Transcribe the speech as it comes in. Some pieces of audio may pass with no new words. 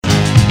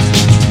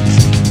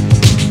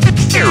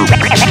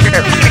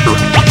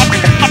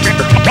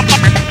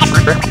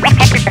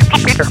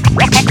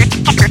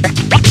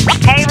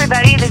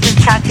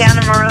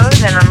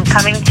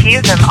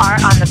from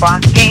Art on the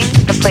Blockchain,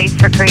 the place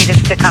for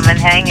creatives to come and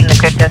hang in the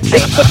crypto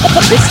space.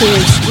 This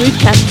is Ruth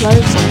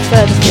Camplos on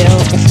Furthfield.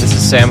 This is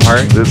Sam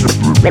Hart. This is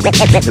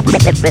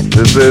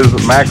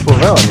Max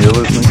Lavelle, and you're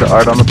listening to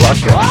Art on the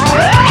Blockchain.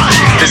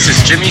 This is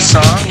Jimmy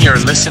Song. You're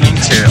listening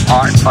to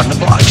Art on the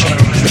Blockchain.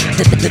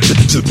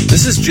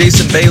 This is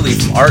Jason Bailey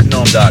from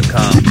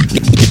ArtGnome.com.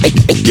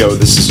 Yo,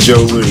 this is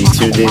Joe Looney,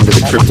 tuned in to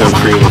the Crypto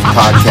Creative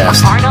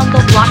Podcast. Art on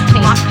the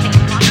Blockchain.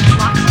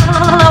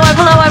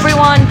 Hello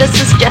everyone. This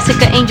is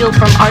Jessica Angel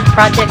from Art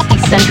Project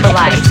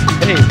Decentralized.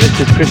 Hey, this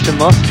is Christian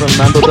Moss from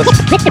Mando.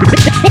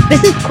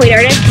 This is Queen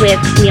Artist with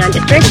Neon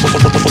District.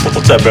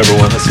 What's up,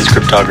 everyone? This is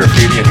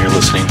Cryptograffiti, and you're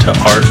listening to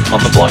Art on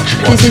the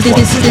Blockchain. This is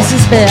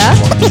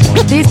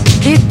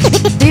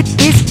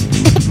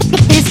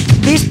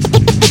Bea.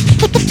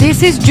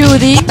 This is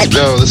Judy.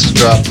 Yo, this is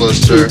Drop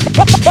Blister.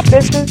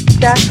 This is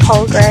Jack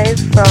Holgrave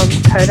from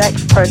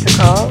Codex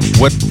Protocol.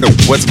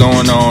 What's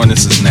going on?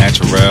 This is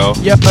Natural.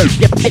 Yo, this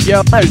is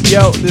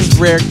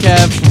Rare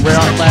Kev from Rare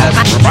Art Labs.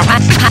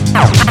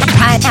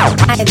 Hi,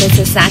 this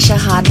is Sasha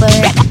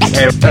Hodler.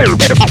 Hey,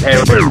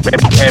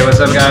 what's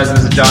up, guys?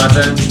 This is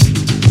Jonathan.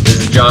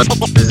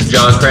 This is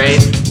John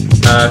Crane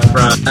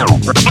from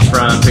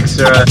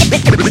Pixura.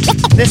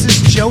 This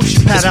is Joe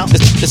Chappelle.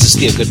 This is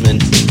Theo Goodman.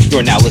 You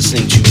are now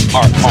listening to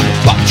Art on the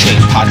Blockchain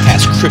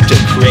Podcast, Crypto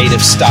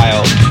Creative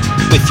Style,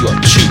 with your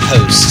two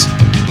hosts,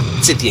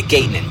 Cynthia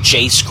Gayton and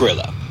Jay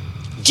Skrilla.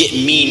 Get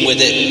mean with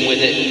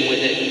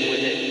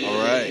it.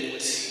 All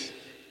right.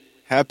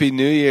 Happy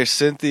New Year,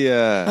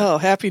 Cynthia. Oh,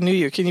 Happy New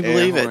Year. Can you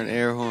believe it?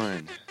 Air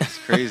horn. It's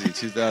crazy.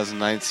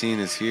 2019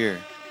 is here.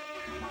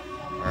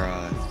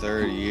 Our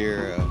third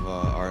year of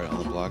Art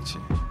on the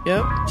Blockchain.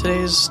 Yep.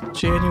 Today's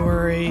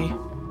January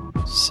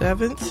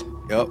 7th.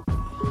 Yep.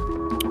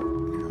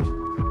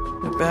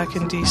 We're back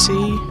in D.C.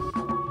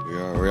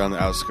 We're on the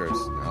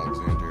outskirts in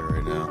Alexandria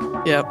right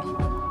now. Yep.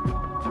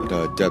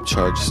 At Depth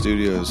Charge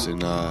Studios,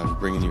 and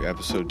bringing you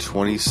episode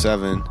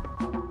 27,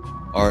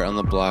 Art on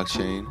the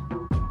Blockchain.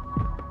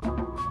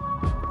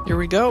 Here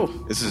we go.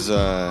 This is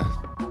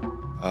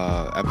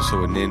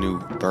episode with Nanu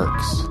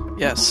Berks.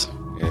 Yes.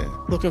 Yeah.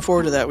 Looking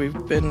forward to that.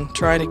 We've been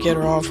trying to get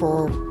her on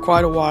for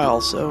quite a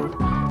while, so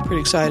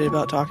pretty excited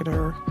about talking to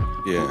her.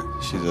 Yeah,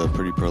 she's a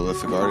pretty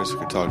prolific artist. We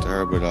could talk to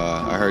her, but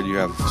I heard you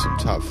have some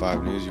top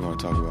 5 news you want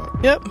to talk about.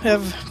 Yep,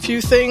 have a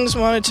few things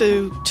wanted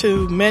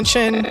to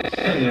mention.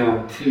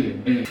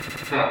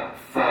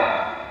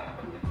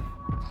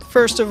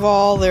 First of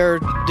all,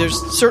 there's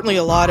certainly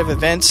a lot of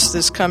events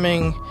this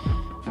coming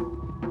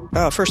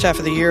first half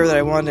of the year that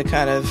I wanted to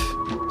kind of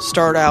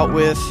start out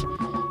with.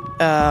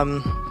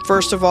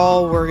 First of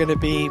all,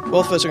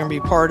 both of us are going to be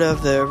part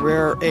of the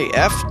Rare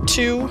AF2. It's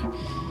going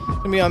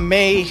to be on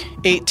May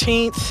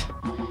 18th.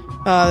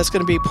 That's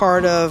going to be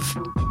part of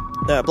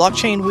the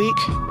Blockchain Week,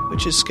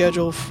 which is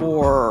scheduled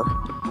for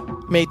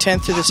May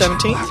 10th to the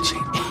 17th.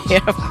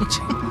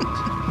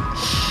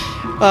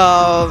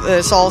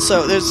 It's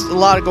also, there's a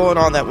lot going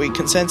on that week.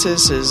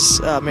 Consensus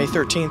is May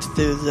 13th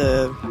through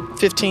the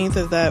 15th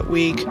of that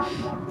week.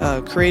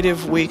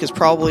 Creative Week is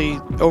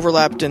probably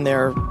overlapped in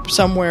there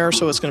somewhere,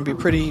 so it's going to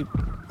be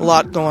a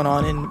lot going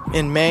on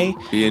in May.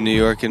 Be in New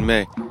York in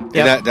May.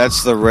 Yep.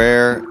 That's the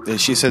Rare.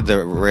 She said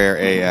the Rare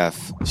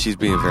AF. She's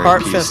being very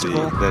Art PC.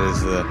 Festival. That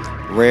is the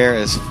Rare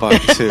as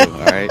fuck 2.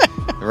 All right.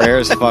 The Rare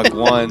as fuck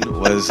 1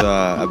 was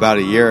about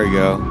a year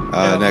ago.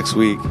 Next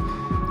week,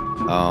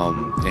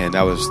 and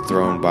that was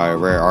thrown by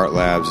Rare Art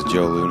Labs,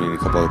 Joe Looney, and a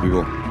couple other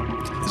people.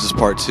 This is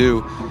part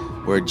 2,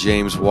 where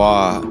James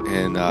Waugh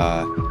and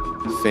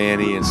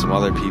Fanny and some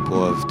other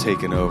people have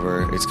taken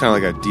over. It's kind of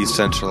like a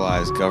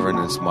decentralized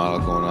governance model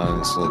going on in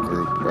this little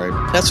group, right?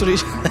 That's what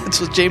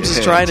James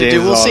is trying to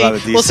do.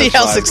 We'll see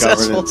how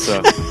successful.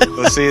 So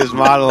we'll see his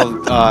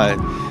model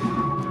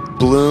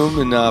bloom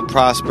and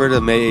prosper to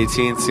May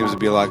 18th. Seems to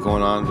be a lot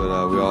going on, but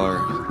we all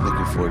are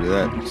looking forward to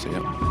that. So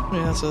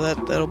yeah, so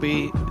that'll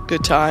be a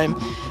good time.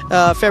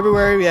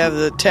 February, we have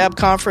the TAB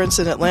conference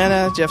in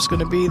Atlanta. Jeff's going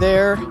to be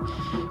there.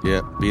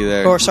 Yeah, be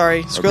there. Or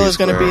sorry, Skrilla's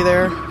going to be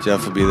there.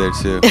 Jeff will be there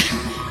too.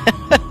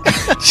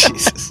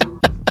 Jesus.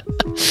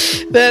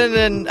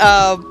 Then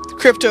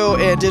Crypto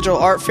and Digital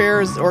Art Fair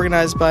is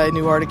organized by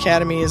New Art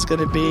Academy is going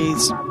to be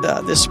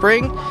this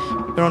spring.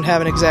 We don't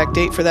have an exact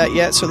date for that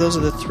yet, so those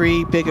are the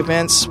 3 big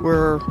events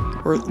or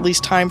at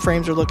least time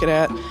frames we're looking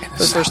at for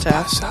the first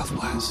half.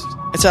 Southwest.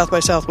 And South by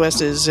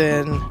Southwest is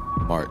in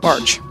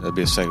March. That'll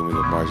be a second week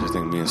of March. I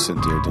think me and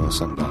Cynthia are doing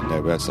something down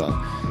there, but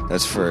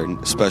that's for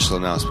a special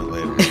announcement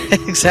later.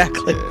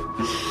 Exactly.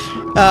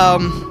 Yeah.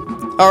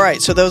 All right,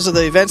 so those are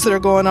the events that are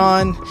going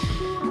on.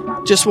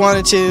 Just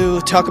wanted to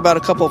talk about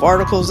a couple of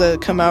articles that have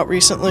come out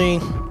recently.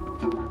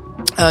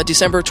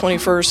 December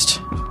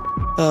 21st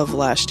of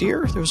last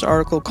year, there was an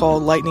article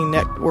called Lightning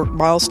Network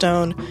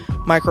Milestone.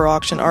 Micro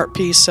auction art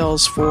piece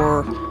sells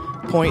for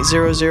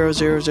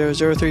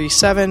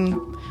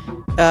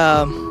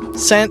 .0000037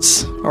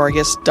 cents, or I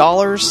guess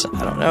dollars,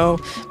 I don't know,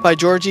 by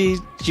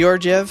Georgiev,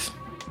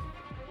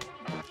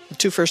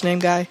 2 first name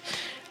guy.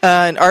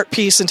 An art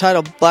piece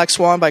entitled Black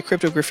Swan by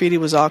Crypto Graffiti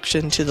was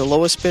auctioned to the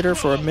lowest bidder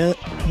for a milli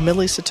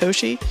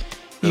Satoshi.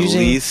 The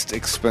least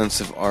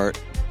expensive art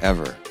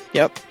ever.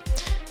 Yep.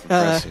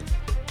 Impressive.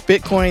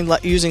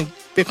 Using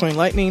Bitcoin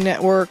Lightning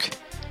Network.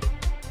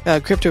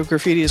 Crypto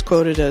Graffiti is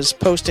quoted as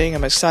posting,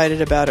 "I'm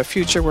excited about a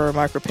future where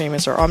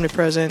micropayments are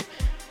omnipresent.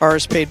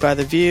 Artists paid by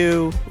the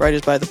view,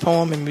 writers by the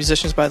poem, and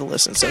musicians by the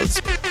listen." So it's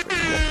pretty cool.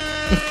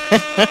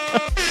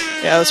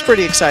 Yeah, it's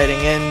pretty exciting.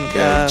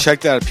 And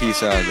check that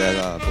piece out.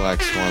 That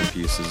Black Swan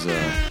piece is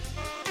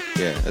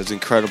it's an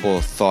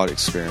incredible thought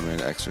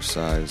experiment,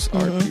 exercise,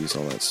 art piece,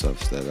 all that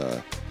stuff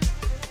that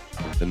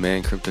the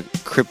man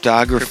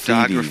cryptography.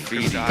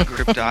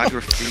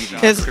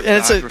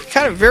 It's a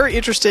kind of very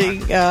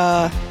interesting.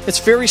 It's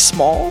very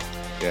small.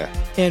 Yeah.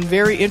 And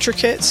very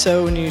intricate.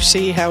 So when you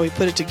see how he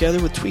put it together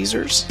with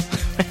tweezers,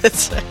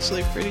 it's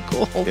actually pretty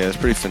cool. Yeah, it's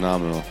pretty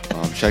phenomenal.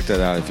 Check that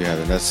out if you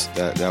haven't.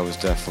 That was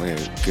definitely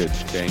a good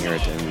banger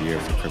at the end of the year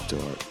for crypto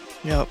art.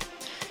 Yep.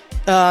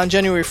 On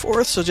January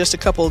 4th, so just a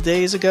couple of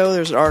days ago,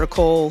 there's an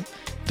article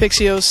about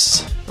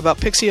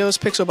Pixios,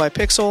 Pixel by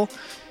Pixel.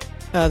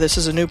 This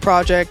is a new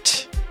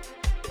project,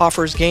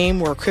 offers game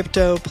where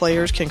crypto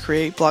players can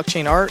create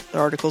blockchain art. The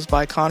article's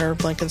by Connor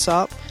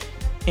Blankensop.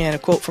 And a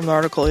quote from the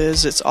article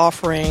is, it's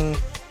offering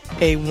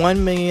a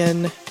 1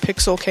 million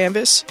pixel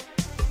canvas.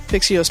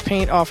 Pixios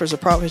Paint offers a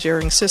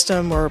profit-sharing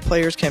system where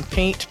players can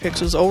paint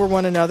pixels over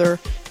one another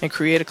and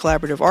create a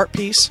collaborative art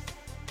piece.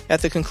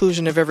 At the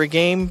conclusion of every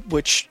game,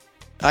 which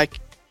I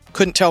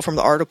couldn't tell from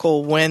the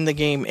article when the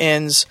game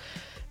ends,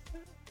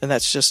 and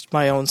that's just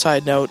my own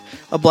side note,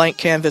 a blank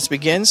canvas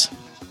begins.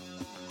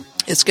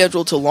 It's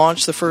scheduled to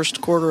launch the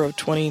first quarter of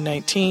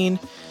 2019.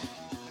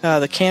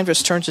 The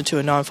canvas turns into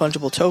a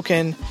non-fungible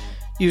token.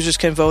 Users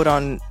can vote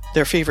on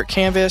their favorite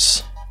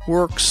canvas.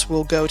 Works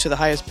will go to the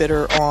highest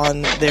bidder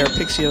on their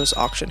Pixios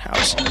auction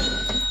house.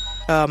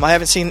 I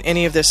haven't seen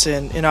any of this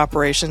in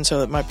operation,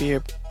 so it might be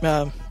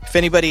if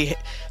anybody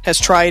has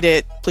tried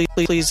it,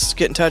 please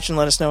get in touch and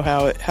let us know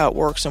how it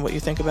works and what you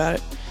think about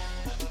it.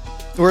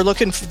 We're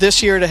looking for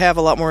this year to have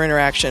a lot more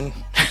interaction,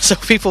 so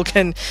people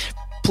can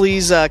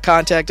please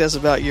contact us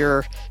about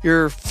your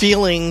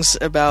feelings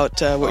about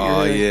what you're doing.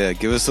 Oh yeah,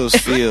 give us those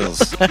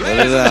feels. Let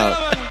it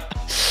out.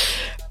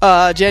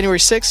 January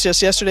 6th,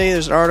 just yesterday,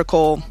 there's an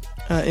article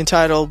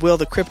entitled, "Will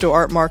the Crypto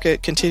Art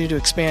Market Continue to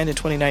Expand in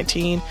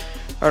 2019?"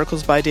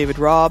 Articles by David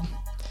Robb.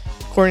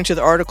 According to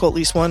the article, at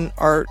least one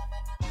art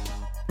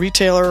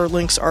retailer,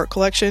 Link's Art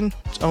Collection,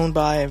 it's owned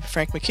by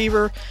Frank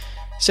McKeever,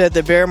 said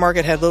the bear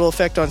market had little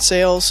effect on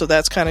sales, so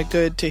that's kind of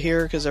good to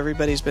hear because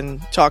everybody's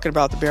been talking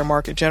about the bear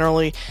market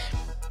generally.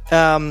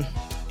 And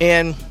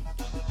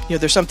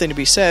there's something to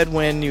be said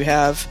when you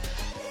have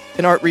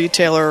an art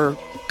retailer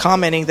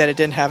commenting that it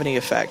didn't have any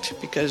effect,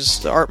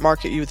 because the art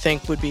market you would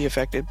think would be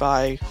affected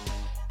by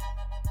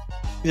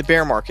the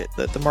bear market,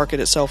 that the market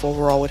itself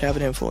overall would have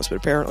an influence, but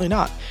apparently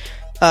not.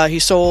 He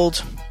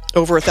sold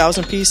over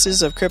 1,000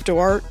 pieces of crypto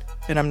art,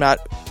 and I'm not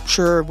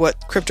sure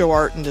what crypto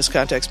art in this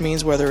context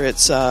means, whether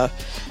it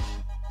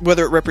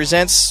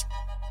represents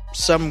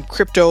some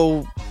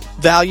crypto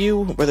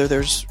value, whether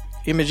there's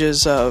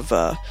images of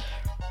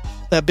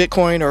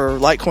Bitcoin or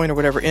Litecoin or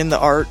whatever in the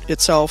art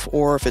itself,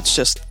 or if it's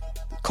just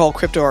called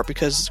crypto art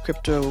because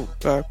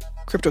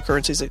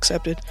cryptocurrency is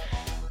accepted.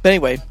 But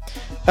anyway,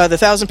 the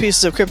 1,000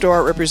 pieces of crypto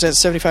art represents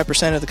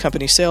 75% of the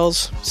company's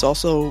sales. It's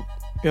also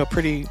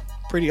pretty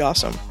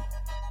awesome.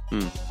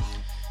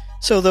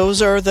 So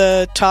those are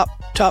the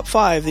top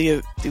five.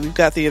 We've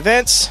got the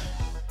events.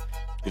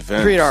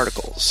 Read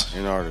articles.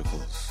 In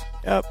articles.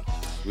 Yep.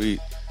 Sweet.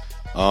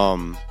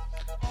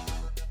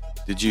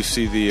 Did you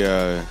see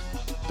the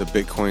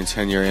Bitcoin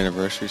 10-year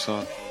anniversary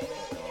song?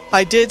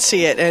 I did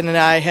see it, and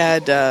I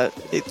had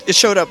it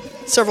showed up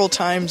several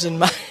times in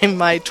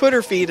my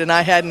Twitter feed, and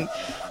I hadn't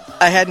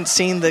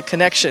seen the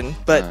connection,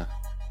 but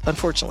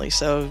unfortunately,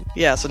 so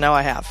now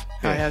I have.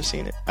 Yeah. I have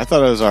seen it. I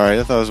thought it was all right.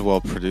 I thought it was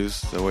well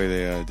produced the way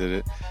they did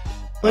it.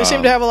 Well, they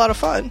seem to have a lot of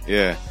fun.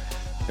 Yeah,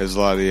 there's a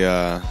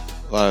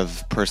lot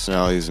of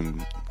personalities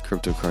and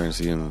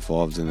cryptocurrency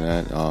involved in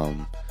that.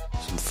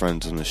 Some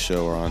friends on the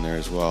show are on there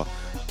as well.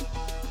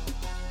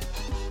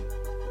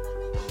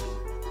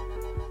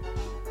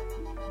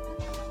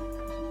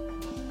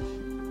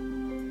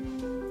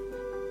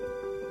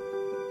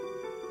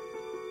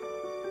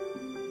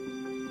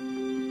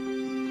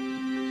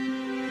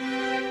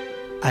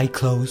 I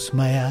close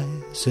my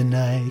eyes and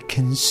I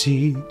can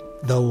see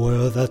the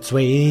world that's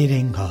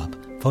waiting up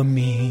for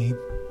me,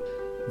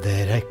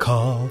 that I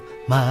call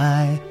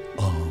my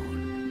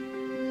own.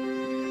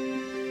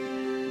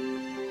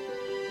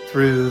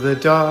 Through the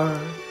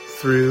dark,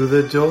 through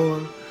the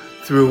door,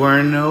 through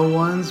where no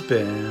one's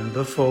been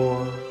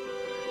before,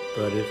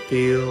 but it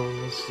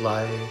feels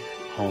like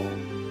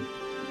home.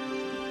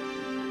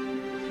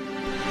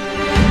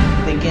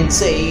 They can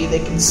say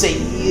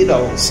it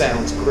all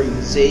sounds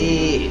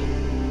crazy.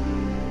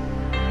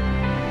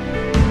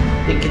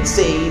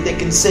 They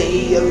can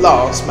say I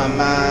lost my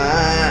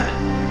mind.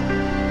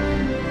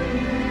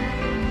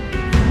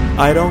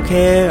 I don't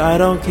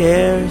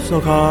care,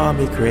 so call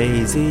me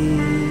crazy.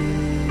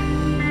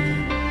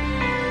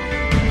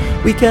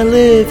 We can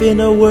live in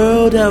a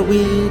world that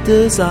we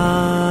design.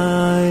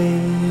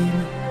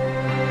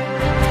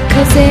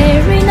 'Cause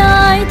every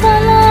night I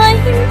lie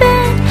in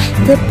bed,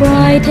 the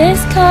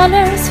brightest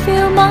colors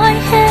fill my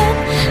head.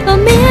 A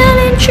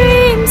million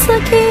dreams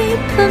that keep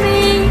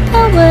me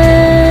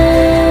awake.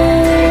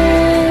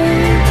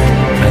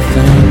 I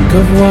think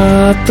of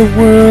what the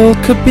world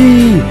could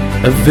be,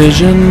 a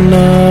vision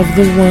of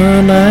the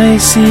one I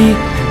see.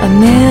 A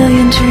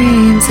million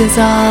dreams is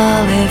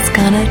all it's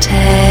gonna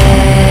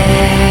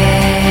take.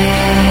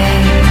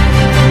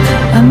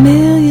 A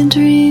million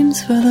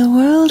dreams for the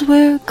world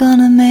we're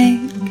gonna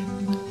make.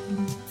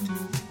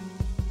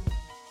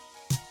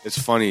 It's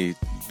funny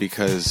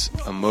because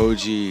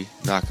Emoji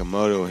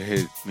Nakamoto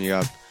hit me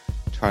up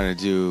trying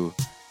to do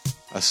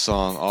a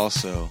song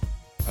also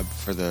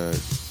for the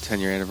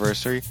 10-year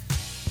anniversary,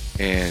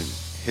 and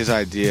his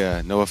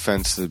idea, no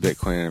offense to the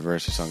Bitcoin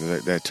anniversary song,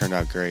 that turned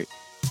out great,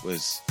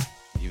 was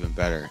even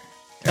better.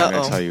 And I'm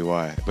going to tell you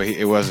why. But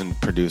it wasn't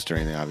produced or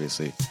anything,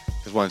 obviously,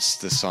 because once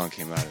this song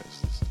came out, it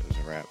was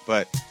a wrap.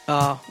 But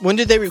when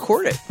did they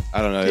record it?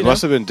 I don't know. They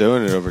must have been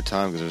doing it over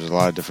time because there's a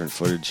lot of different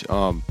footage.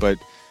 But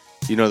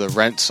you know the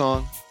Rent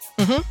song?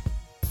 Mm-hmm.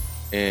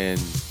 And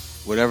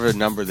whatever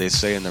number they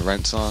say in the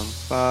Rent song,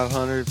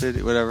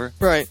 550, whatever.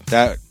 Right.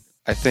 That,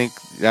 I think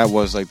that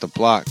was like the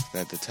block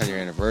that the 10-year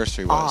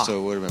anniversary was, so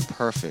it would have been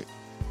perfect.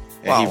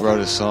 And he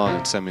wrote a song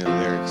and sent me the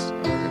lyrics.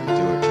 And we're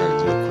going to try to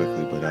do it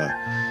quickly, but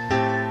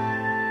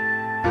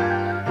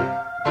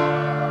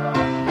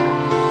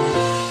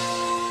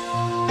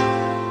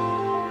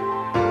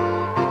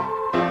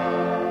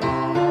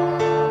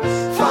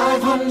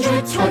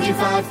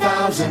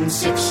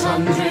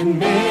 525,600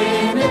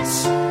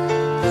 minutes,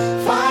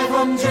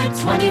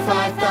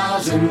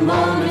 525,000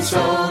 moments,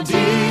 oh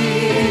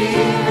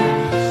dear.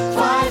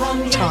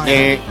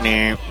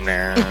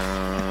 500.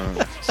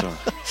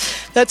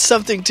 That's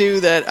something too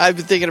that I've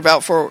been thinking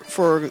about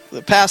for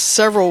the past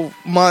several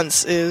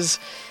months. Is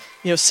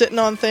sitting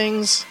on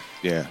things.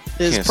 Yeah,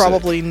 is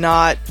probably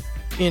not.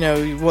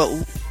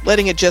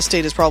 Letting it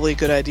gestate is probably a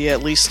good idea.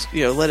 At least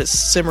let it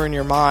simmer in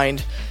your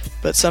mind.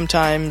 But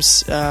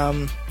sometimes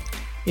go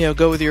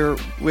with your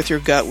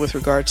gut with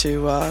regard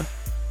to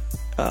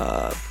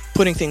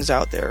putting things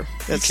out there.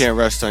 You can't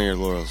rest on your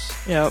laurels.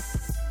 Yep,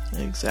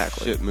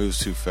 exactly. Shit moves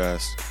too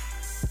fast.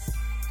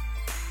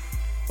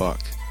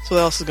 Fuck. So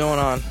what else is going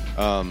on?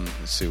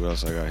 Let's see what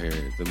else I got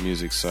here. The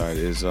music side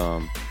is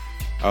the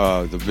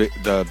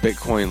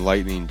Bitcoin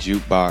Lightning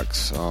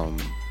Jukebox.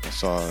 I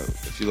saw,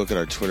 if you look at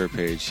our Twitter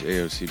page,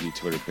 AOTV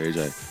Twitter page,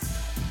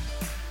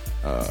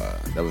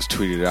 that was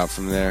tweeted out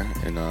from there,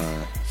 and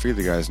I forget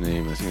the guy's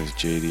name. I think it was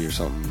JD or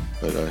something,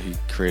 but he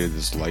created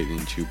this Lightning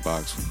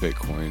Jukebox with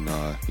Bitcoin.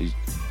 He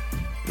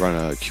run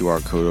a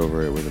QR code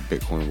over it with a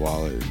Bitcoin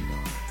wallet,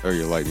 or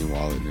your Lightning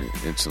wallet, and it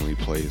instantly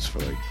plays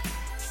for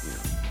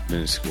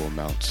minuscule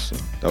amounts. So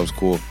that was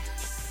cool.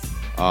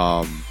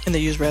 And they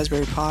use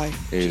Raspberry Pi.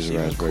 They use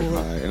Raspberry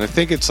Pi, and I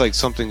think it's like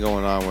something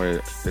going on where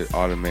it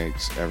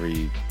automates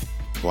every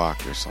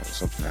block or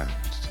something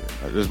happens to it.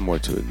 There's more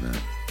to it than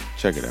that.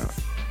 Check it out.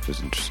 It was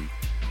interesting.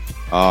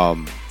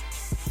 I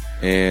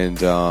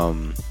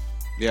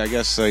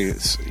guess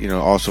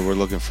also we're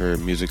looking for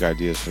music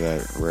ideas for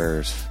that Rare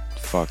as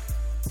Fuck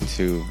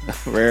 2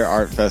 Rare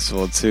Art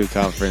Festival 2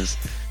 conference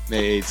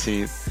May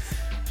 18th,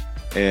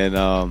 and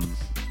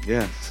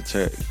so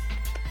check.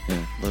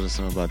 Yeah, let us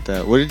know about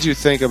that. What did you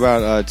think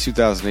about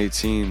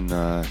 2018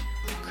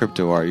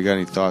 crypto art? You got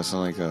any thoughts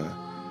on like a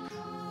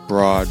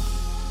broad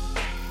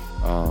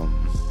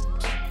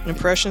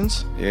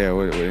impressions? Yeah,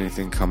 what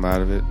anything come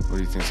out of it? What do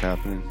you think's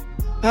happening?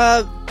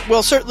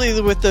 Well,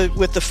 certainly with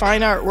the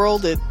fine art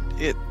world, it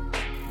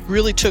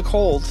really took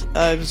hold.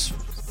 I was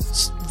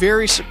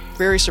very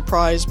very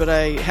surprised, but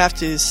I have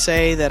to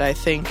say that I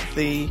think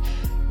the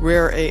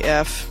Rare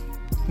AF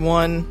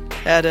one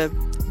had a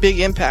big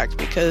impact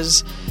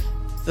because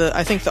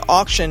I think the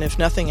auction, if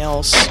nothing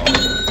else,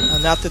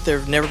 not that there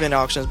have never been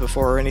auctions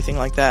before or anything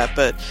like that,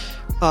 but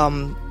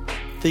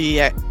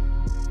the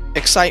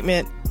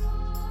excitement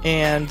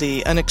and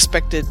the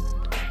unexpected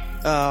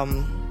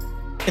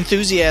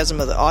enthusiasm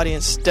of the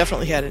audience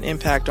definitely had an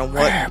impact on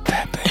what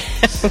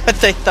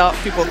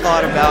people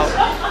thought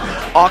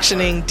about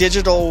auctioning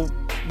digital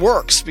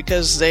works,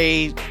 because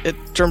in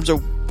terms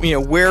of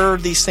where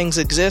these things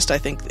exist, I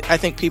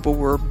think people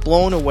were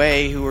blown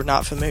away who were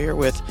not familiar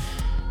with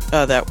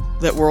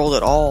that world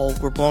at all.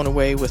 Were blown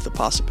away with the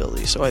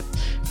possibilities. So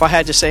if I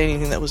had to say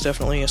anything, that was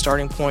definitely a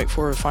starting point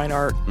for a fine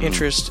art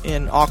interest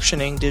in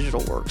auctioning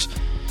digital works.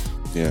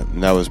 Yeah,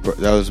 and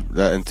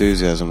that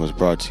enthusiasm was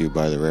brought to you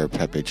by the Rare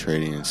Pepe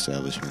Trading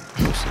Establishment.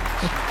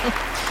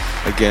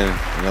 Again,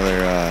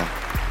 another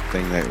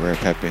thing that Rare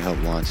Pepe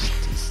helped launch,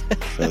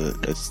 so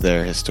that it's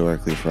there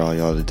historically for all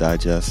y'all to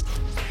digest.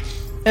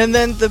 And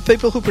then the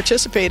people who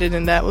participated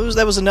in that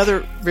was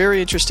another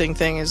very interesting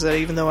thing, is that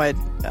even though I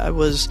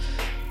was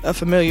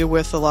familiar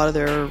with a lot of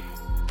their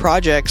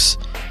projects,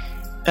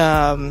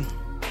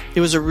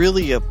 it was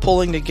really a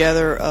pulling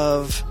together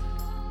of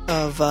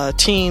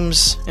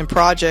teams and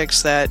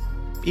projects that,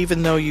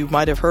 even though you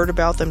might have heard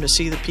about them, to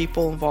see the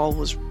people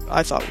involved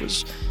I thought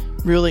was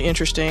really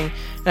interesting.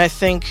 And I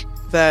think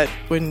that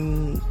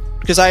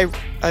because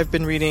I've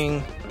been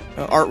reading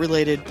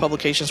art-related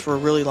publications for a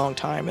really long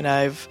time, and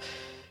I've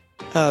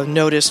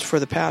noticed for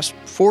the past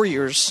 4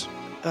 years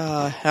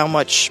how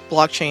much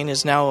blockchain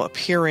is now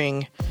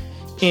appearing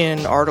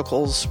in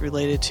articles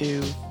related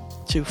to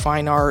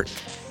fine art,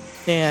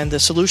 and the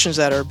solutions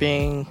that are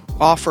being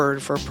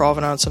offered for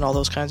provenance and all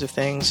those kinds of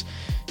things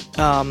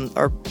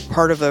are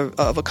part of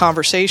a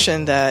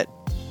conversation that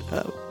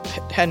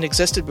hadn't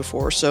existed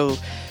before. So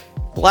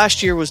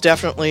last year was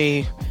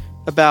definitely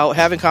about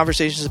having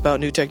conversations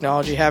about new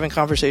technology, having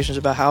conversations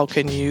about how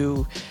can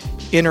you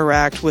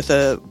interact with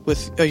a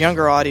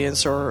younger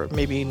audience, or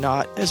maybe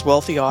not as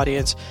wealthy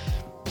audience.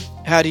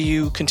 How do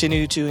you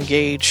continue to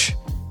engage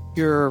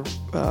your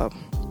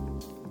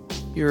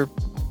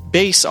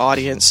base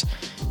audience?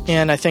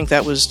 And I think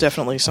that was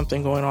definitely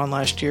something going on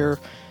last year.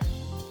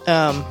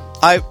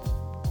 I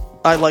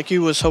like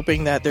you, was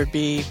hoping that there'd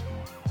be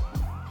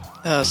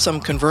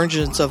some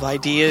convergence of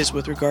ideas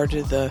with regard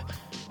to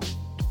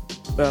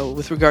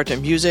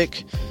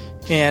music,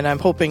 and I'm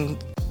hoping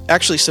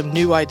actually some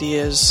new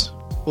ideas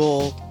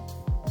will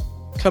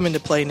come into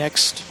play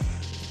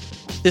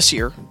this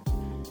year.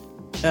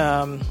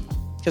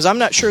 Because I'm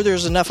not sure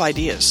there's enough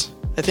ideas.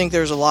 I think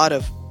there's a lot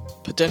of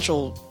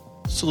potential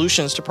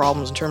solutions to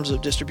problems in terms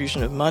of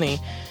distribution of money,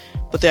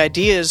 but the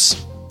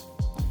ideas,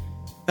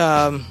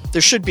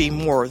 there should be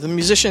more.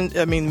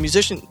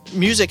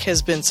 Music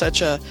has been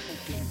such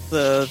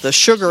the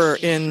sugar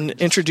in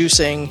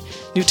introducing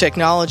new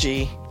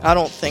technology. I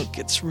don't think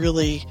it's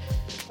really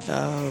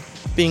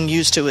being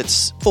used to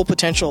its full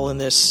potential in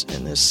this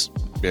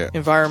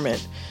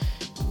environment.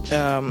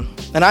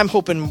 And I'm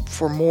hoping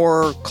for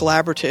more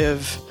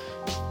collaborative,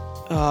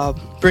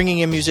 bringing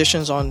in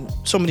musicians on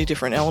so many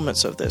different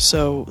elements of this.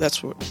 So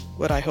that's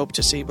what I hope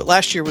to see. But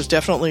last year was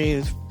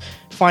definitely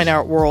fine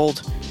art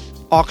world.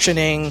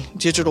 Auctioning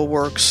digital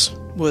works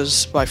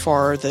was by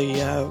far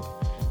the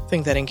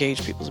thing that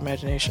engaged people's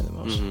imagination the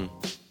most.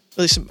 Mm-hmm. At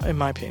least in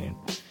my opinion.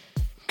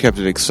 Kept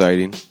it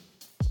exciting.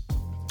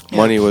 Yeah.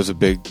 Money was a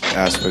big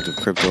aspect of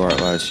crypto art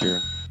last year.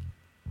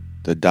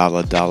 The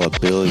dollar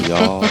bill,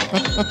 y'all.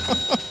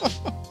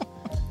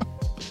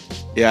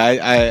 Yeah,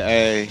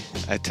 I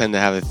tend to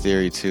have a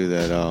theory too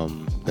that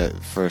that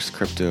first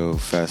crypto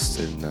fest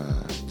in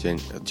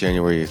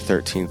January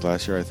 13th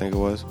last year, I think it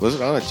was. Was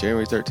it on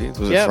January 13th?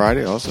 Was it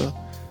Friday also?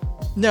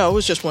 No, it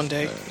was just one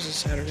day. It was a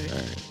Saturday.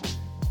 Right.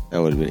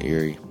 That would have been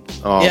eerie.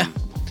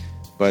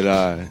 But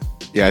I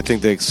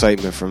think the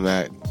excitement from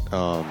that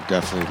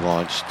definitely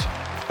launched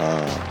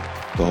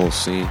the whole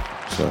scene.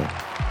 So,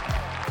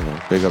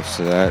 big ups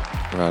to that.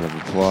 Round of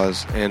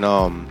applause. And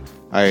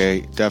I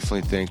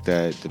definitely think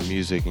that the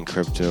music and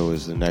crypto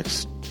is the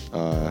next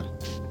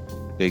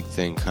big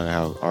thing, kind of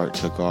how art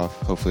took off.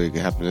 Hopefully it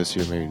can happen this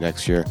year, maybe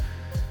next year.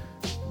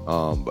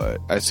 But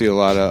I see a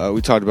lot of...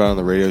 we talked about it on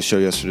the radio show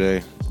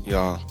yesterday.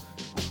 Y'all,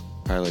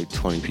 probably like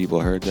 20 people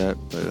heard that.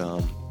 But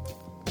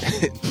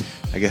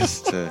I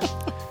guess to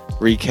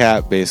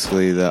recap,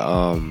 basically, the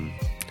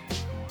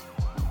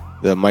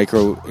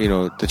micro...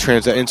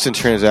 the instant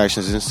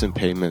transactions, instant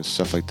payments,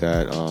 stuff like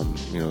that.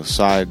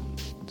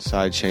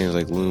 Side chains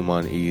like Loom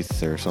on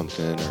ETH or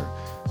something, or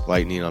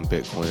Lightning on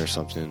Bitcoin or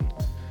something.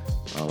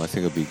 I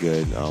think it'll be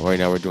good. Right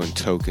now we're doing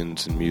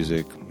tokens and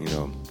music,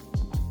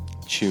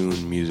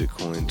 Tune, music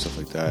coins, stuff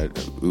like that.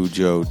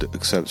 Ujo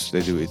accepts,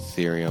 they do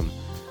Ethereum.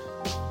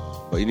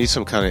 But you need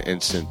some kind of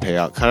instant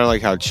payout, kind of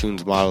like how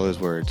Tune's model is,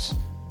 where it's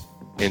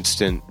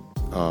instant.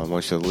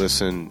 Once you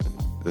listen,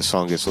 the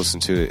song gets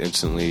listened to, it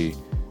instantly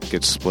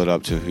gets split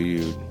up to who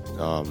you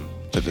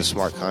put the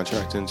smart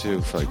contract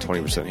into for like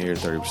 20% here,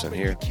 30%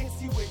 here.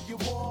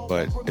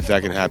 But if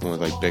that can happen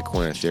with like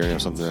Bitcoin, Ethereum,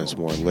 something that's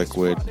more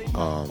liquid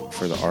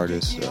for the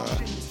artist, I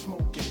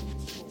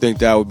think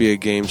that would be a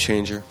game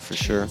changer for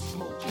sure.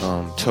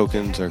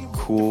 Tokens are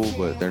cool,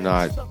 but they're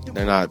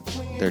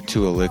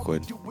too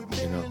illiquid,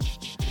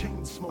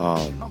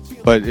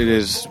 but it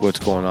is what's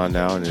going on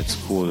now, and it's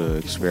cool to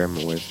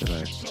experiment with, and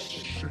I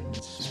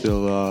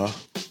still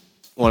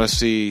want to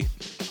see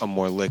a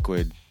more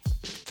liquid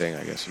thing,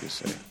 I guess you could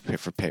say,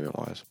 for payment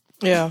wise.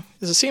 Yeah,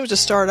 because it seems to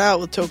start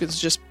out with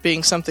tokens just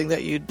being something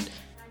that you'd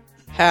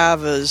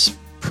have as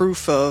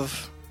proof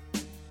of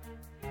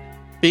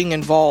being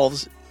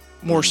involved,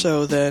 more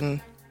so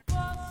than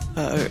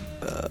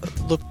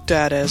looked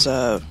at as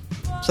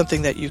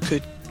something that you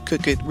could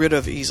get rid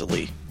of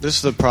easily. This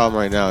is the problem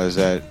right now, is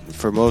that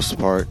for most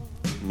part,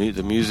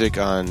 the music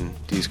on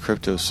these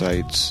crypto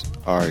sites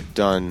are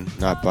done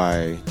not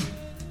by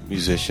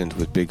musicians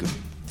with big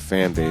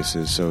fan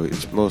bases, so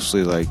it's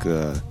mostly like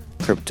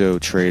crypto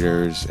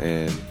traders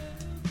and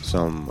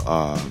some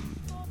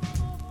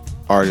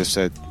artists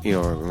that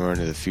are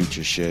into the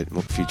future shit,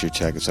 future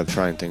tech, and stuff,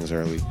 trying things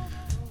early,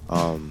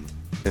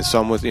 and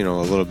some with a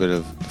little bit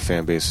of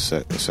fan base,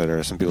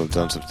 etc. Some people have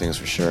done some things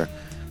for sure,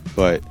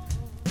 but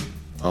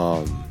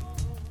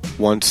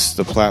once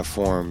the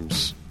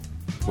platforms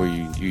where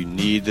you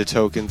need the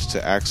tokens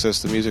to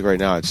access the music, right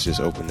now it's just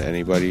open to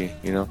anybody,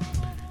 you know,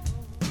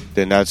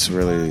 then that's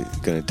really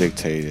going to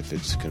dictate if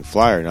it can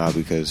fly or not,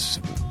 because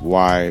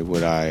why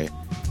would I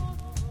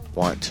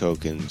want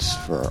tokens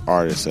for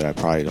artists that I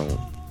probably don't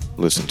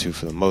listen to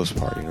for the most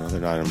part, you know? They're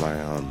not in my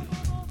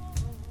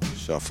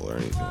shuffle or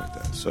anything like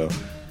that. So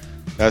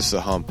that's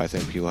the hump I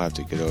think people have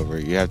to get over.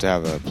 You have to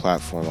have a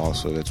platform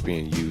also that's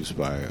being used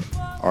by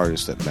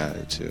artists that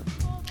matter too.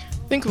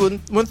 I think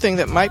one thing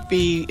that might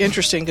be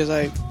interesting, because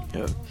I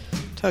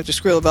talked to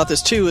Skrill about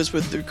this too, is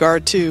with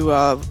regard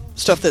to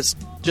stuff that's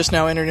just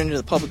now entered into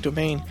the public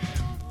domain.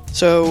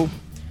 So,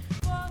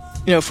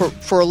 you know,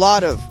 for a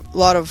lot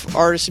of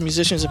artists and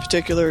musicians in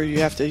particular, you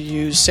have to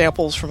use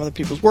samples from other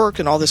people's work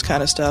and all this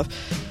kind of stuff.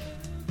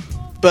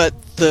 But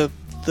the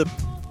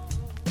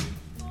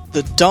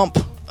dump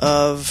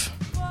of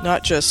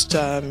not just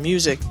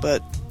music,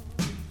 but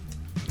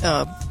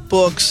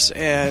books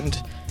and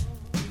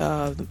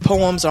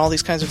poems and all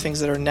these kinds of things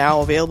that are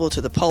now available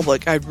to the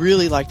public, I'd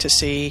really like to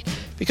see,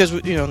 because,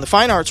 you know, in the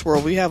fine arts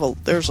world,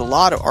 there's a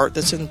lot of art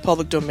that's in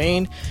public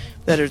domain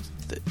that are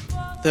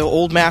the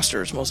old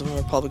masters. Most of them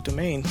are public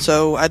domain.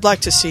 So I'd like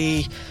to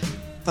see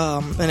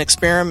an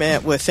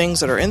experiment with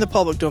things that are in the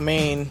public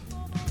domain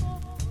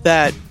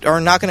that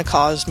are not going to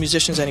cause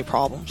musicians any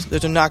problems.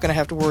 That they're not going to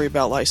have to worry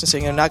about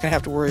licensing. They're not going to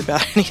have to worry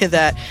about any of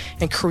that,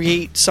 and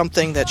create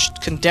something that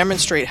can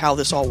demonstrate how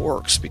this all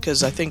works.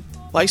 Because I think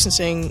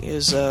licensing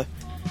is an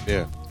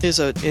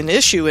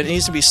issue and it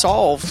needs to be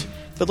solved.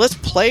 But let's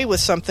play with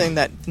something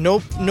that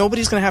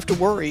nobody's going to have to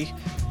worry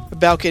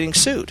about getting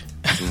sued.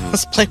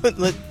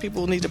 Mm-hmm.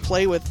 People need to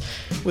play with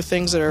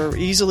things that are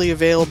easily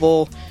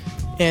available,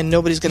 and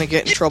nobody's going to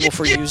get in trouble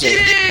for using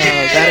it.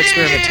 That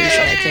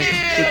experimentation, I think,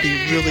 would be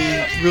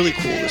really, really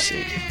cool to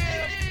see.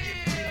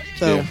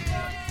 So, yeah.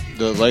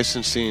 The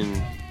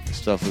licensing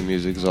stuff with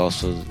music is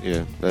also,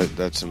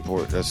 that's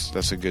important.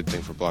 That's a good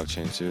thing for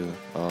blockchain too.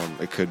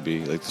 It could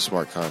be like the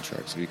smart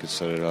contracts. If you could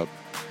set it up,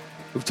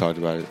 we've talked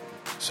about it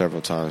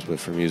several times, but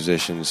for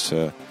musicians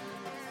to,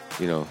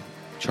 you know,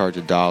 charge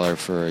 $1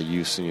 for a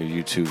use in your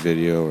YouTube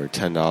video, or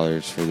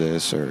 $10 for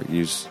this, or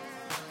use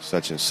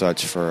such and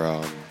such for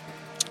a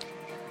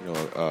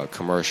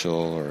commercial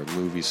or a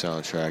movie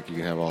soundtrack. You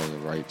can have all the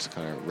rights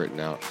kind of written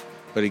out.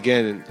 But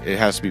again, it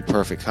has to be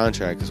perfect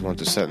contract, because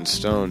once it's set in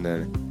stone,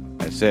 then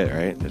that's it,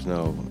 right? There's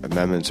no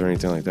amendments or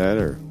anything like that,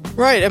 or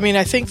right. I mean,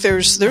 I think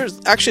there's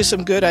actually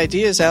some good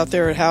ideas out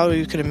there on how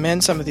you can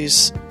amend some of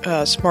these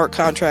smart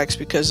contracts,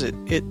 because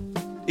it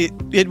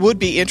would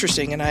be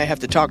interesting. And I have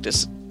to talk to,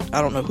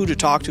 I don't know who to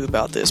talk to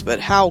about this, but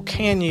how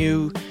can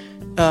you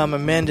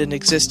amend an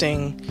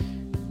existing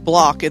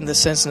block, in the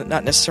sense that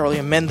not necessarily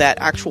amend that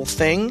actual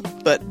thing,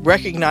 but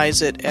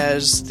recognize it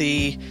as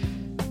the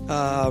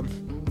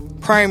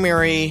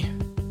primary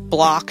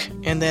block,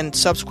 and then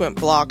subsequent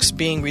blocks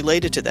being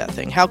related to that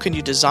thing? How can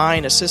you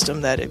design a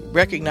system that it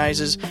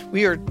recognizes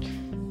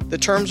the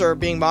terms are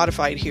being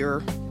modified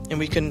here, and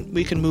we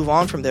can move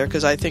on from there?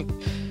 Because I think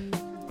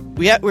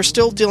we're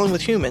still dealing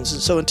with humans,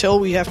 and so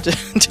until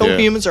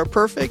humans are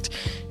perfect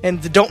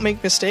and don't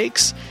make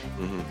mistakes,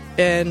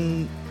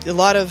 and a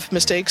lot of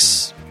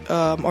mistakes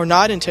are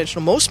not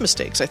intentional. Most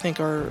mistakes, I think,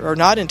 are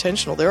not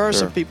intentional. There are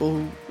some people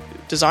who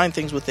design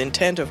things with the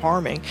intent of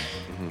harming,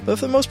 but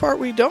for the most part,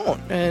 we don't.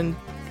 And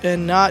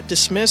not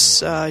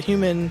dismiss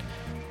human,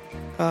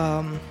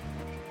 the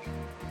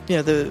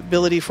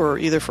ability for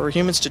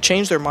humans to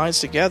change their minds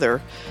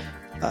together.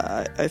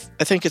 I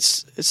think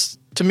it's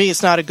to me,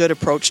 it's not a good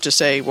approach to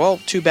say, well,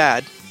 too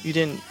bad,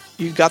 you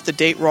got the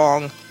date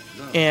wrong,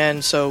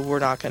 and so we're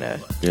not gonna.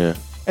 Yeah.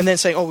 And then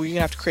saying, oh, well, you're going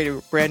to have to create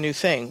a brand new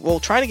thing.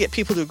 Well, trying to get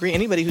people to agree,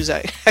 anybody who's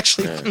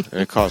actually... and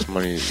it costs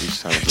money each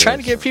time. Trying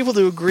to get people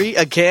to agree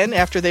again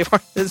after they've...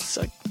 It's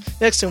like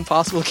next to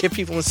impossible to get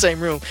people in the same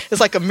room. It's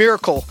like a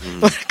miracle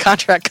when a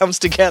contract comes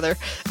together.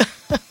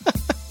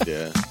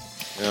 Yeah,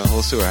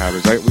 we'll see what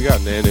happens. We got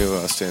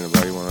Nanu standing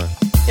by. You want to...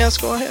 Yeah, let's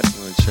go ahead.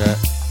 You want to chat?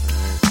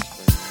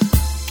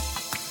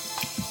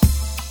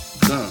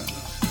 Guns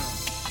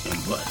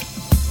and butt.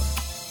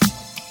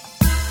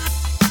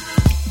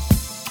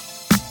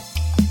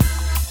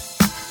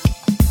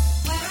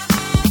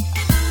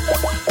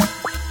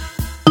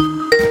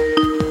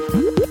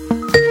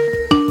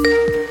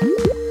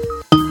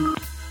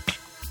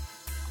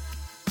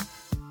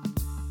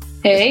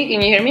 Hey,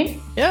 can you hear me?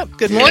 Yeah,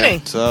 good morning. Yeah,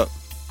 what's up?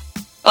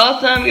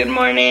 Awesome, good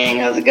morning.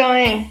 How's it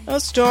going?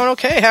 It's doing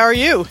okay. How are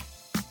you?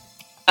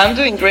 I'm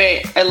doing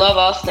great. I love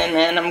Austin,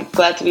 and I'm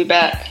glad to be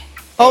back.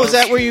 Oh, is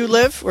that where you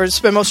live, or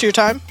spend most of your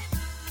time?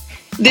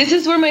 This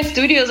is where my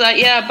studio's at,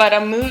 yeah, but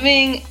I'm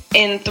moving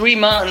in 3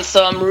 months,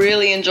 so I'm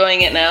really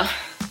enjoying it now.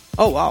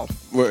 Oh, wow.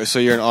 So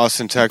you're in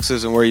Austin,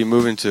 Texas, and where are you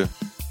moving to?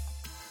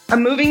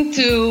 I'm moving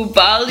to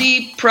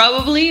Bali,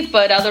 probably,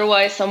 but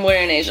otherwise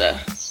somewhere in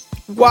Asia.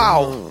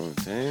 Wow. Oh,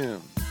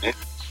 damn.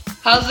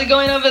 How's it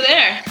going over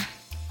there?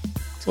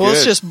 Well,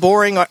 it's just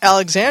boring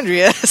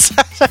Alexandria.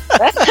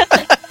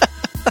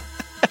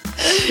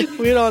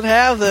 We don't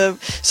have the...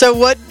 So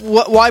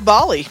why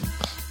Bali?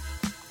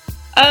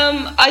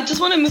 I just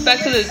want to move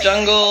back to the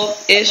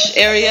jungle-ish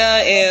area,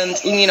 and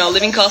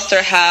living costs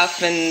are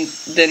half, and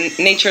the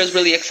nature is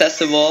really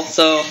accessible.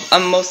 So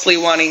I'm mostly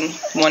wanting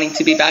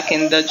to be back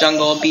in the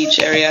jungle beach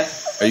area.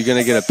 Are you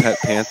gonna get a pet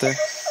panther?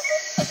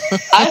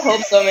 I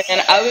hope so,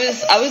 man.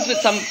 I was with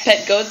some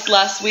pet goats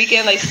last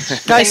weekend. I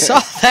saw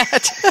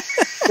that.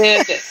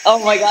 Oh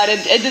my god,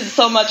 it did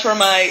so much for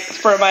my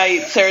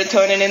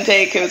serotonin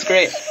intake. It was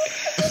great.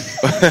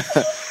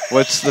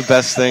 What's the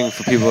best thing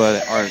for people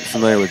that aren't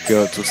familiar with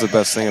goats? What's the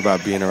best thing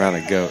about being around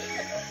a goat?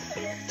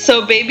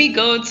 So baby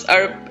goats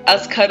are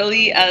as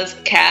cuddly as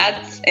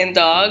cats and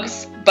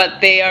dogs, but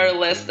they are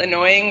less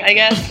annoying, I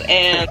guess,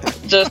 and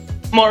just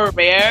more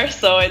rare.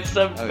 So it's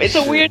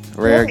a weird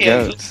rare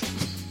experience. Goats.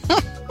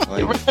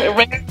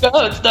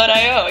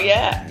 Raregoats.io,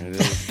 yeah.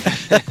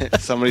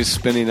 Somebody's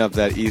spinning up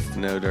that ETH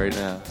node right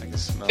now. I can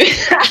smell it.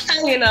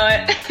 You know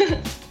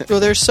it. Well,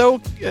 they're so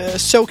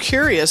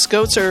curious.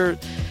 Goats are.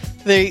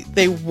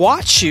 They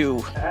watch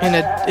you in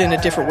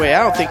a different way.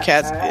 I don't think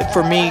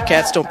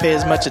cats don't pay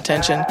as much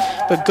attention,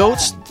 but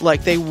goats,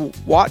 like, they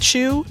watch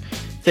you.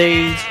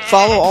 They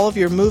follow all of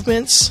your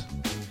movements.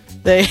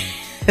 They're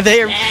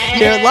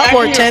a lot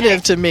more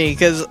attentive to me,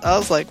 because I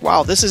was like,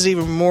 wow, this is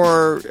even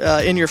more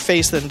in your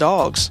face than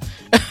dogs.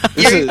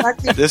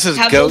 This is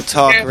Goat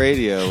Talk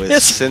Radio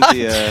with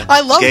Cynthia. I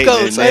love Gaten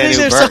goats. And I think Nanu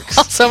they're Berks.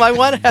 so awesome.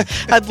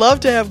 I'd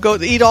love to have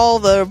goats eat all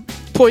the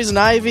poison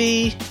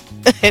ivy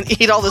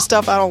and eat all the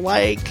stuff I don't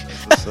like.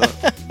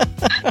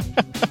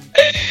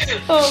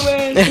 Oh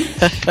man.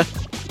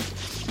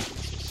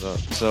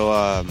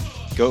 So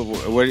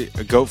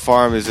Goat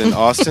Farm is in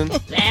Austin.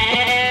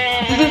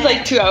 This is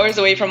like 2 hours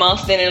away from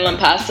Austin in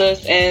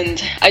Lampasas, and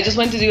I just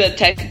went to do a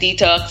tech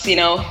detox.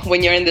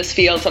 When you're in this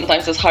field,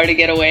 sometimes it's hard to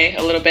get away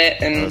a little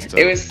bit, and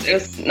it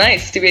was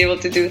nice to be able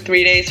to do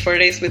 3 days, 4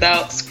 days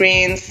without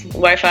screens,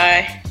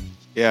 Wi-Fi.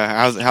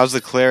 Yeah, how's the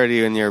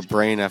clarity in your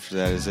brain after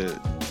that? Is it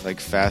like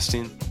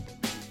fasting?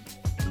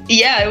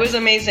 Yeah, it was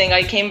amazing.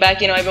 I came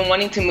back, I've been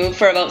wanting to move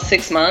for about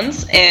 6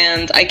 months,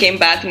 and I came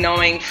back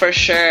knowing for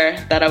sure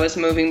that I was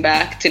moving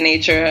back to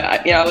nature.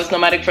 I was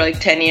nomadic for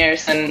like 10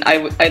 years, and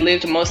I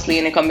lived mostly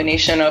in a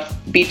combination of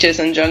beaches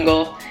and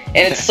jungle, and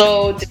it's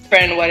so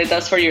different what it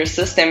does for your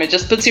system. It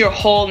just puts your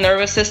whole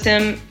nervous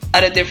system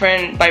at a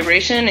different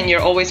vibration, and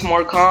you're always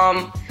more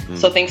calm,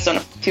 so things don't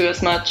affect you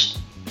as much.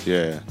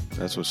 Yeah,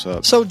 that's what's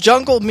up. So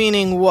jungle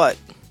meaning what?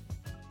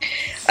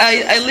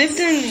 I lived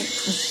in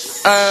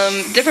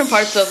different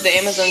parts of the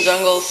Amazon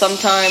jungle,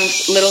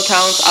 sometimes little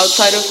towns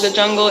outside of the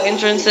jungle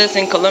entrances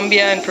in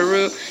Colombia and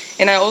Peru,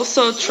 and I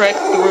also trekked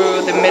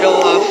through the middle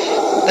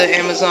of the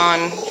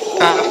Amazon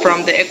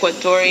from the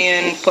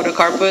Ecuadorian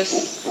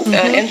Podocarpus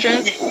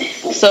entrance.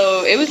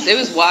 So it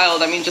was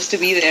wild. I mean, just to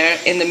be there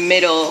in the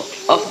middle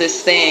of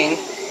this thing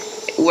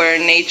where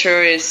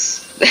nature is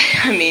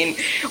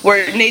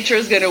where nature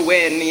is going to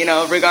win,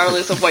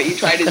 regardless of what you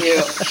try to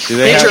do.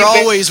 Nature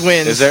always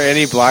wins. Is there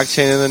any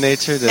blockchain in the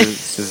nature?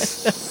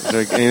 Is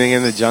there anything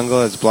in the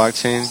jungle that's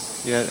blockchain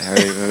yet? Have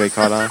they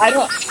caught on? I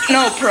don't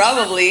know,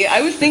 probably.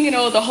 I was thinking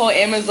the whole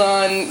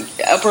Amazon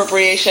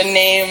appropriation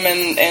name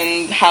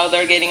and how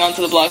they're getting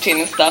onto the blockchain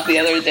and stuff the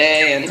other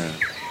day.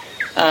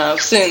 And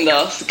soon,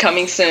 though.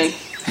 Coming soon.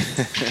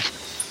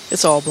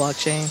 It's all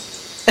blockchain.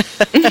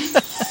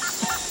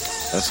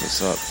 That's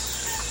what's up.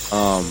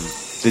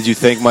 Did you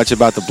think much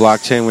about the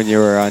blockchain when you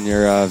were on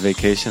your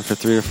vacation for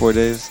 3 or 4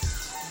 days?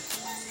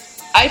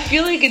 I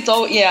feel like it's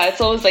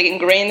always like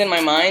ingrained in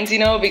my mind,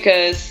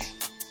 because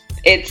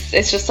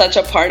it's just such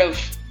a part of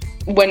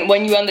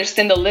when you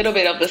understand a little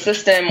bit of the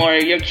system, or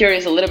you're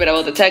curious a little bit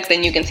about the tech,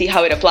 then you can see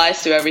how it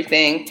applies to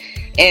everything.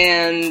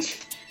 And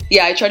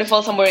yeah, I try to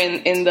fall somewhere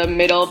in the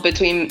middle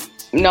between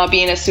not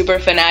being a super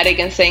fanatic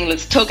and saying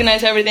let's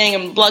tokenize everything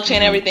and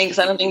blockchain everything, because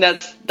I don't think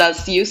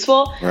that's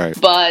useful. Right.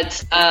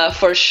 But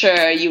for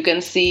sure you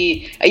can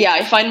see. Yeah,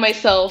 I find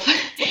myself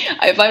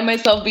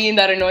being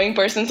that annoying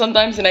person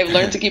sometimes, and I've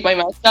learned to keep my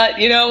mouth shut.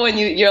 When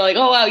you're like,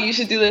 oh wow, you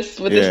should do this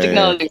with this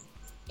technology. Yeah.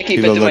 I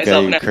keep People it to look myself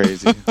at you now.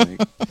 crazy. Like,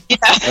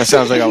 that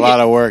sounds like a lot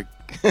of work.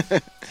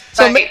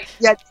 So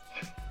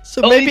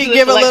maybe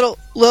give a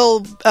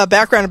little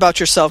background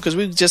about yourself, because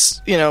we've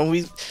just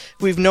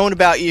we've known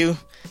about you.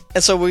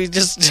 And so we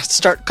just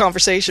start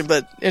conversation,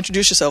 but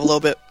introduce yourself a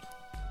little bit.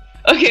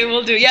 Okay,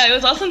 we'll do. Yeah, it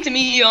was awesome to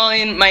meet you all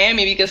in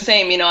Miami, because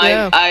same,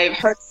 I've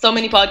heard so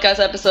many podcast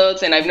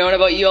episodes, and I've known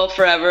about you all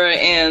forever,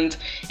 and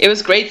it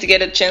was great to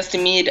get a chance to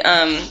meet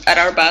at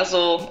our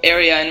Basel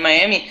area in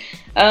Miami.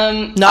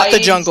 Not the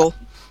jungle.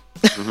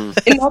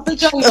 Not the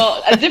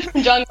jungle, a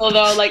different jungle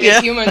though, like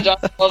a human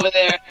jungle over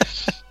there.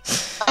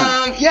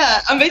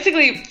 I'm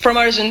basically from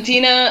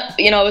Argentina.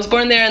 I was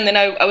born there, and then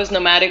I was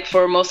nomadic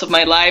for most of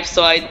my life.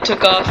 So I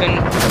took off and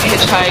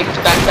hitchhiked,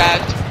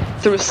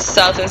 backpacked through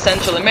South and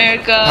Central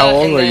America. How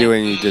old were you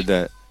when you did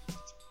that?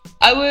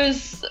 I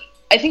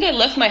think I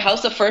left my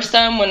house the first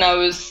time when I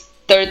was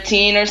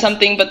 13 or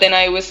something, but then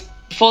I was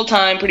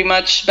full-time pretty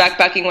much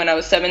backpacking when I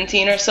was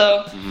 17 or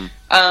so.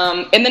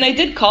 And then I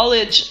did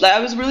college. I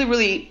was really,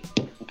 really,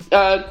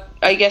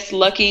 I guess,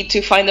 lucky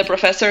to find a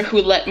professor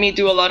who let me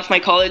do a lot of my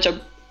college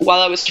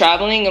while I was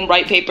traveling and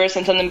write papers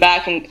and send them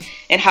back and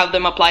have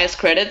them apply as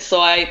credits. So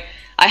I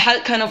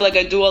had kind of like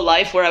a dual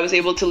life where I was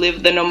able to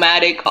live the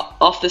nomadic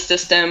off the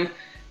system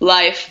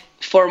life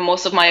for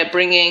most of my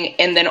upbringing,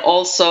 and then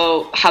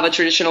also have a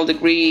traditional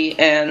degree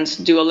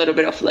and do a little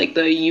bit of like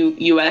the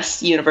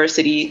U.S.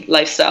 university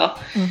lifestyle.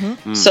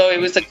 So it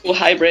was a cool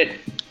hybrid.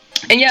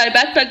 And yeah, I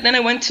backpacked. Then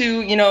I went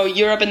to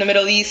Europe and the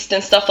Middle East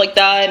and stuff like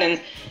that, and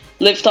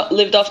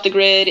lived off the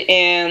grid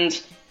and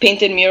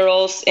painted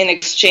murals in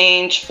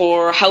exchange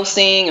for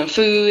housing and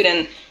food.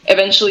 And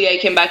eventually I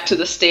came back to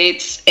the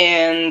States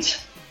and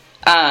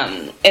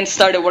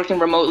started working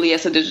remotely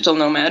as a digital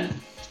nomad.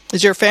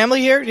 Is your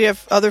family here? Do you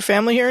have other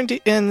family here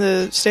in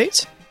the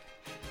States?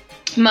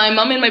 My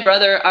mom and my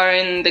brother are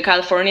in the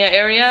California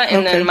area,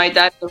 and then my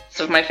dad, the rest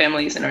of my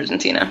family is in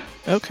Argentina.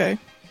 Okay.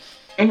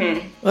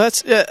 Well,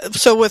 that's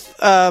so with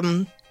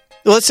well,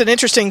 it's an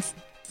interesting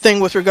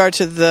thing with regard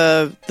to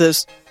the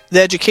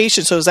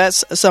education. So is that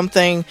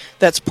something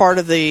that's part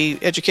of the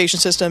education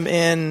system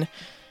in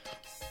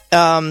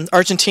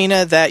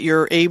Argentina, that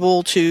you're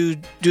able to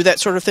do that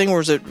sort of thing, or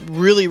is it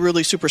really,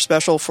 really super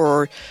special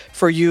for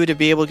you to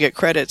be able to get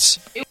credits?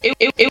 It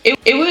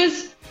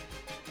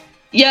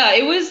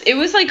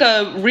was like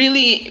a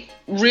really,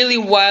 really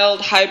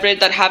wild hybrid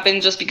that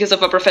happened just because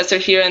of a professor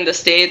here in the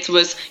States.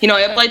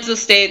 I applied to the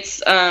States,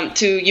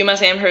 to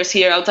UMass Amherst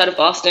here outside of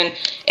Boston,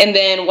 and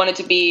then wanted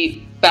to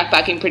be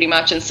backpacking pretty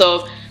much. And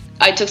so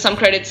I took some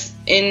credits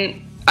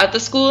at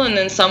the school and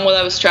then some while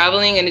I was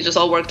traveling, and it just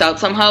all worked out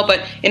somehow.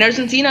 But in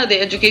Argentina,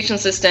 the education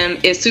system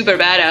is super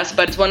badass,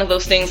 but it's one of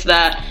those things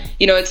that,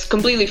 it's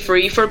completely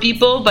free for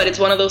people, but it's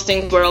one of those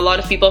things where a lot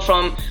of people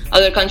from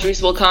other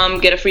countries will come,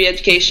 get a free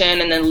education,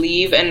 and then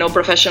leave, and no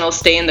professionals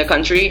stay in the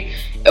country,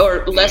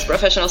 or less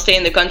professionals stay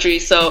in the country.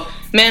 So,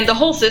 man, the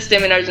whole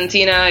system in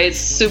Argentina is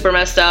super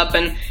messed up,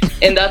 and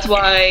that's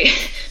why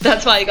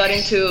I got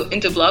into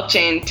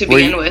blockchain to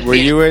begin with. Were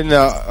you in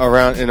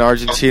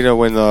Argentina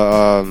when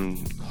the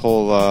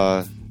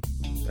whole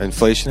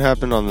inflation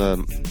happened on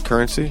the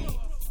currency?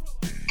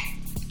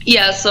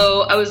 Yeah,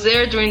 so I was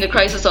there during the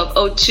crisis of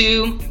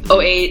 2002,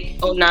 2008,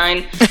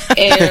 2009,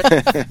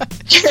 and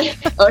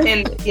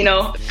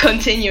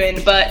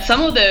continuing. But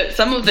some of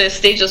the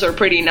stages were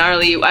pretty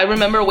gnarly. I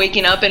remember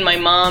waking up and my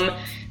mom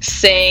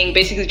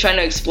basically trying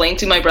to explain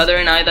to my brother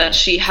and I that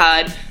she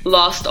had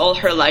lost all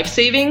her life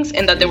savings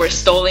and that they were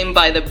stolen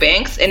by the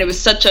banks. And it was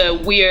such a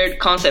weird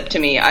concept to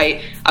me.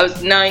 I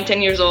was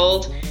 9-10 years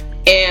old,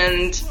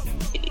 and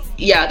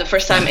yeah, the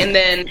first time, and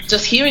then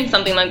just hearing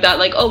something like that,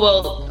 like, oh,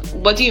 well,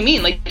 what do you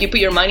mean? Like, you put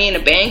your money in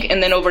a bank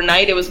and then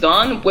overnight it was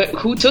gone?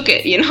 Who took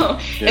it, Yeah.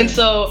 And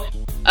so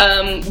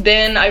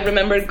then I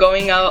remember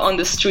going out on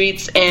the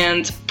streets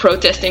and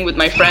protesting with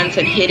my friends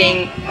and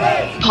hitting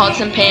pots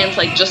and pans,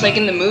 just like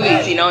in the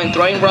movies, and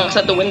throwing rocks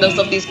at the windows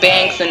of these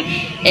banks,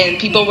 and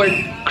people were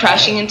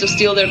crashing in to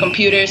steal their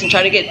computers and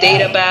try to get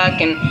data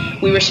back, and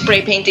we were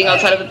spray painting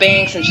outside of the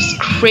banks and just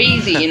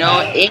crazy,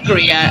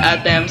 angry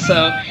at them.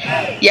 So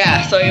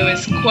yeah, so it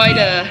was quite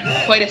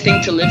a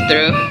thing to live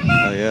through.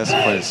 Oh yeah, it's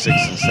quite a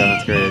 6th and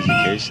 7th grade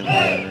education.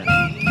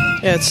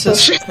 Yeah, it's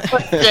just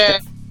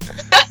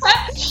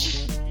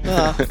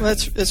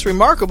it's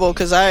remarkable,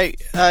 because I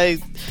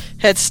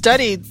had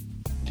studied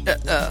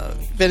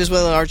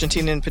Venezuela and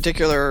Argentina in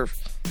particular,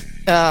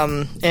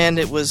 and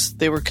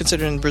they were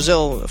considered, in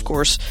Brazil, of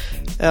course,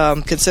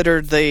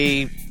 considered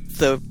the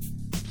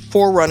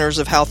forerunners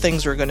of how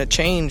things are going to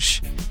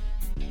change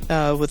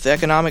with the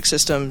economic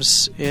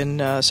systems in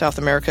South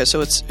America.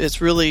 So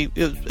it's really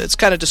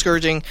kind of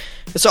discouraging.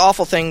 It's an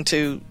awful thing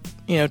to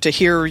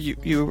hear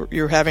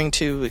you're having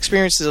to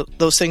experience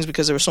those things,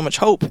 because there was so much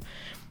hope.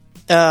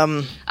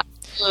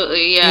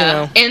 Absolutely,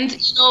 yeah. And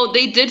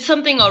they did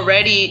something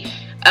already,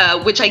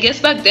 which I guess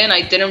back then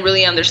I didn't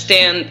really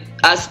understand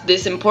as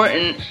this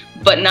important,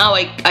 but now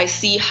I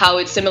see how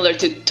it's similar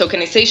to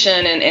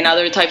tokenization and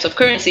other types of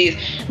currencies.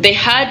 They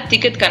had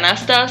ticket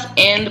canastas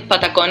and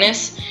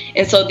patacones,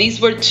 and so these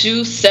were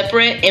two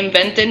separate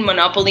invented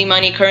monopoly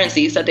money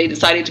currencies that they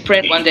decided to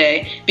print one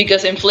day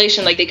because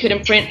inflation, they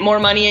couldn't print more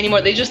money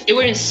anymore. They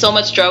were in so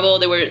much trouble.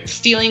 They were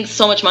stealing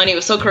so much money. It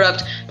was so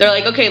corrupt. They're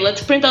like, okay,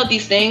 let's print out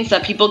these things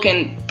that people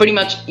can pretty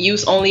much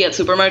use only at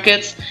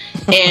supermarkets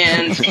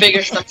and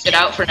figure some shit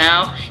out for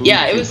now.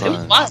 Yeah, it was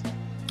wild.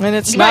 And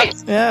it's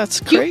it's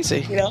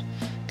crazy.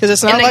 Because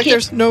it's not like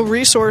there's no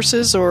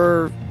resources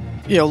or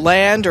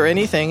land or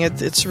anything.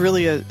 It's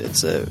really a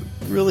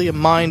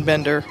mind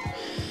bender.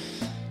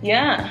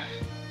 Yeah.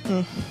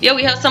 Yeah,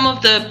 we have some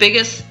of the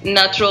biggest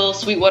natural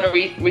sweetwater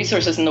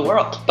resources in the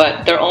world,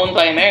 but they're owned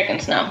by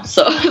Americans now.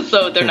 So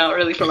they're not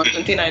really from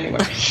Argentina anymore.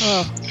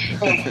 Oh.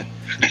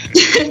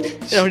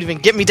 Don't even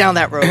get me down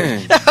that road.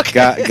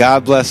 Okay.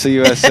 God bless the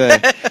USA.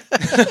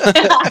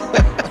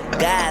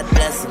 God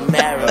bless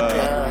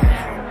America.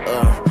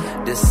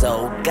 This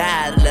old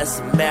God bless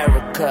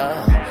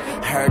America.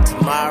 Heard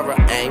tomorrow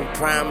ain't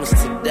promised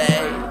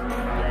today.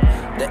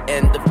 The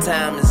end of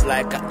time is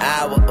like an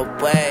hour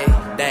away.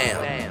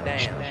 Damn.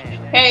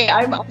 Hey,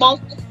 I'm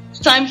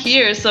almost time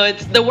here, so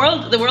it's the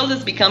world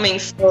is becoming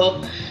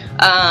so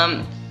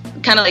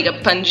kind of like a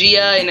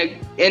Pangea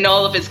in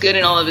all of its good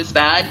and all of its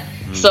bad.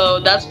 So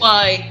that's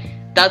why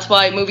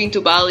moving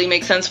to Bali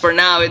makes sense for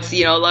now. It's,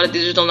 a lot of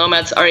digital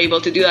nomads are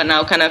able to do that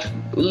now, kind of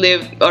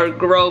live or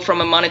grow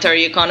from a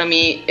monetary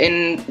economy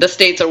in the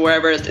States or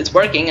wherever it's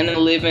working, and then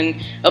live in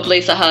a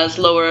place that has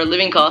lower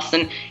living costs.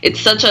 And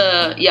it's such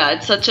a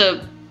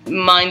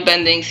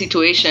mind-bending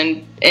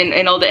situation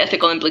and all the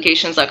ethical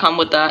implications that come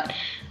with that.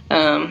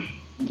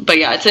 But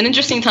yeah, it's an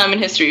interesting time in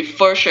history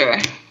for sure.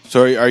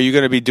 So are you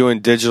going to be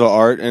doing digital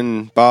art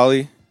in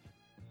Bali?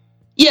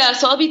 Yeah,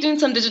 so I'll be doing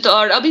some digital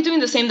art. I'll be doing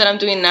the same that I'm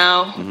doing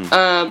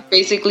now,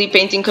 basically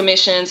painting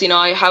commissions.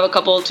 I have a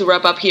couple to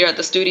wrap up here at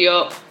the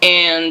studio,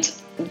 and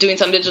doing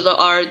some digital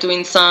art,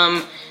 doing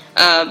some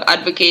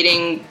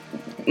advocating,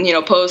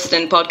 posts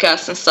and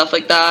podcasts and stuff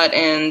like that.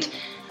 And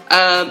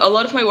a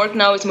lot of my work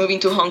now is moving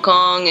to Hong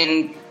Kong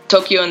and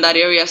Tokyo and that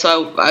area,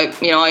 so I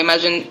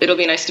imagine it'll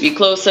be nice to be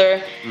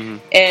closer.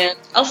 And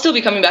I'll still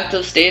be coming back to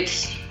the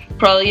States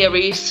probably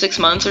every 6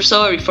 months or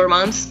so, every 4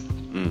 months.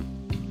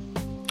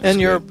 And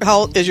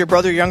how is your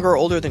brother, younger or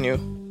older than you?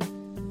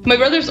 My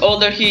brother's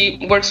older.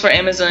 He works for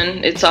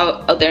Amazon. It's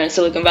out there in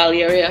Silicon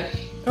Valley area.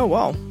 Oh,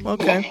 wow.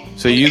 Okay.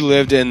 So you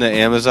lived in the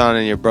Amazon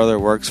and your brother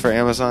works for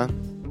Amazon?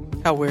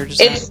 How weird is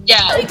that?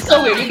 It's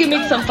so weird. You can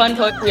make some fun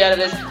poetry out of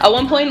this. At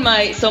one point,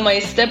 my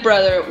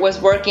stepbrother was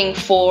working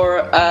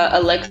for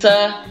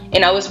Alexa,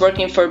 and I was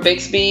working for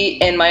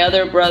Bixby, and my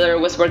other brother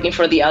was working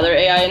for the other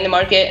AI in the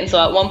market. And so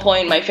at one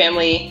point, my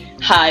family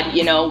had,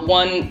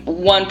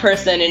 one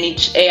person in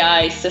each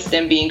AI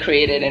system being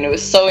created, and it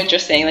was so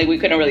interesting. Like, we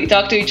couldn't really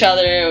talk to each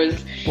other. It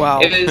was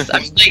wow. It was, I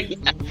was like,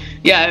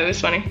 yeah, it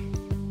was funny.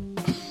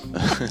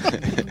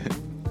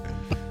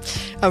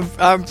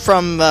 I'm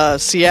from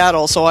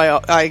Seattle, so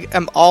I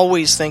am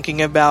always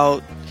thinking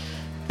about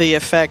the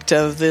effect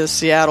of the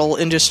Seattle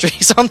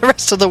industries on the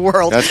rest of the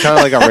world. That's kind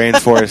of like a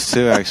rainforest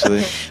too,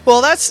 actually.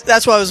 Well,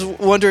 that's why I was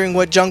wondering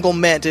what jungle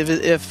meant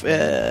if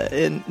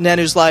in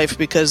Nanu's life,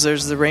 because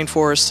there's the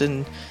rainforest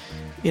and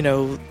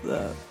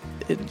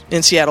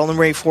in Seattle and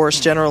the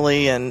rainforest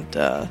generally. And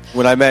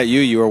when I met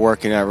you were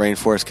working at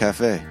Rainforest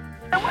Cafe.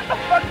 What the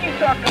fuck are you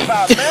talking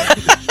about,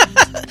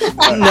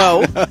 man?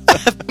 No.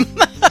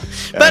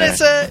 But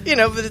it's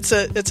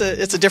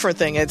a different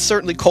thing. It's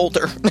certainly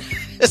colder.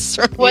 It's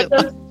certainly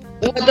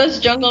what does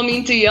jungle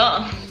mean to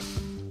y'all?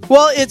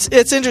 Well,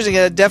 it's interesting.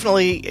 It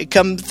definitely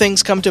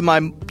things come to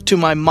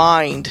my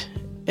mind,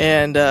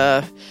 and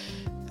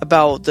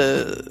about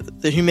the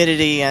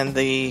humidity and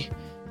the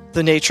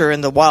nature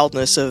and the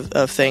wildness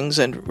of things.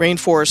 And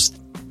rainforest,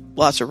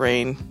 lots of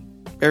rain.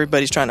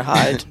 Everybody's trying to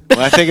hide. When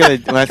I think of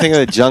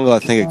the jungle, I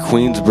think of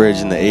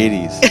Queensbridge in the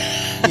 80s.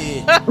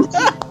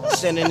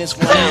 Sending this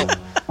one out.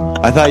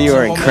 I thought you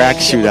were in crack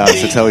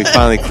shootouts until we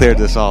finally cleared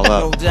this all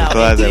up. I'm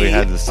glad that we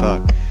had this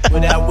talk.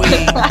 Without weed, you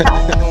know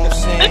what I'm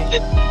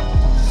saying?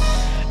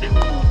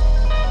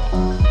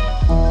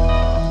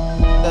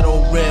 That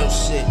old real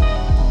shit.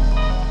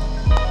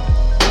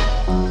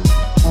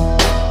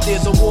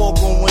 There's a war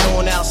going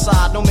on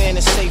outside, no man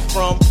is safe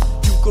from.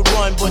 You could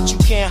run, but you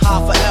can't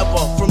hide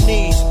forever from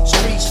these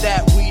streets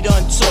that we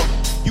done took.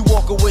 You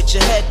walking with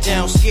your head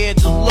down, scared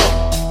to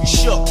look. You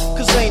shook,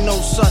 cause ain't no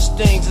such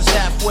things as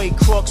halfway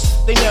crooks.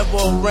 They never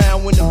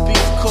around when the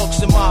beef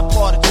cooks in my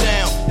part of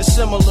town. It's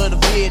similar to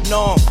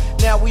Vietnam.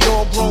 Now we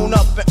all grown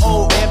up and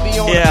old and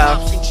beyond the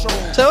cops'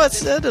 control. So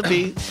it'll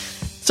be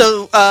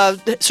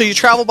so you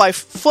travel by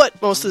foot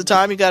most of the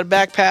time. You got a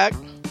backpack,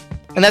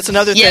 and that's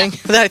another thing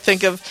that I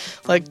think of,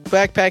 like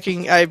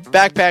backpacking. I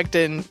backpacked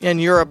in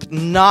Europe,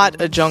 not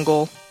a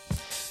jungle,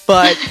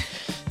 but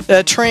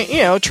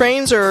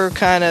trains are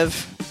kind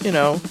of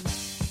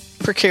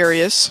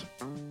precarious.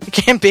 It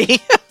can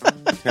be.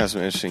 Got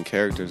some interesting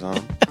characters on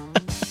them.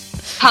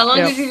 How long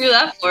did you do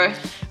that for?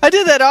 I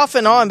did that off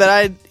and on, but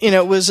I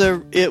was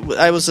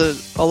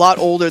a lot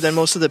older than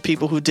most of the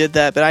people who did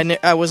that. But I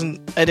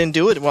didn't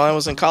do it while I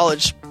was in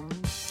college.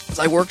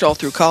 I worked all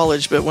through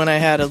college, but when I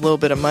had a little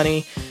bit of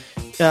money,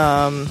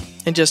 and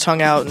just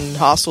hung out in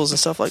hostels and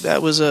stuff like that,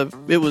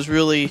 it was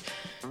really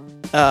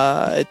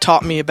it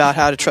taught me about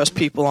how to trust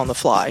people on the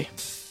fly.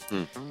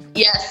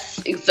 Yes,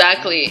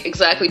 exactly.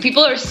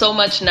 People are so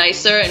much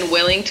nicer and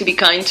willing to be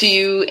kind to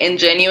you and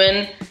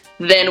genuine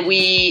than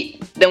we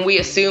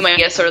assume, I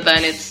guess, or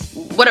than it's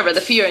whatever,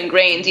 the fear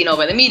ingrained,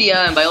 by the media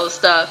and by all the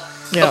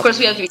stuff. Yeah. Of course,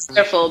 we have to be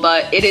careful,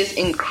 but it is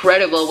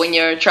incredible when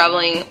you're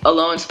traveling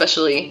alone,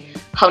 especially,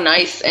 how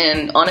nice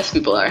and honest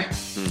people are.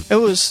 It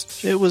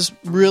was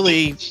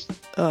really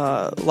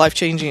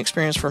life-changing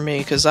experience for me,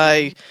 because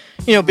I,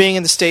 being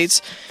in the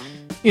States,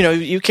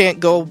 you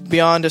can't go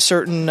beyond a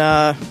certain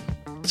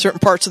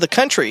parts of the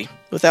country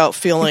without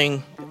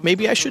feeling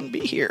maybe I shouldn't be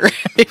here.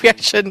 Maybe I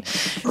shouldn't.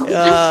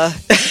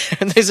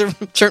 And there's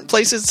certain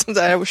places that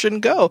I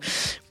shouldn't go.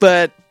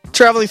 But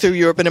traveling through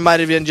Europe, and it might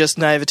have been just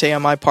naivete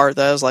on my part,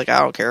 that I was like, I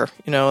don't care.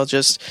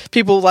 Just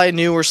people I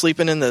knew were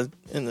sleeping in the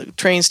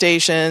train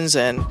stations,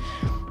 and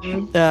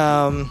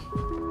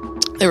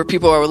there were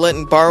people I were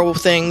letting borrow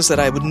things that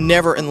I would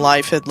never in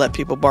life had let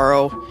people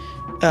borrow.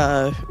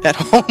 at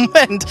home,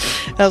 and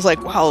I was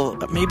like, wow,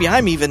 maybe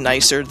I'm even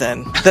nicer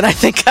than I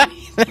think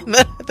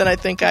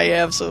I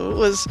am. So it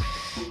was.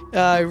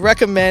 I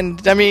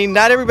recommend. I mean,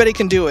 not everybody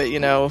can do it. You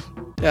know,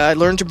 I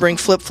learned to bring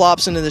flip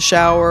flops into the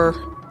shower,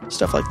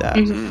 stuff like that.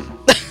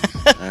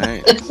 All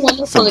right. It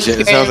sounds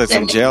like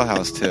some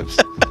jailhouse tips.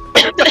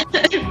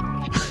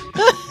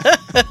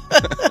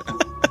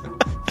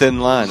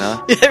 Thin line,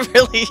 huh? It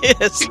really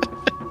is.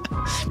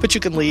 But you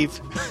can leave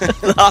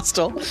the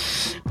hostel.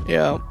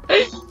 Yeah.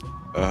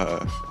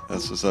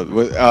 That's what's up.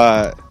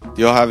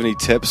 You'll have any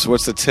tips?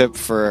 What's the tip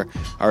for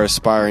our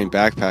aspiring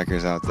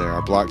backpackers out there,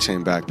 our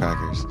blockchain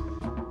backpackers?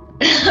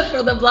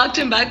 For the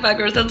blockchain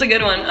backpackers, that's a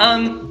good one.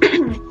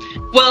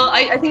 Well,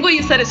 I think what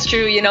you said is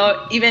true. You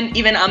know,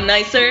 even I'm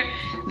nicer.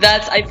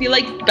 I feel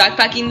like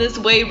backpacking this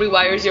way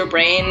rewires your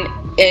brain.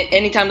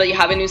 Anytime that you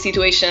have a new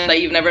situation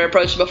that you've never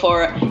approached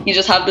before, you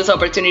just have this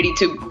opportunity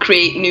to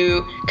create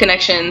new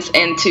connections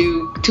and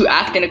to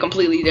act in a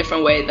completely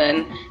different way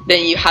than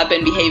you have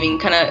been behaving.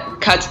 Kind of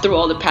cuts through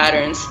all the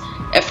patterns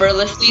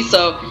effortlessly.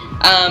 So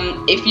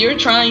if you're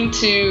trying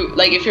to,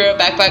 like, if you're a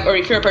backpack, or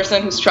if you're a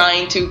person who's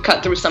trying to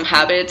cut through some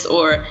habits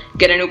or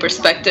get a new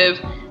perspective,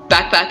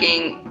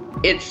 backpacking,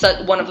 it's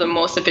one of the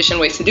most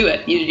efficient ways to do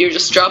it. You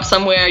just drop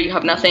somewhere, you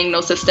have nothing,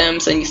 no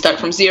systems, and you start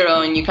from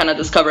zero, and you kind of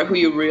discover who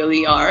you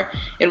really are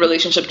in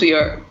relationship to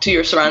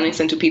your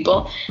surroundings and to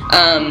people.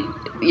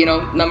 You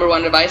know, number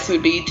one advice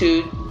would be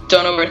to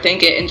don't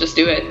overthink it and just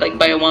do it. Like,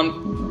 buy a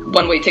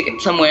one-way ticket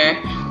somewhere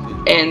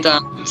and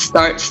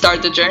start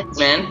the journey,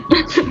 man.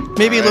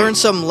 Maybe learn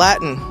some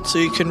Latin so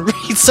you can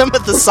read some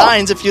of the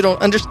signs if you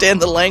don't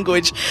understand the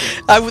language.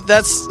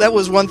 That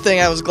was one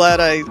thing I was glad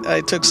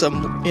I took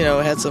some,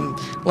 had some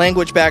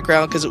language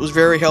background, because it was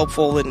very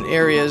helpful in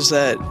areas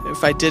that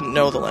if I didn't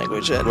know the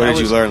language. And what did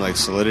you learn, like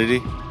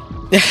Solidity?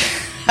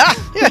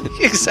 Yeah,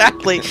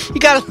 exactly. You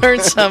got to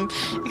learn some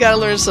Solidity. You got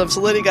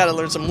to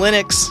learn some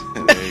Linux.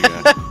 There you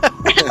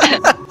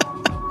go.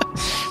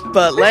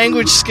 But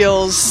language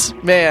skills,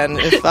 man,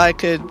 if I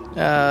could,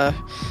 that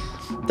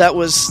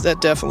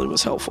definitely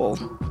was helpful.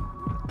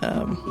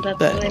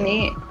 That's really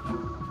neat.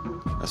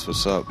 That's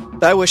what's up.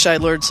 I wish I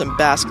learned some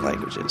Basque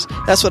languages.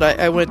 That's what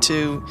I went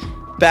to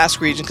Basque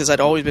region because I'd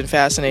always been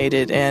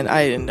fascinated, and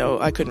I didn't know,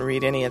 I couldn't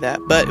read any of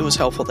that, but it was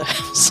helpful to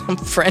have some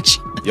French.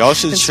 Y'all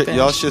should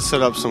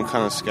set up some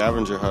kind of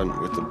scavenger hunt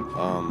with the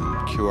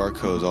QR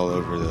codes all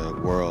over the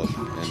world,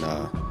 and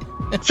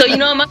So,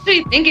 I'm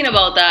actually thinking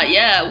about that.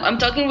 Yeah, I'm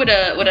talking with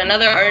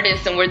another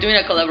artist, and we're doing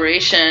a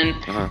collaboration,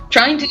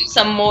 trying to do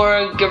some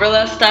more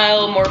guerrilla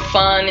style, more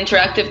fun,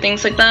 interactive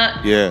things like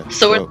that. Yeah.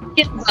 So we're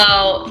thinking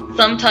about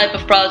some type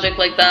of project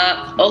like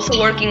that. Also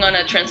working on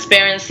a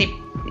transparency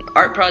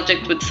art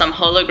project with some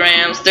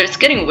holograms. It's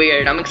getting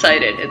weird. I'm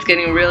excited. It's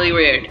getting really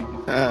weird.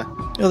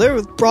 There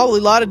were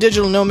probably a lot of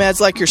digital nomads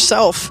like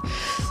yourself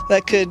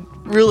that could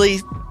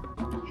really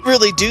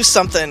do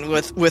something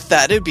with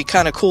that. It'd be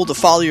kind of cool to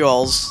follow you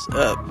all's,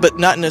 but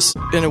not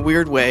in a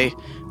weird way.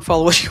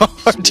 Follow what you all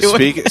are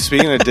doing.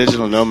 Speaking of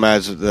digital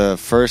nomads, the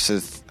first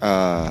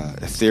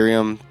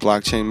Ethereum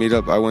blockchain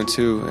meetup I went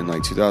to in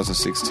like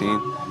 2016,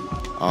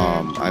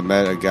 I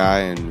met a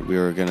guy and we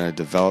were gonna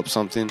develop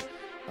something.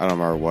 I don't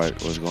remember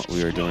what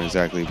we were doing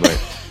exactly, but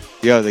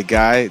the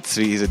guy,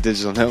 he's a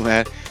digital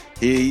nomad.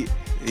 He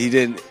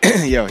didn't.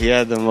 He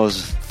had the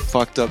most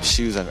fucked up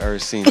shoes I've ever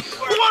seen.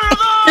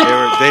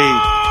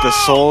 The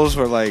soles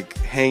were like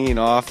hanging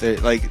off.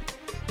 It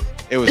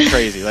was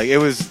crazy. Like, it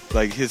was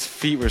like his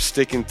feet were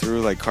sticking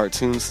through like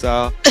cartoon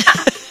style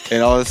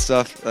and all this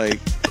stuff. Like,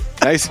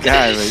 nice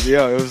guy. Like,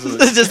 it was.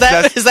 Is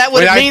that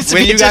what it means to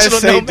be a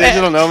digital nomad? When you guys say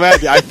digital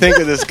nomad, I think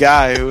of this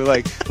guy who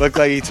like looked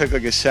like he took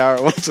like a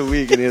shower once a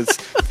week and his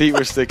feet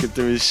were sticking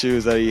through his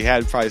shoes that he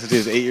had probably since he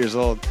was 8 years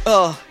old.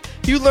 Oh.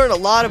 You learn a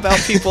lot about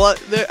people.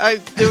 There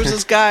was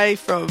this guy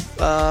from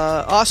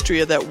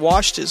Austria that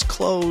washed his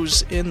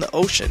clothes in the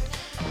ocean.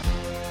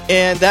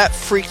 And that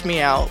freaked me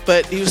out.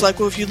 But he was like,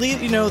 well, if you leave,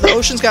 the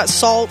ocean's got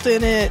salt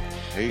in it,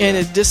 and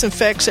it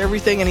disinfects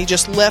everything. And he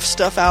just left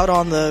stuff out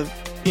on the,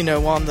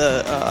 on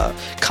the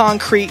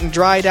concrete and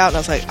dried out. And I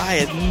was like, I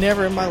had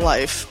never in my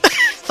life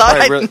thought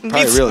probably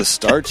really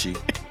starchy.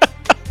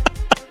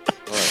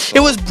 It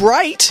was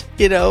bright,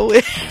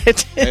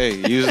 Hey,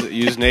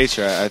 use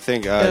nature. I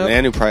think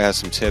Nanu probably has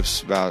some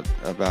tips about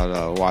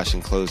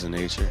washing clothes in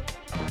nature.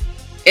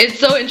 It's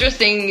so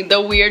interesting,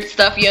 the weird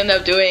stuff you end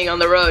up doing on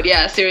the road.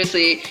 Yeah,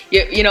 seriously.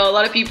 A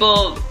lot of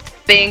people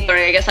think, or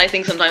I guess I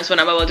think sometimes when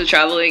I'm about to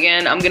travel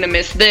again, I'm going to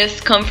miss this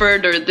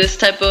comfort or this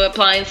type of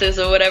appliances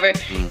or whatever.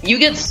 You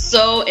get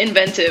so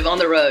inventive on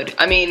the road.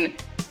 I mean,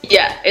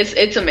 yeah,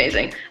 it's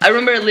amazing. I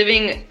remember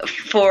living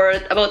for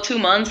about 2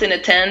 months in a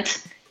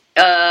tent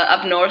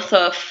up north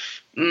of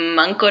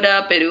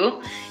Mancora,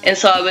 Peru, and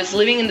so I was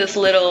living in this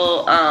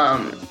little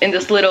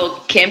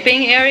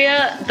camping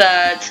area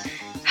that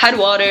had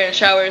water and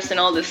showers and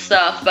all this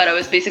stuff, but I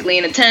was basically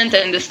in a tent,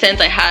 and in this tent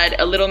I had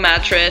a little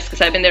mattress, because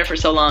I've been there for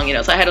so long,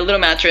 so I had a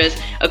little mattress,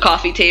 a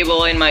coffee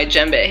table, and my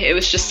djembe. It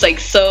was just like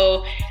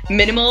so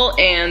minimal,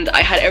 and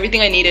I had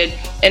everything I needed,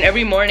 and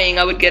every morning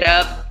I would get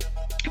up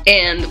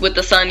and with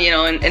the sun,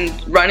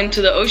 and run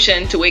into the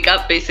ocean to wake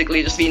up,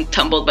 basically just being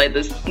tumbled by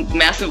this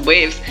massive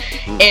waves.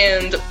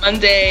 And one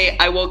day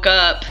I woke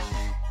up,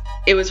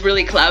 it was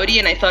really cloudy,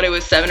 and I thought it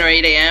was 7 or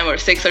 8 a.m. or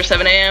 6 or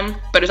 7 a.m.,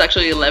 but it was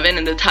actually 11,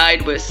 and the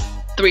tide was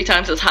 3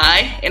 times as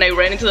high, and I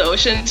ran into the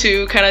ocean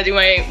to kind of do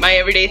my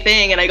everyday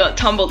thing, and I got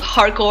tumbled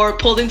hardcore,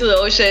 pulled into the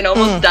ocean,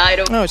 almost died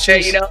over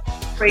there,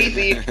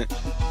 crazy.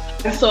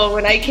 And so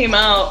when I came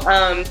out,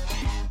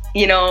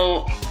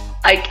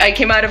 I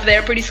came out of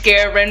there pretty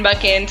scared, ran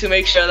back in to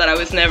make sure that I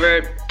was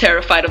never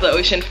terrified of the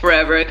ocean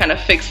forever, kind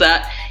of fix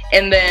that.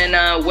 And then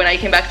when I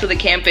came back to the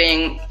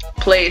camping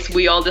place,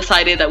 we all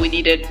decided that we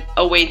needed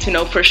a way to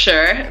know for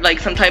sure, like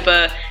some type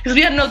of, because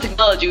we had no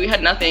technology, we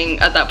had nothing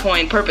at that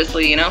point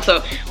purposely,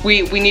 so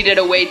we needed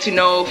a way to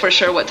know for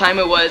sure what time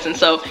it was. And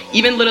so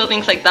even little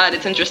things like that,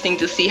 it's interesting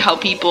to see how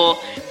people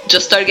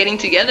just start getting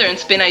together and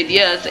spin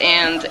ideas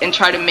and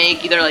try to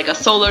make either like a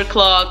solar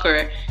clock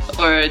or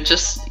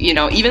just,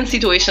 even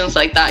situations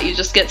like that. You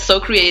just get so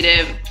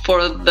creative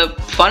for the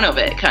fun of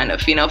it, kind of,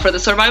 for the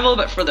survival,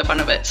 but for the fun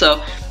of it.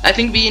 So I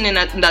think being in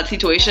that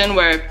situation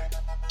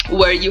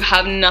where you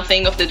have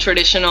nothing of the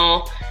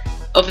traditional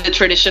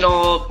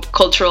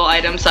cultural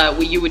items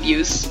that you would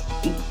use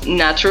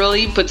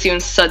naturally puts you in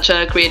such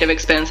a creative,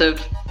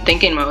 expansive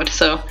thinking mode.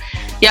 So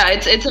yeah,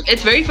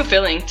 it's very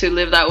fulfilling to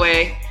live that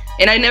way.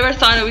 And I never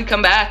thought I would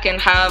come back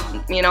and have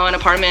an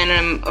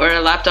apartment or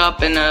a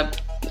laptop and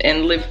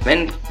live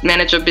and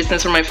manage a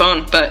business from my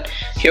phone, but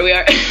here we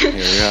are. Here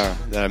we are,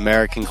 that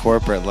American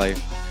corporate life.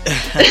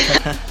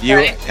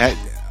 Right?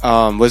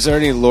 Was there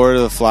any Lord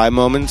of the Fly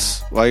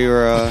moments while you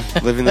were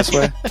living this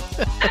way?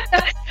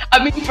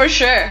 I mean, for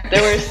sure.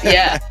 There was,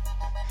 yeah,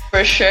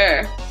 for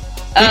sure.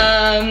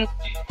 And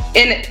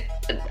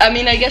I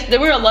mean, I guess there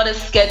were a lot of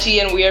sketchy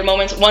and weird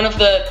moments.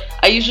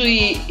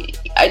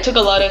 I took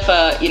a lot of,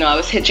 I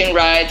was hitching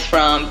rides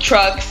from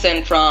trucks,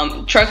 and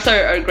trucks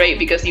are great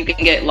because you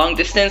can get long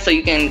distance, so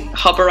you can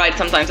hop a ride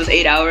sometimes it's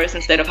 8 hours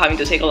instead of having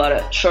to take a lot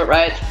of short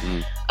rides.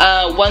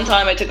 One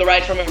time I took a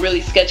ride from a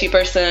really sketchy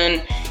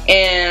person,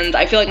 and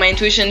I feel like my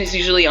intuition is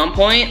usually on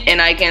point, and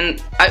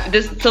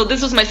this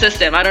was my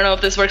system. I don't know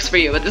if this works for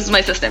you, but this is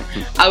my system.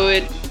 I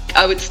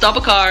would stop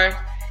a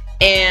car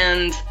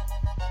and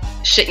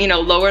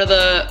lower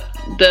the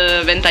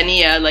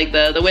ventanilla, like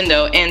the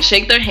window, and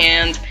shake their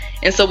hand.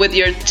 And so with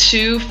your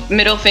 2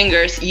 middle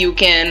fingers, you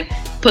can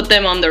put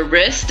them on their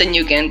wrist and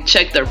you can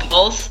check their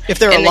pulse. If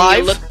they're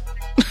alive?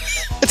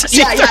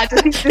 Yeah.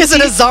 Is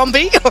it a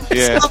zombie?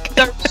 Yeah.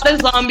 They're not a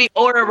zombie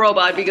or a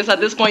robot, because at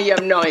this point you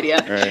have no idea.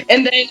 Right.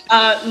 And then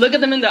look at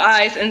them in the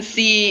eyes and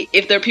see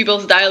if their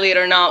pupils dilate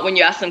or not when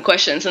you ask them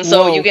questions. And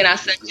so you can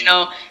ask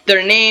them,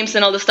 their names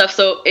and all this stuff.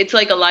 So it's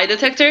like a lie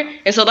detector.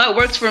 And so that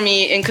worked for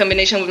me in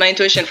combination with my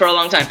intuition for a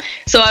long time.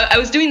 So I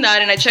was doing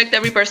that, and I checked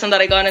every person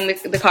that I got in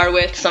the car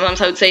with. Sometimes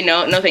I would say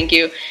no thank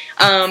you.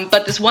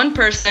 But this one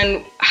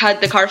person had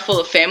the car full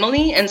of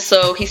family, and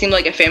so he seemed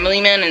like a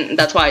family man, and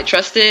that's why I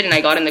trusted, and I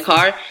got in the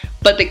car.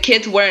 But the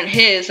kids weren't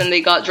his, and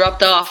they got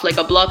dropped off like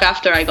a block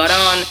after I got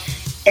on.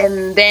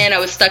 And then I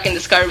was stuck in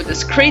this car with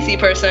this crazy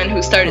person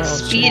who started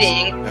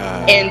speeding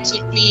and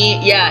took me,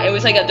 it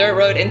was like a dirt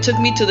road, and took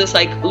me to this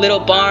like little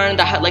barn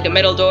that had like a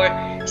metal door.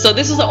 So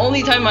this was the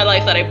only time in my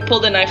life that I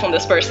pulled a knife on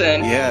this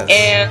person. Yes.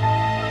 And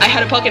I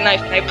had a pocket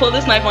knife, and I pulled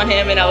this knife on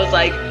him, and I was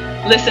like,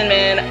 listen,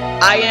 man,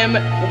 I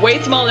am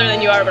way smaller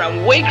than you are, but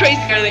I'm way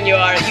crazier than you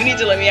are. You need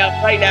to let me out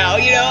right now,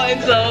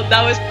 And so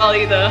that was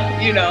probably the,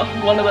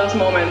 one of those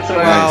moments where...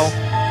 Wow.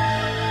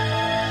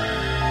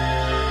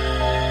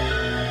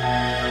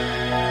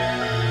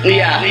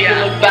 Yeah, you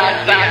look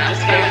back,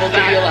 just grateful to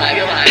be alive.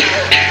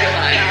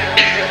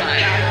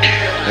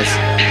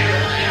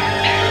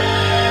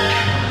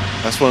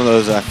 That's one of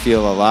those I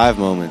feel alive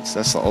moments.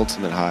 That's the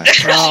ultimate high.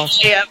 Wow.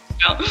 Yeah.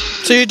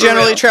 So you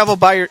generally travel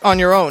on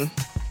your own?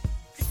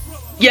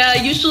 Yeah,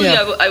 usually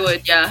I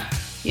would, yeah.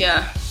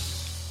 Yeah,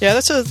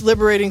 that's a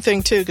liberating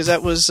thing, too, because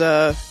that was,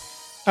 I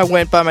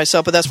went by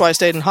myself, but that's why I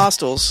stayed in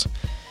hostels,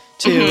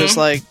 too. Mm-hmm. It's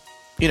like,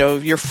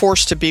 you're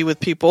forced to be with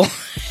people,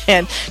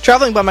 and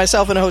traveling by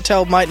myself in a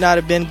hotel might not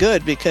have been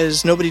good,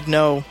 because nobody'd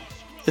know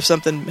if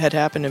something had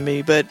happened to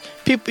me, but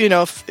people,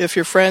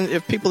 if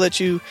people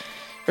that you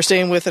are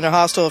staying with in a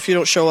hostel, if you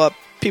don't show up,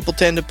 people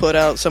tend to put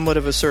out somewhat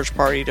of a search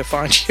party to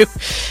find you.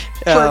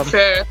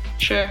 For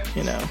sure.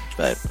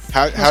 But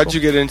how'd you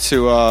get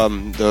into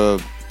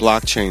the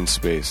blockchain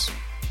space?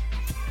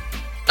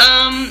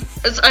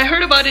 I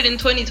heard about it in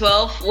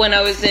 2012 when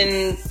I was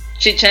in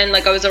Chichen,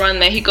 like I was around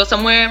Mexico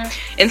somewhere,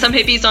 and some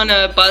hippies on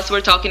a bus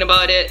were talking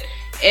about it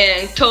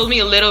and told me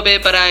a little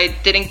bit, but I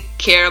didn't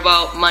care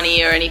about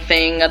money or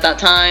anything at that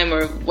time,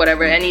 or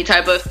whatever, any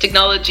type of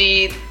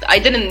technology. I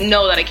didn't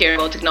know that I cared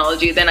about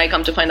technology. Then I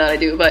come to find out I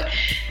do. But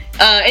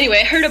anyway,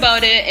 I heard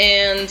about it,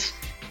 and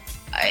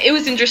it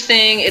was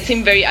interesting. It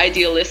seemed very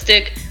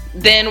idealistic.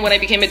 Then when I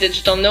became a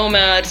digital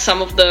nomad,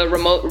 some of the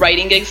remote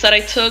writing gigs that I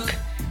took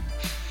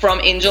from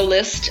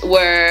AngelList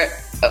were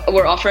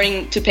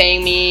offering to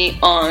pay me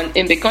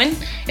in Bitcoin.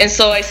 And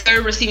so I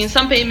started receiving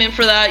some payment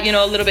for that,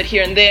 a little bit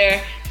here and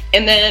there.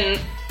 And then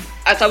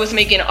as I was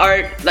making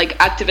art, like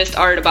activist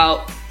art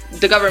about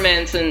the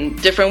governments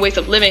and different ways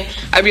of living,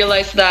 I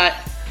realized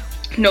that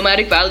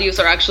nomadic values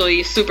are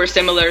actually super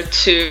similar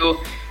to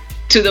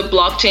the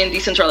blockchain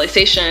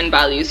decentralization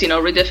values,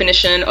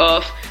 redefinition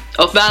of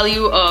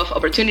value, of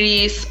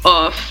opportunities,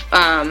 of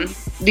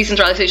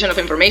decentralization of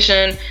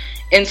information.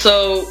 And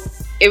so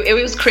it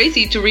was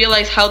crazy to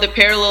realize how the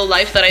parallel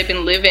life that I've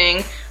been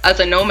living as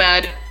a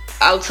nomad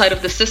outside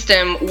of the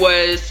system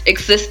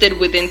existed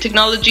within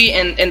technology,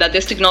 and that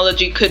this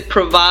technology could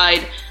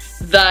provide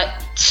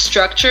that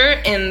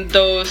structure and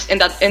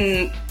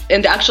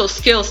the actual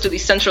skills to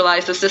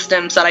decentralize the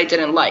systems that I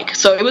didn't like.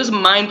 So it was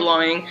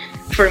mind-blowing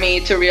for me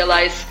to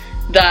realize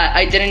that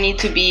I didn't need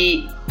to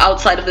be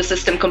outside of the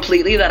system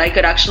completely, that I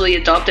could actually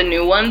adopt a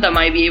new one that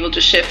might be able to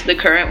shift the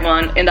current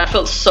one, and that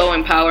felt so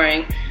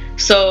empowering.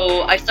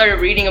 So I started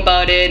reading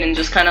about it and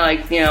just kind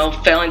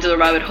of fell into the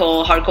rabbit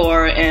hole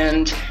hardcore,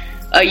 and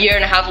a year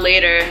and a half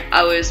later,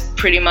 I was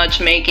pretty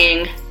much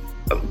making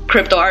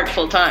crypto art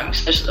full time,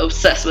 just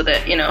obsessed with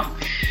it,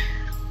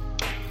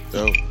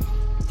 Dope.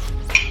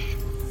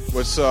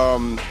 What's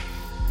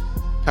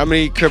how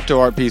many crypto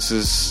art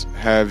pieces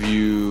have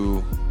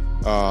you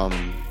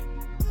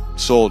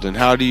sold, and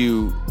how do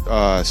you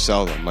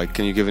sell them? Like,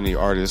 can you give any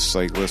artists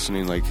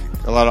listening? Like,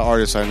 a lot of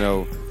artists I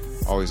know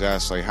always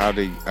ask how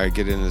do I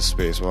get into this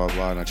space, blah blah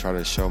blah, and I try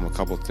to show them a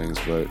couple things,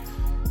 but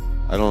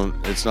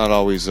it's not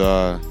always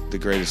the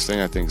greatest thing.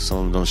 I think some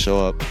of them don't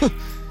show up.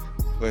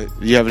 But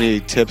do you have any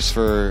tips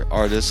for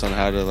artists on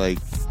how to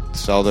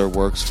sell their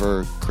works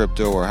for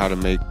crypto, or how to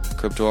make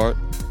crypto art?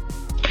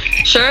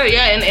 Sure,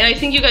 yeah, and I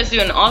think you guys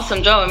do an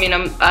awesome job. I mean,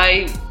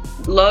 I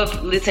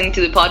love listening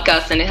to the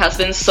podcast, and it has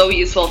been so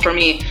useful for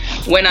me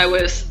when I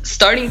was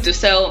starting to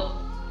sell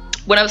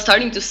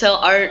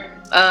art,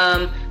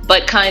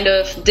 but kind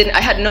of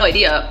I had no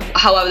idea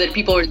how other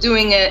people were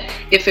doing it,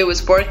 if it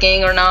was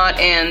working or not.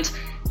 And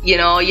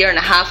a year and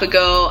a half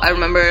ago, I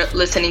remember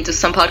listening to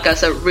some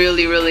podcasts that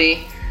really,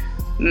 really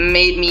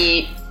made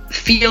me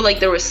feel like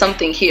there was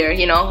something here.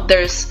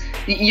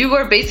 You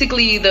were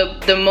basically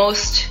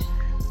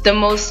the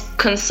most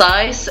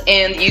concise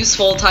and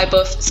useful type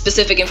of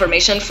specific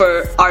information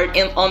for art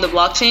on the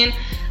blockchain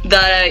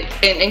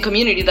in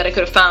community that I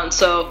could have found.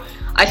 So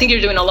I think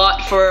you're doing a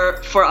lot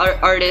for our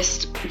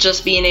artists,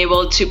 just being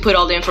able to put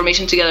all the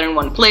information together in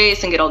one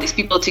place and get all these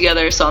people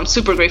together. So I'm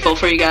super grateful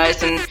for you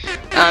guys, and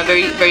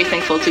very, very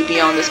thankful to be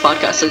on this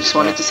podcast. I just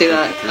wanted to say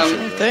that.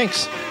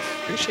 Thanks.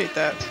 Appreciate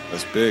that.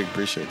 That's big.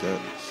 Appreciate that.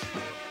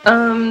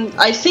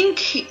 I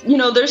think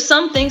there's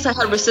some things I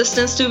had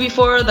resistance to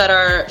before that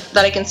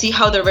I can see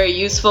how they're very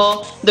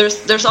useful.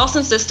 There's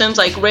awesome systems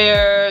like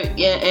Rare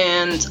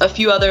and a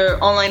few other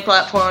online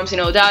platforms,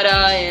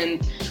 Data,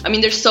 and I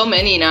mean there's so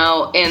many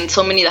now, and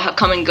so many that have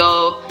come and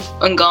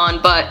gone.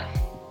 But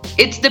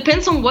it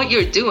depends on what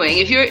you're doing.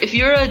 If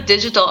you're a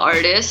digital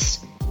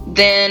artist,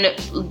 then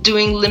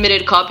doing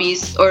limited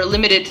copies or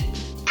limited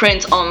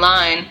prints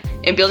online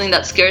and building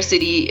that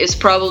scarcity is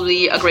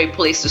probably a great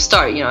place to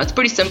start. It's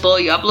pretty simple.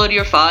 You upload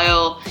your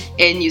file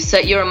and you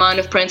set your amount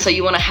of prints that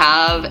you want to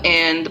have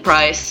and the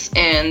price,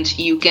 and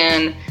you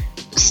can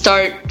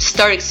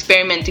start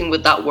experimenting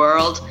with that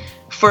world.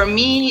 For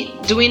me,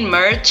 doing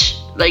merch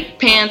like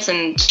pants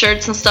and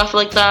shirts and stuff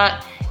like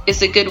that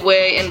is a good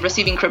way, and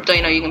receiving crypto,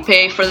 you can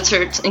pay for the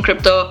shirts in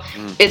crypto.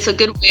 It's a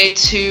good way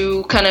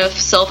to kind of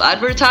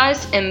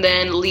self-advertise and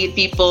then lead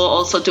people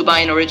also to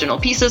buying original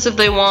pieces if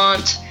they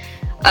want.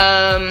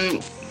 So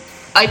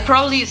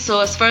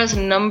as far as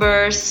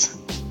numbers,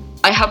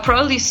 I have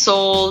probably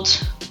sold,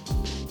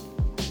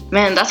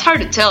 man, that's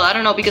hard to tell. I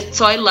don't know,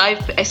 because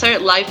I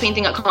started live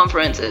painting at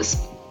conferences.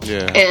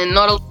 Yeah. And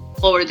not a lot of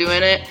people were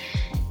doing it.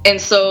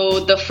 And so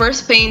the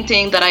first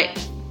painting that I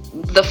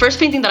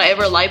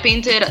ever live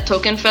painted at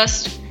Token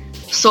Fest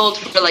sold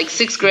for like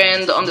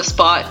 $6,000 on the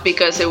spot,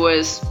 because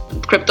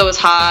crypto was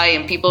high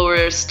and people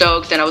were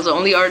stoked, and I was the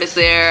only artist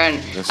there,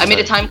 and I made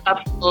a time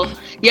capsule.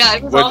 Yeah,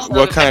 it was awesome.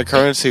 What kind of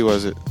currency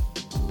was it?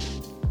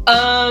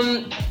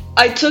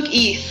 I took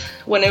ETH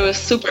when it was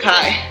super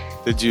high.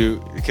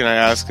 Can I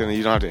ask, and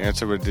you don't have to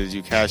answer, but did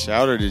you cash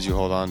out or did you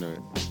hold on to it?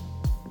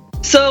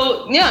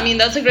 So, yeah, I mean,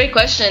 that's a great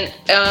question.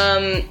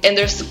 And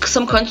there's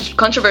some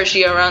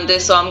controversy around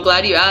this, so I'm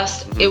glad you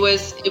asked. Mm-hmm. It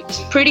was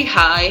pretty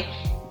high,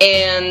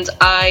 and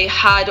I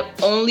had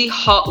only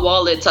hot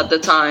wallets at the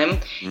time,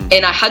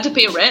 and I had to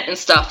pay rent and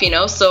stuff,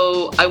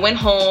 So I went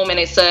home and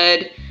I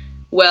said,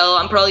 well,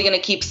 I'm probably going to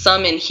keep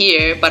some in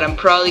here, but I'm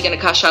probably going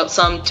to cash out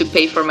some to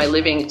pay for my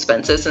living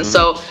expenses. And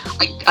so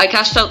I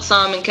cashed out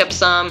some and kept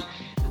some.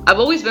 I've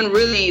always been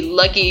really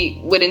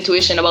lucky with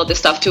intuition about this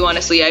stuff too,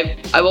 honestly.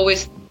 I've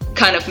always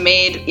kind of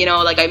made,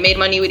 I made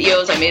money with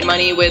EOS, I made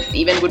money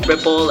even with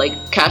Ripple,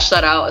 cashed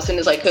that out as soon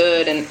as I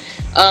could. And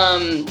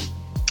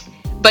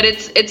but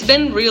it's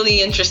been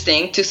really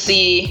interesting to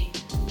see,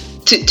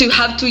 to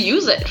have to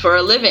use it for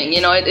a living.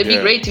 It'd be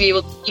great to be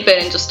able to keep it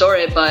and to store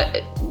it,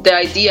 but the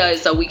idea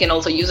is that we can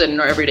also use it in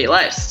our everyday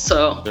lives.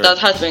 So that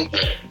has been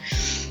great.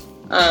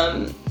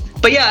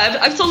 But yeah,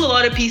 I've sold a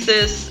lot of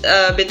pieces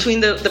between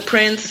the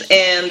prints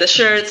and the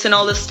shirts and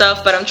all this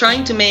stuff. But I'm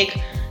trying to make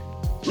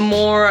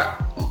more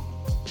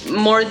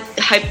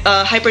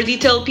hyper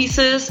detailed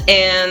pieces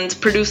and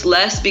produce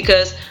less,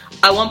 because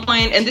at one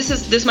point, and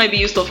this might be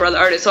useful for other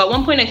artists. So at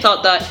one point, I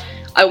thought that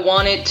I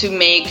wanted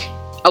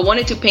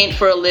to paint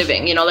for a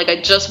living. You know, like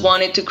I just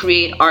wanted to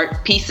create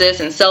art pieces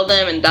and sell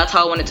them, and that's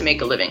how I wanted to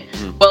make a living.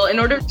 Well, in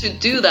order to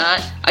do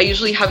that, I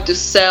usually have to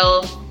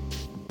sell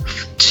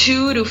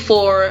 2 to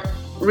 4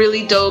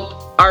 really dope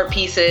art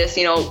pieces,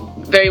 you know,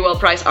 very well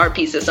priced art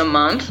pieces a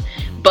month.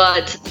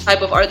 But the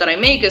type of art that I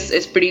make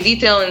is pretty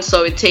detailed, and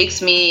so it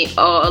takes me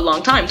a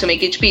long time to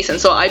make each piece. And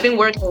so I've been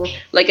working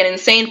like an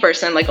insane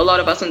person, like a lot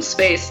of us in the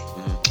space,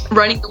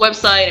 running the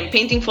website and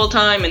painting full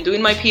time and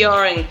doing my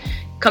PR and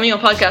coming on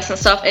podcasts and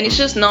stuff. And it's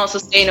just not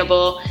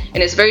sustainable,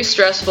 and it's very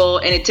stressful,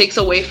 and it takes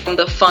away from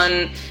the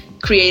fun,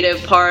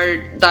 creative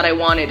part that I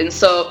wanted. And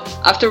so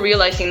after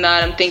realizing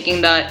that, I'm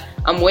thinking that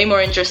I'm way more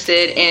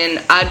interested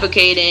in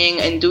advocating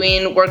and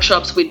doing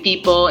workshops with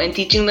people and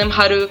teaching them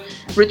how to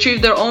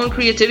retrieve their own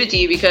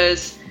creativity,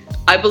 because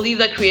I believe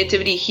that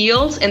creativity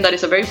heals, and that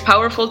it's a very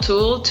powerful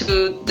tool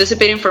to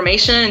dissipate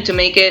information and to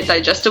make it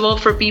digestible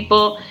for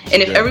people.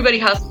 And if everybody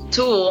has a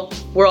tool,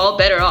 we're all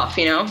better off,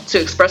 you know,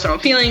 to express our own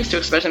feelings, to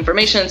express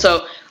information.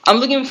 So I'm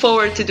looking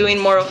forward to doing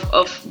more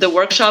of the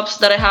workshops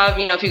that I have.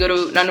 You know, if you go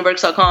to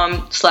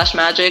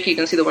nanuberks.com/magic, you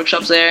can see the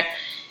workshops there.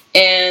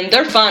 And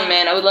they're fun,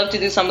 man. I would love to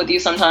do some with you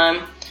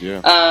sometime.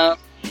 Yeah.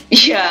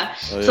 Yeah.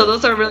 So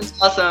those are really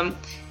awesome.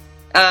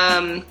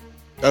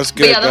 That's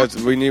good. Yeah,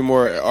 we need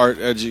more art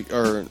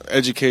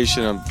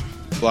education on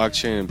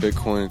blockchain and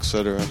Bitcoin,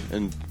 etc.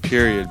 And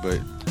period. But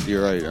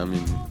you're right. I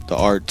mean, the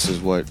arts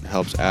is what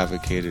helps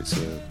advocate it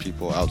to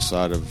people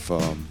outside of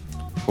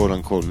quote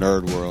unquote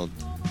nerd world.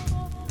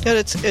 Yeah,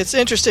 it's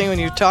interesting when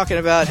you're talking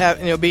about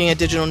being a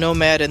digital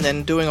nomad and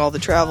then doing all the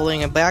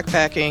traveling and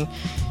backpacking.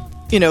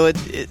 You know,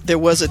 there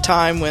was a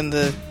time when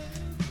the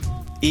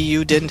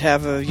EU didn't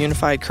have a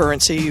unified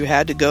currency. You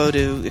had to go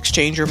to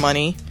exchange your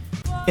money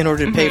in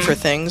order to pay for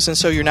things, and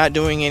so you're not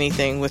doing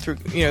anything with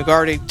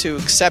regarding to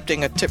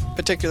accepting a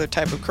particular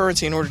type of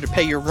currency in order to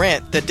pay your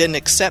rent that didn't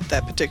accept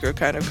that particular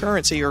kind of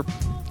currency or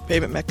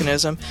payment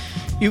mechanism.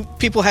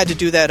 People had to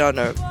do that on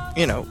a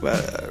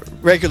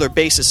regular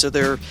basis. So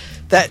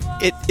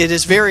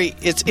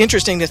it's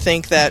interesting to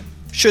think that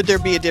should there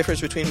be a difference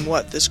between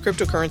what this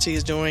cryptocurrency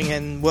is doing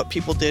and what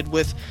people did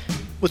with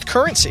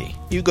currency?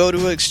 You go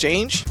to an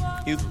exchange,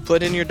 you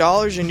put in your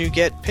dollars, and you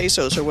get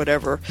pesos or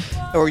whatever,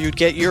 or you'd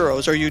get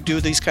euros, or you do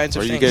these kinds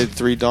of things. Or you get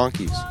 3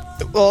 donkeys.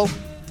 Well,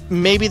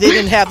 maybe they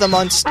didn't have them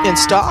in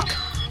stock,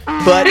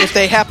 but if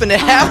they happen to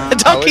have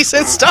donkeys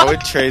in stock, I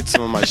would trade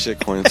some of my shit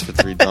coins for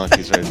 3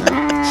 donkeys right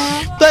now.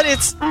 But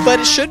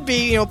it should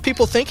be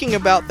people thinking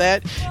about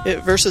that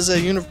versus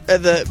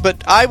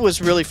But I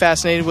was really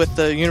fascinated with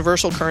the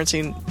universal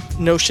currency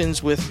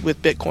notions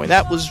with Bitcoin.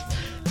 That was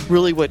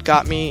really what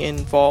got me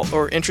involved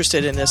or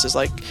interested in this. Is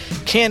like,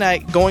 can I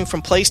going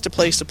from place to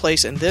place to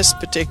place in this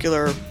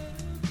particular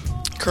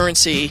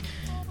currency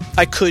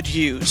I could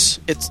use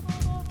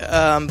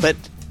but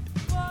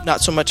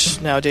not so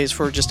much nowadays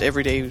for just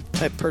everyday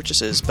type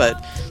purchases,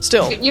 but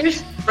still. You're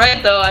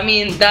right, though. I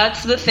mean,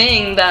 that's the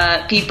thing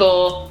that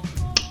people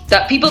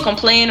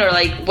complain, or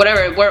like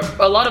whatever, where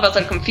a lot of us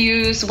are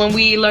confused when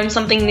we learn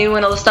something new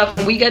and all the stuff,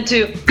 and we get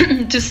to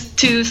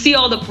to see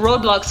all the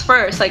roadblocks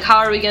first, like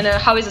how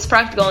is this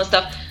practical and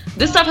stuff.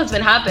 This stuff has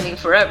been happening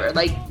forever,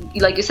 like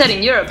you said,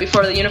 in Europe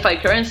before the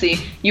unified currency,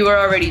 you were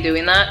already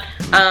doing that,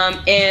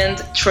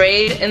 and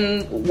trade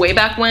in way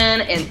back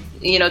when, and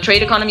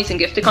trade economies and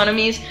gift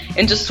economies,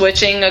 and just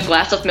switching a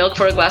glass of milk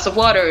for a glass of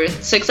water,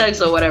 6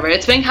 eggs or whatever.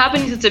 It's been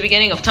happening since the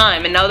beginning of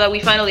time, and now that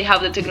we finally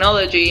have the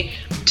technology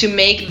to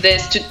make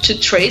this, to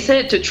trace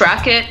it, to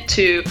track it,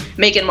 to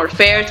make it more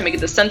fair, to make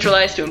it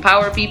decentralized, to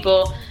empower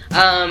people,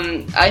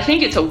 I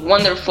think it's a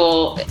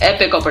wonderful,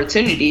 epic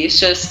opportunity. It's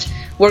just,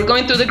 we're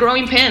going through the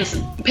growing pains,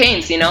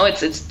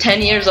 it's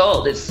 10 years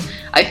old.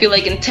 I feel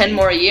like in 10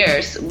 more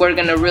years, we're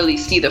going to really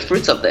see the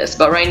fruits of this.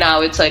 But right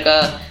now, it's like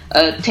a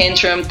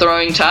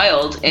tantrum-throwing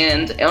child.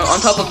 And on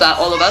top of that,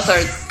 all of us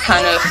are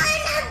kind of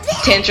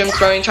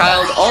tantrum-throwing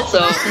child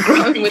also,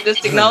 growing with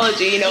this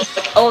technology,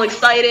 like all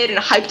excited and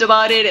hyped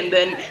about it, and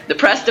then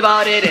depressed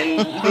about it,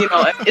 and,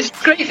 it's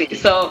crazy.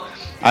 So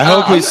I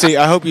hope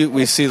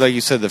we see, like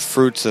you said, the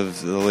fruits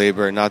of the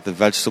labor, not the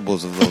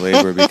vegetables of the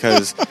labor,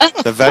 because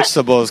the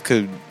vegetables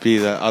could be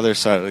the other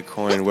side of the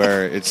coin,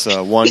 where it's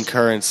one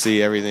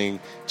currency, everything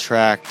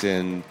tracked,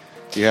 and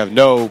you have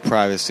no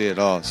privacy at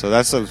all. So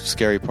that's the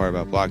scary part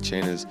about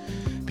blockchain, is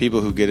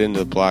people who get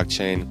into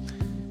blockchain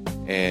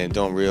and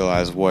don't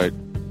realize what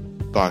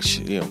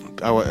blockchain,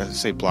 I would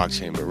say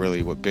blockchain, but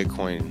really what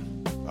Bitcoin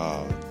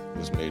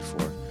was made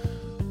for.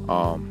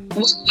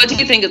 What do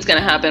you think is going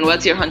to happen?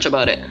 What's your hunch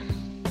about it?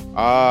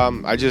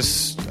 I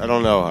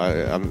don't know.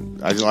 I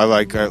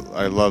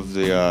love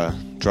the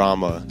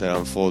drama that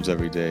unfolds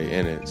every day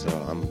in it. So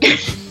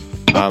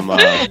I'm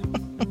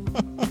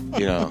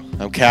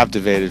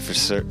captivated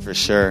for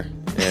sure.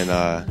 And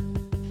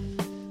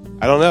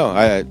I don't know.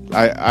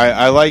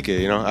 I like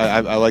it. You know,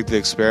 I like the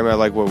experiment. I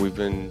like what we've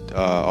been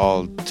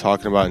all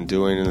talking about and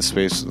doing in the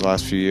space the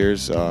last few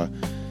years.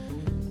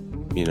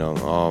 You know,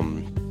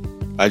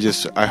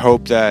 I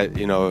hope that,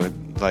 you know,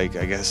 like,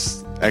 I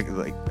guess,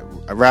 like,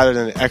 rather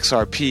than the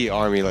XRP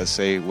army, let's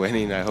say,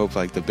 winning, I hope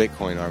like the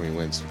Bitcoin army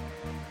wins.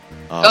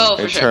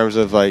 In terms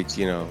of, like,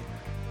 you know,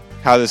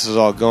 how this is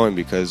all going,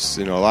 because,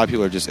 you know, a lot of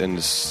people are just in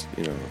this,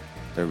 you know,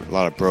 there are a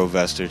lot of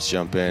bro-vesters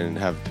jump in and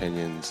have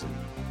opinions, and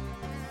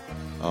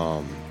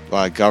a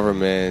lot of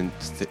government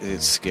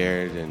is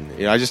scared, and,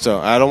 you know, I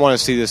don't want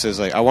to see this as,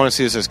 like, I want to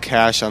see this as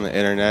cash on the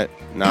internet,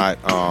 not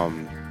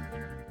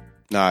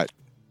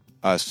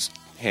us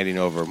handing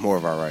over more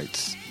of our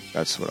rights.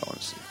 That's what I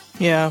want to see.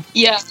 Yeah.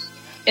 Yeah.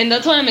 And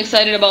that's why I'm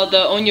excited about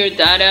the Own Your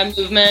Data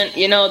movement.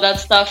 You know, that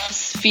stuff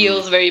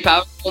feels very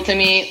powerful to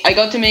me. I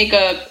got to make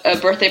a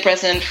birthday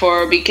present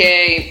for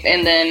BK,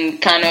 and then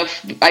kind of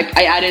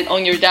I added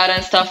Own Your Data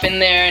and stuff in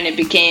there, and it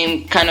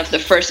became kind of the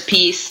first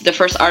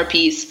art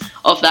piece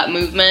of that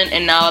movement.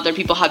 And now other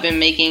people have been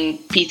making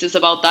pieces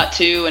about that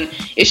too. And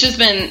it's just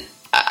been,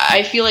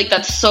 I feel like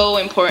that's so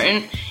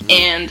important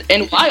and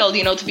wild,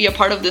 you know, to be a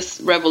part of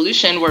this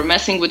revolution. We're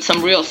messing with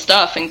some real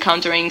stuff and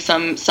countering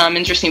some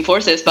interesting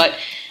forces, but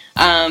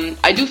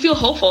I do feel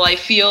hopeful. I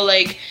feel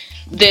like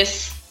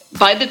this,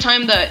 by the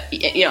time that,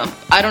 you know,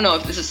 I don't know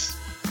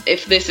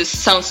if this is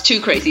sounds too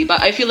crazy,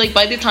 but I feel like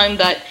by the time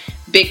that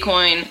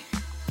Bitcoin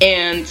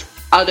and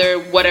other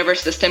whatever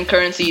system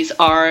currencies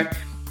are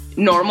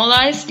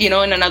normalized, you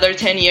know, in another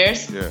 10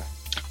 years, yeah.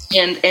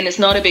 And it's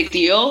not a big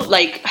deal,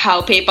 like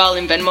how PayPal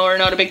and Venmo are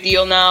not a big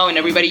deal now and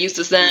everybody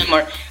uses them,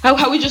 or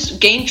how we just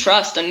gain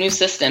trust on new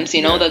systems,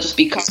 you know, that just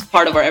become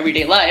part of our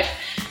everyday life.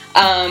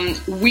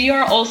 We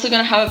are also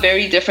going to have a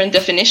very different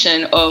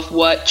definition of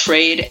what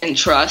trade and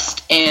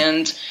trust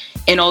and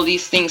all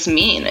these things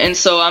mean. And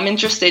so I'm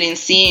interested in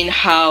seeing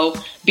how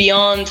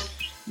beyond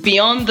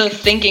the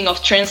thinking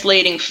of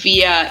translating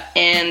fiat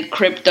and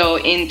crypto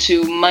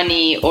into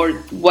money or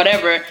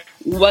whatever,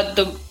 what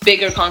the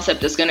bigger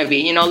concept is going to be,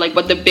 you know, like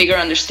what the bigger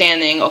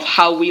understanding of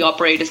how we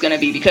operate is going to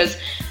be, because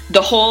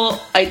the whole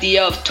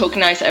idea of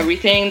tokenize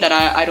everything that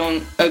I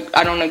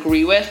don't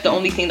agree with. The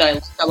only thing that I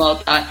like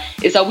about that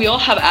is that we all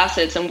have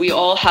assets and we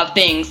all have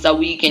things that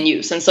we can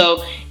use. And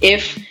so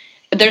if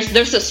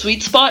there's a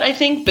sweet spot, I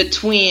think,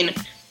 between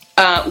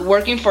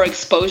working for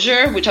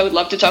exposure, which I would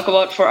love to talk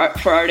about for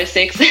artists'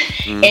 sakes,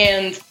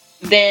 and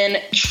then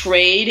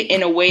trade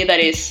in a way that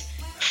is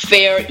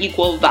fair,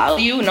 equal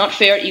value, not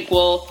fair,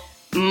 equal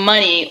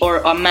money or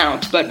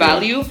amount, but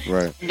value.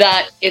 Right.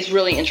 That is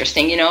really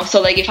interesting, you know.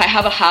 So like if I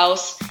have a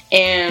house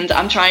and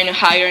I'm trying to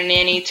hire a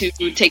nanny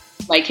to take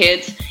my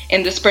kids,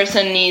 and this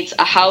person needs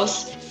a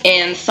house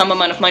and some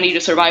amount of money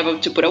to survive or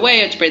to put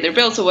away or to pay their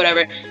bills or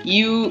whatever,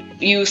 you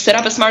set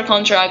up a smart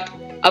contract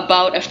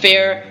about a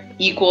fair,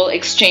 equal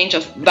exchange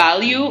of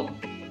value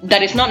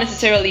that is not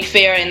necessarily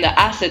fair in the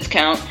assets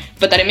count,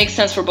 but that it makes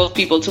sense for both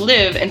people to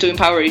live and to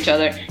empower each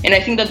other. And I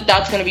think that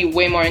that's going to be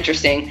way more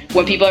interesting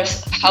when people are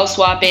house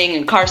swapping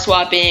and car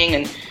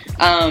swapping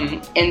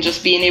and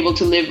just being able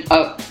to live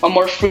a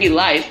more free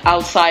life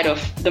outside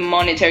of the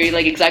monetary,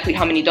 like exactly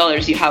how many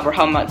dollars you have or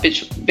how much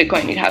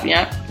Bitcoin you have.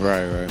 Yeah.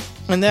 Right.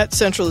 And that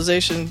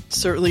centralization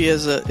certainly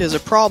is a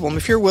problem.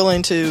 If you're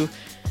willing to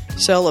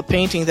sell a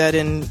painting that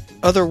in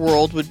other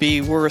world would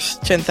be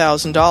worth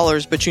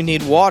 $10,000, but you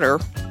need water.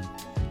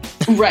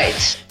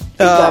 Right.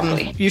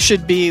 Exactly.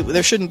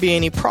 There shouldn't be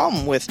any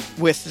problem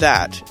with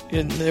that.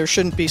 And there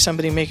shouldn't be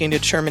somebody making a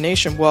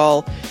determination,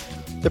 well,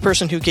 the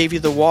person who gave you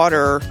the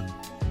water,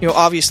 you know,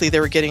 obviously they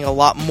were getting a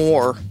lot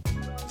more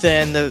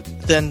than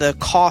the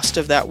cost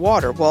of that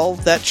water. Well,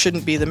 that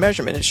shouldn't be the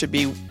measurement. It should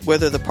be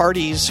whether the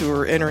parties who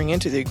are entering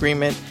into the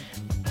agreement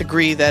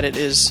agree that it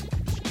is.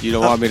 You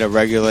don't want me to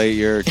regulate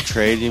your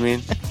trade, you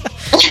mean?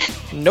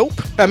 Nope.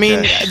 I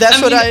mean,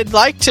 that's what I'd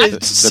like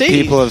to see.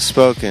 The people have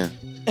spoken.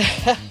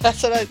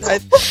 That's what I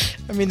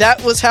mean,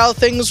 that was how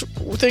things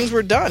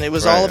were done. It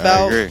was all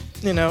about,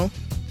 you know.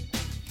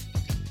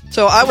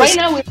 So I was... Right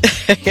now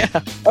yeah,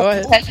 go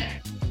ahead.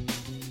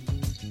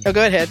 Oh,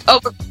 go ahead. Oh,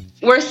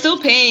 we're still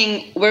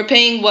paying... We're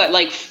paying what,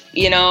 like,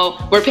 you know...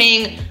 We're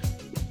paying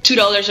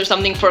 $2 or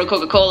something for a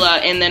Coca-Cola,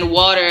 and then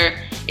water...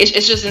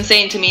 It's just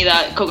insane to me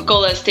that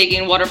Coca-Cola is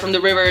taking water from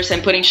the rivers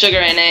and putting sugar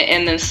in it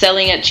and then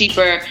selling it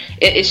cheaper.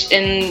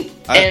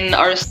 In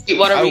our sweet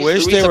water. I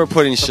wish they were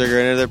putting sugar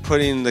in it. They're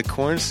putting the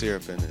corn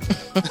syrup in it.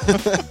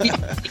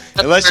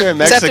 Unless you're in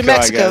Mexico,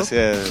 I guess.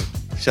 Yeah.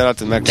 Shout out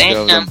to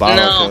Mexico with the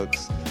bottle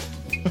cokes.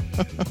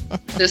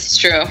 This is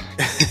true.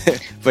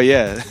 But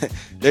yeah,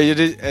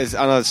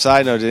 on a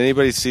side note, did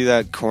anybody see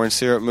that corn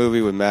syrup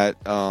movie with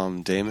Matt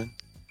Damon?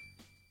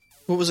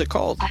 What was it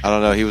called? I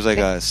don't know. He was like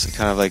I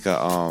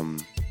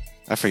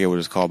forget what it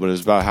was called, but it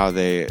was about how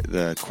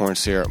the corn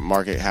syrup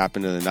market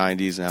happened in the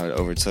 90s and how it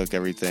overtook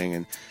everything,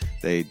 and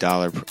they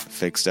dollar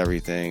fixed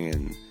everything,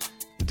 and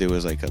the dude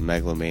was like a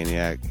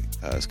megalomaniac.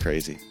 It was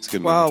crazy. It's a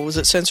good movie. Wow, was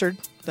it censored?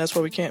 That's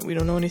why we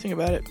don't know anything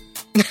about it.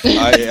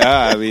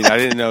 I mean, I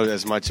didn't know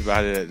as much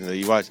about it.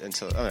 You watch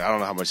until I don't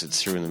know how much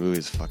it's true in the movie.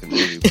 It's a fucking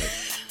movie.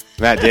 But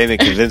Matt Damon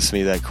convinced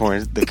me that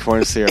the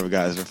corn syrup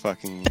guys are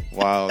fucking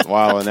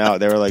wilding out.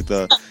 They were like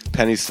the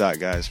penny stock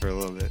guys for a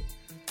little bit.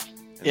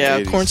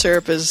 Yeah, corn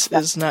syrup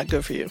is not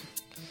good for you.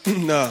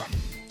 No,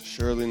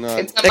 surely not.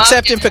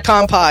 Except in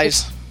pecan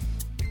pies.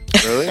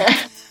 Really?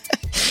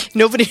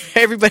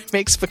 Everybody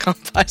makes pecan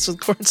pies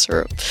with corn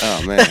syrup.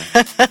 Oh man,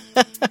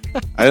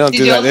 I don't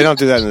do that. They don't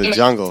do that in the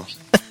jungle.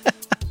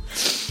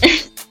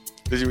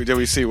 Did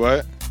we see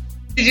what?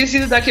 Did you see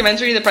the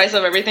documentary, The Price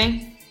of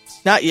Everything?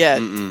 Not yet.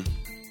 Mm-mm.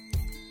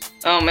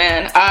 Oh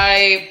man,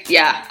 I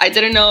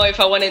didn't know if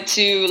I wanted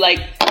to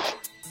like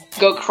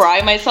go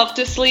cry myself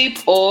to sleep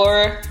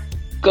or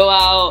go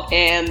out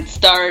and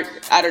start,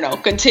 I don't know,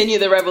 continue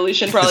the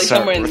revolution probably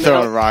somewhere in the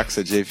middle. Throwing rocks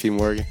at JP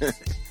Morgan.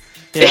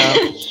 Yeah.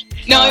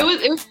 No,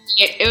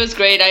 it was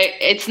great.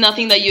 It's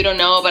nothing that you don't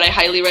know, but I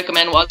highly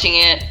recommend watching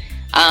it.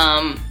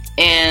 And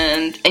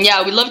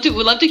yeah, we'd love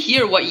to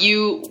hear what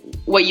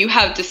you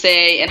have to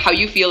say and how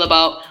you feel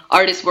about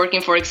artists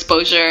working for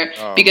exposure,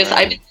 because man.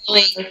 I've been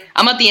feeling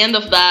I'm at the end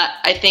of that,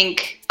 I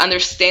think,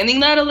 understanding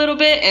that a little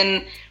bit,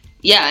 and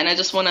yeah, and I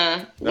just want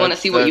to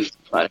see what you feel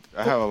about it.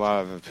 I have a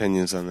lot of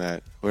opinions on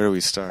that. Where do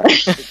we start?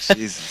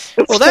 Jesus.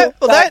 Well,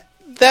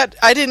 that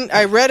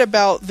I read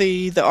about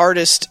the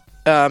artist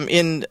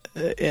in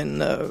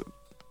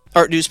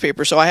art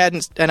newspaper, so I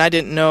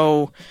didn't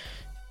know.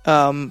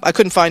 I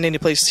couldn't find any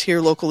place here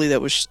locally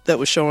that was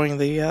showing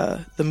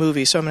the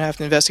movie, so I'm gonna have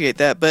to investigate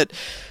that. But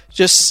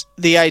just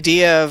the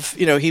idea of,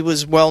 he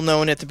was well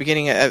known at the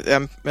beginning.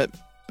 I'm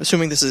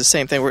assuming this is the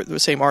same thing, the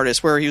same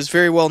artist, where he was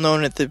very well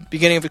known at the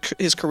beginning of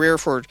his career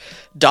for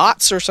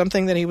dots or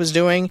something that he was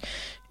doing,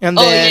 and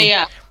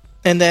then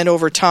and then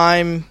over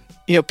time,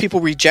 people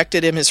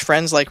rejected him. His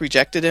friends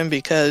rejected him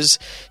because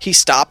he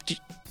stopped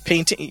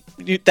painting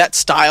that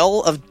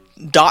style of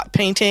dot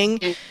painting.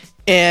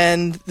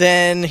 And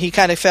then he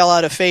kind of fell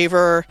out of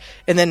favor,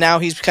 and then now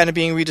he's kind of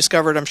being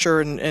rediscovered, I'm sure,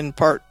 in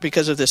part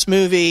because of this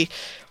movie.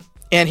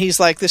 And he's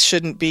like, this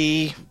shouldn't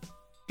be,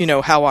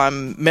 how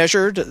I'm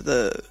measured,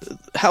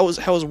 how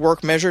is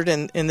work measured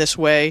in this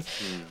way.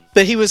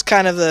 But he was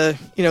kind of the,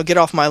 get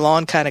off my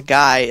lawn kind of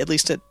guy. At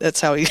least that's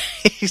how he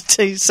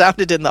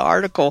sounded in the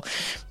article.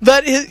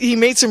 But he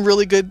made some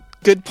really good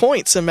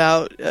points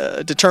about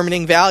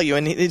determining value.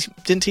 And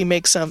he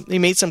made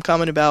some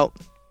comment about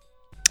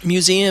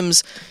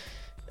museums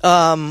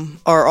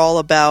are all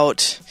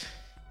about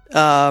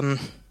the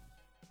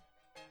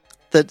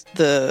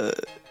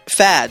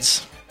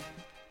fads,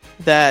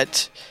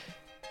 that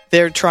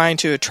they're trying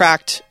to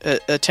attract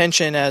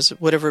attention as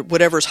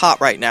whatever's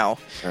hot right now,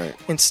 right.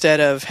 Instead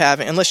of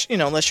having, unless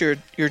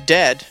you're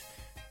dead.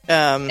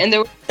 And they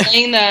were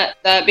saying that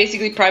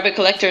basically private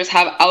collectors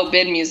have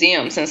outbid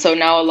museums, and so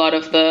now a lot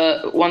of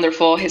the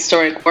wonderful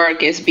historic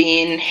work is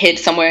being hid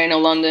somewhere in a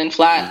London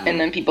flat,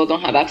 and then people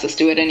don't have access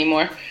to it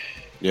anymore.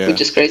 Yeah.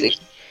 Which is crazy.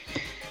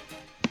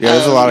 Yeah,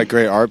 there's a lot of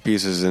great art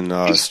pieces in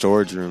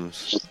storage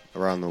rooms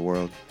around the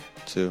world,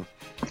 too.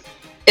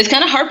 It's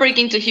kind of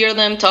heartbreaking to hear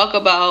them talk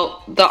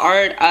about the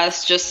art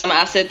as just some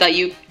asset that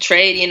you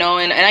trade,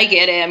 and I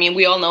get it. I mean,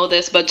 we all know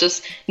this, but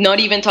just not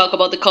even talk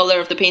about the color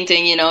of the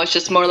painting, it's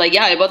just more like,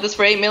 yeah, I bought this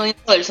for $8 million,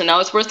 and now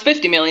it's worth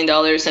 $50 million,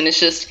 and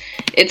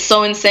it's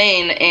so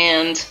insane,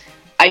 and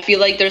I feel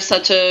like there's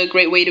such a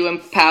great way to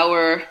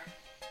empower,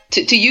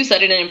 to use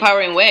that in an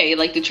empowering way,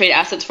 like to trade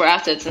assets for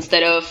assets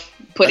instead of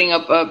putting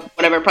up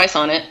whatever price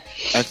on it.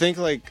 I think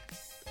the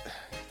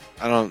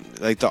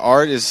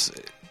art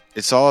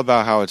it's all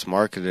about how it's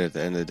marketed at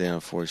the end of the day,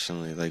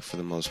 unfortunately, for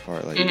the most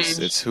part.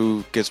 It's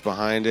who gets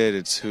behind it,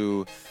 it's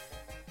who,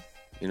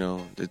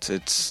 it's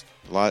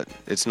a lot.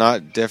 It's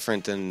not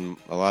different than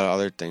a lot of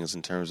other things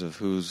in terms of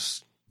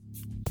who's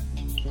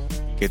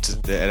gets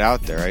it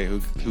out there, right?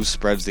 Who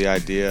spreads the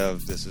idea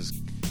of this is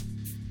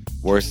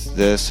worth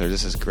this or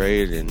this is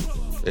great, and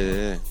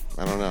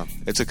I don't know.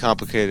 It's a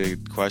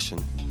complicated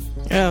question.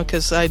 Yeah,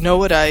 because I know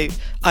what I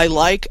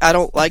like. I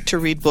don't like to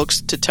read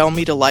books to tell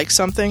me to like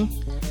something.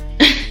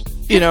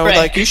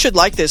 Right. You should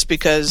like this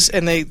because,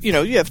 and they,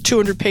 you have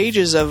 200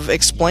 pages of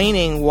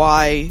explaining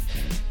why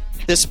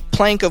this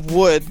plank of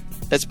wood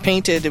that's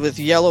painted with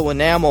yellow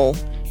enamel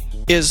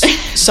is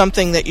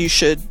something that you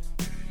should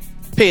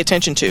pay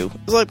attention to.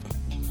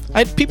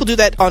 People do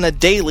that on a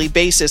daily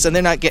basis, and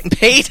they're not getting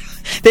paid.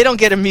 They don't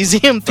get a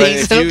museum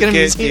piece. But if you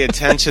get the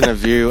attention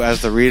of you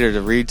as the reader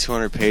to read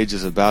 200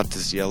 pages about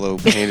this yellow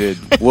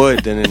painted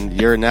wood, then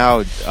you've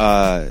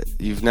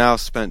now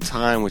spent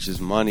time, which is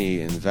money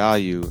and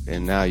value,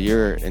 and now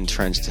you're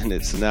entrenched in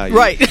it. So now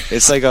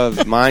it's like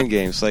a mind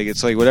game.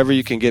 It's like whatever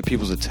you can get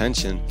people's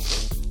attention,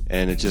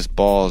 and it just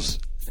balls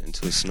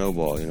into a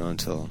snowball,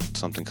 until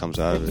something comes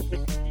out of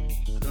it.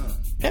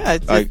 Yeah,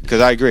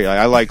 because I agree.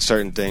 I like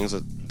certain things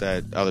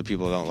that other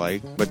people don't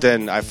like, but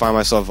then I find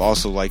myself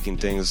also liking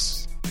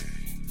things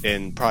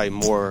in probably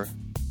more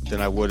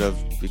than I would have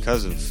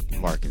because of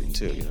marketing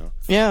too.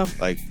 Yeah.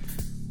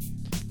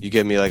 You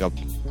give me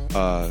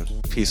a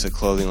piece of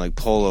clothing like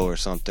polo or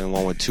something,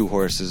 one with two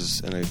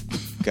horses and a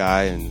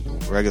guy,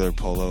 and regular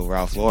polo,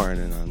 Ralph Lauren,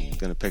 and I'm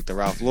gonna pick the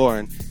Ralph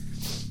Lauren.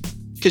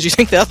 because you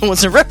think the other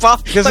one's a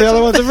ripoff. Because the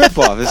other one's a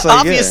ripoff. It's like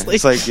obviously,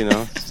 it's like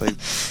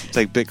it's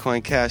like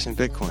Bitcoin Cash and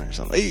Bitcoin or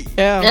something.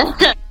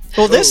 Yeah.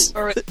 Well,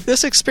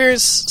 this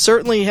experience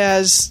certainly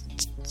has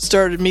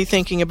started me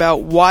thinking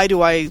about why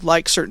do I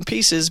like certain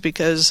pieces,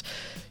 because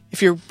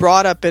if you're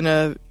brought up in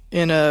a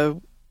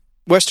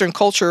Western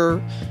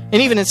culture,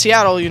 and even in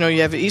Seattle, you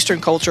have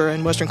Eastern culture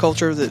and Western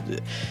culture,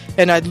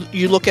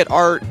 you look at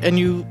art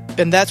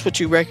and that's what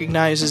you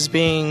recognize as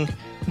being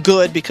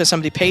good because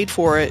somebody paid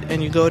for it,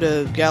 and you go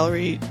to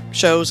gallery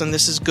shows and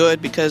this is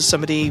good because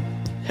somebody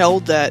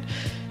held that.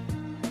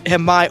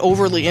 Am I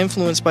overly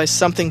influenced by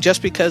something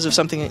just because of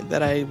something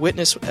that I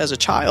witnessed as a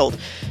child?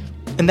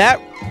 And that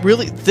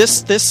really,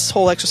 this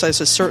whole exercise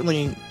has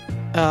certainly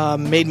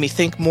made me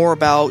think more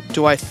about,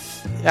 do I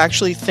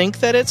actually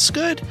think that it's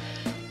good?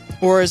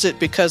 Or is it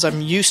because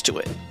I'm used to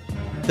it?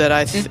 That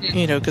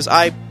because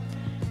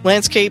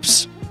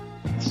landscapes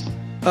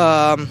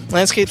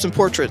and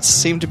portraits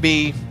seem to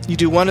be, you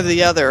do one or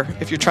the other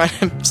if you're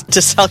trying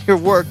to sell your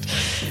work.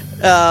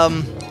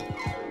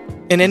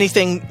 And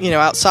anything,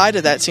 outside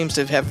of that seems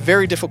to have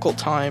very difficult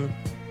time,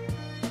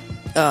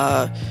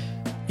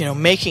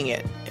 making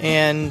it.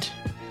 And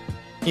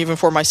even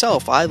for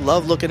myself, I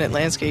love looking at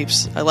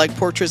landscapes. I like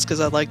portraits because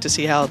I like to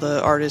see how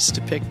the artists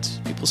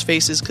depict people's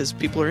faces because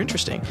people are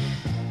interesting.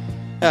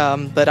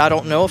 But I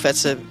don't know if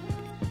that's an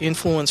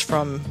influence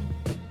from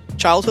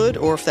childhood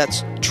or if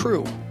that's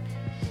true.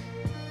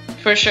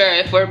 For sure,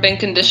 if we're being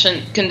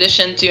conditioned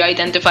to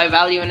identify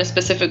value in a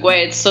specific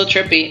way, it's so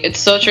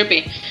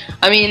trippy.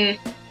 I mean,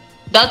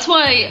 that's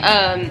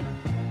why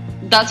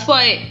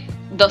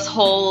this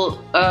whole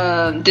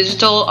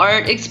digital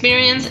art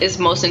experience is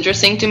most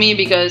interesting to me,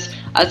 because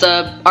as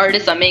a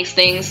artist that makes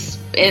things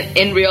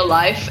in real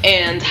life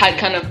and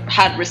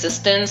had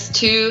resistance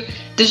to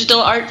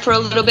digital art for a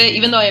little bit,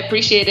 even though I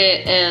appreciate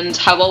it and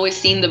have always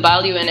seen the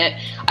value in it,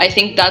 I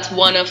think that's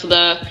one of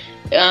the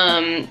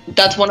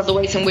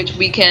ways in which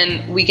we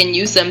can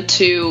use them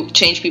to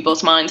change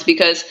people's minds,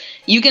 because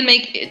you can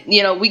make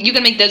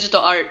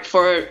digital art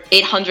for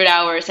 800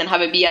 hours and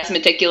have it be as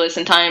meticulous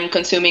and time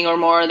consuming or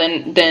more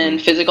than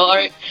physical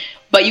art,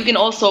 but you can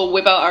also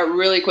whip out art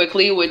really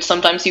quickly, which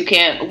sometimes you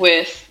can't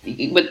with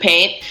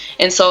paint.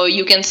 And so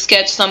you can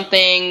sketch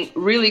something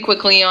really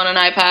quickly on an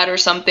iPad or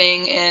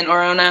something, or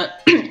on a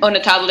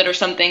tablet or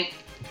something,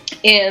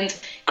 and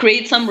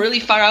create some really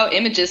far out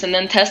images and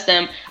then test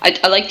them.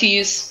 I like to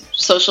use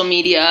social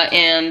media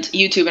and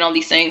YouTube and all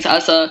these things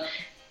as a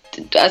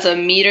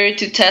meter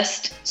to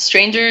test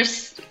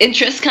strangers'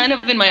 interest kind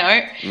of in my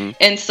art.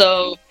 And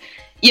so,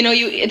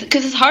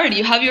 because it's hard.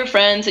 You have your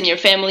friends and your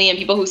family and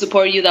people who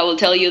support you that will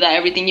tell you that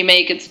everything you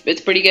make,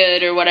 it's pretty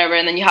good or whatever.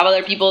 And then you have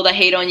other people that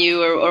hate on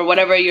you or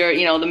whatever your,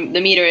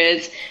 the meter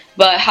is.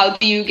 But how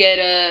do you get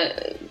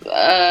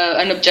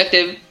an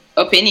objective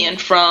opinion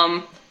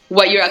from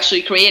what you're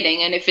actually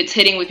creating, and if it's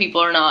hitting with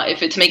people or not,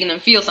 if it's making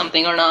them feel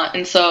something or not?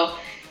 And so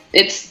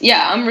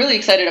I'm really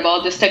excited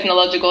about this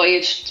technological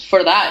age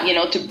for that,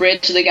 to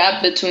bridge the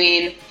gap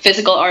between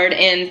physical art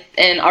and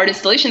art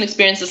installation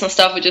experiences and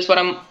stuff, which is what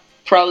I'm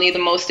probably the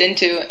most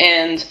into,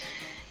 and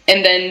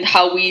then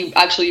how we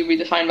actually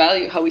redefine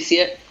value, how we see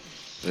it.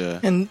 Yeah.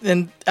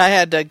 And I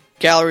had a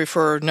gallery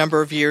for a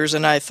number of years,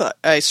 and I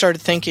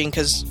started thinking,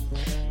 because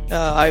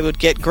I would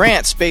get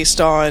grants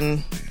based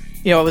on,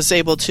 I was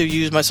able to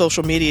use my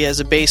social media as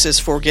a basis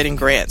for getting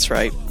grants,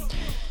 right?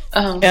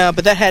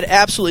 But that had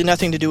absolutely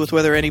nothing to do with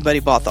whether anybody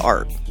bought the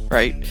art,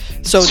 right?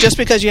 So just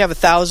because you have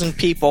 1,000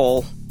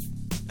 people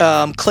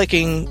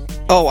clicking,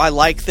 oh, I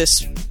like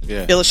this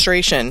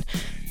illustration,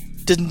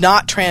 did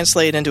not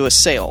translate into a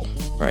sale,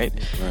 right?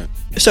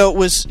 So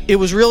it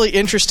was really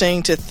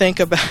interesting to think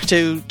about,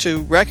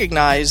 to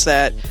recognize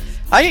that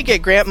I could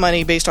get grant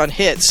money based on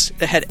hits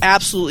that had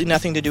absolutely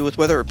nothing to do with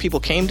whether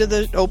people came to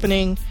the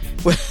opening,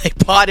 whether they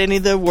bought any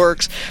of the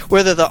works,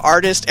 whether the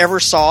artist ever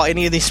saw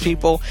any of these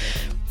people.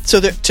 So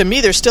to me,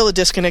 there's still a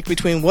disconnect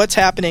between what's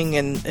happening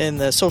in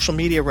the social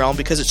media realm,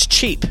 because it's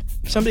cheap.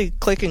 Somebody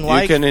clicking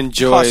like, you can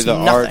enjoy the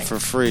art for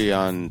free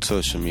on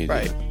social media.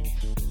 Right.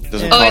 It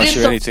doesn't cost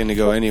you anything to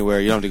go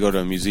anywhere. You don't have to go to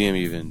a museum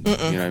even. You know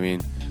what I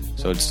mean?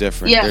 So it's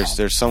different. Yeah.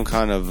 There's some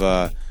kind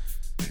of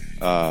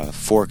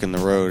fork in the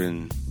road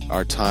in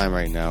our time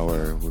right now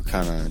where we're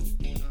kind of,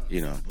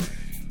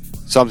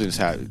 something's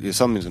happening.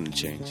 Something's going to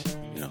change.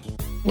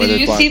 Did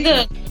you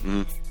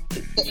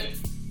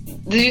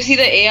see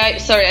the AI?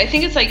 Sorry, I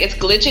think it's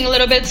glitching a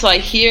little bit, so I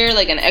hear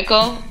like an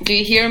echo. Do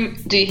you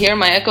hear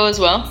my echo as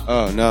well?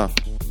 Oh no.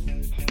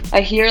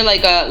 I hear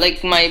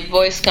like my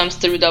voice comes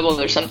through double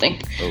or something.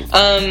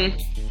 Oh.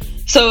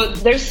 So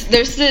there's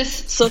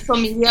this social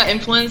media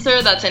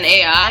influencer that's an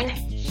AI,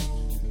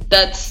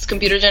 that's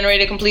computer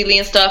generated completely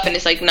and stuff, and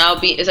it's like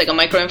it's like a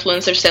micro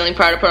influencer selling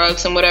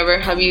products and whatever.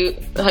 Have you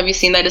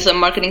seen that? It's a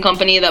marketing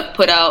company that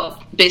put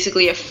out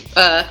basically a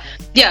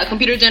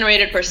computer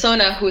generated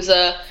persona who's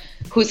an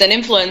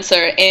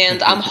influencer,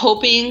 and I'm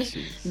hoping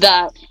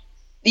that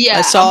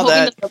I saw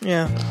that.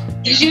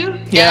 Did you?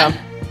 Yeah.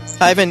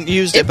 I haven't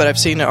used it, but I've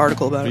seen an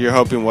article about it. You're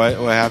hoping what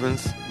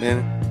happens,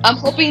 man? I'm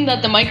hoping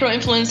that the micro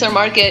influencer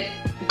market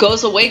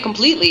goes away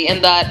completely,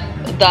 and that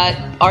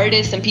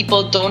artists and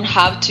people don't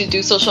have to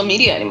do social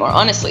media anymore.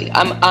 Honestly,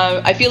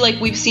 I feel like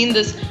we've seen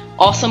this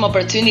awesome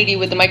opportunity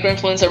with the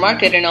micro-influencer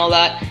market and all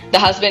that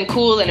has been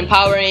cool and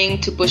empowering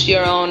to push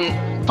your own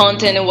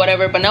content and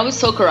whatever, but now it's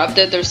so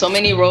corrupted. There's so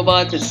many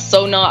robots, it's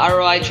so not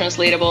ROI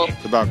translatable.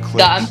 It's about clicks.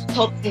 That I'm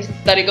hoping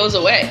that it goes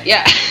away.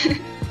 Yeah.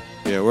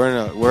 Yeah,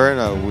 we're in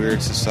a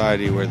weird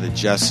society where the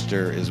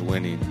jester is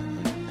winning.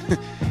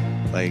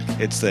 Like,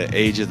 it's the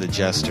age of the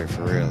jester,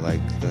 for real.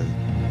 Like, the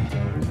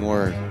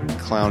more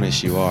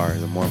clownish you are,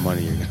 the more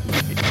money you're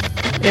gonna make.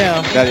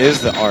 Yeah. That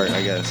is the art,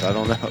 I guess. I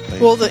don't know.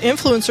 Like, well, the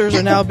influencers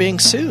are now being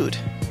sued,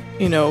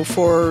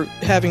 for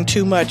having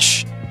too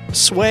much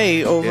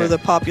sway over the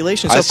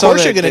population. So, of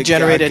course, you're going to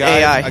generate an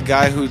AI. A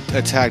guy who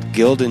attacked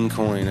Gildan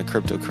Coin, a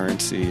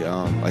cryptocurrency,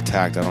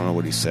 I don't know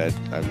what he said.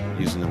 I'm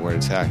using the word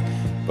attack.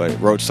 But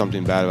wrote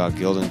something bad about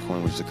Gildan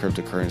Coin, which is a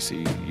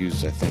cryptocurrency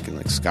used, I think, in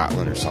like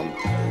Scotland or something.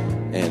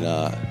 And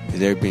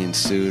they're being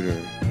sued, or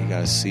you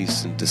got to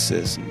cease and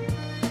desist.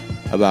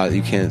 And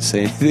you can't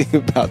say anything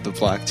about the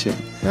blockchain.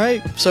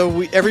 Right.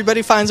 So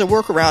everybody finds a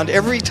workaround.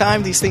 Every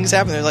time these things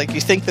happen, they're like,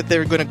 you think that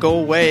they're going to go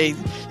away.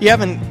 You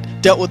haven't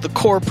dealt with the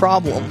core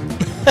problem,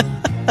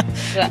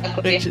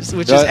 which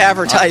is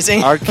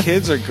advertising. Our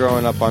kids are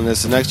growing up on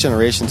this. The next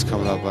generation's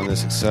coming up on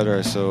this,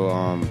 etc. So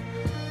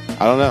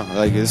I don't know.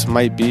 Like, this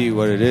might be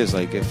what it is.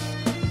 Like,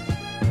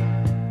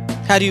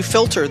 how do you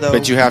filter, though?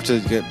 But you have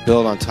to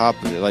build on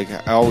top of it. Like,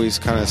 I always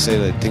kind of say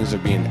that things are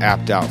being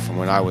apped out from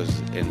when I was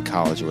in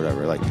college or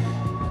whatever. Like,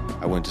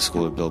 I went to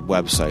school to build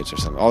websites or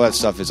something. All that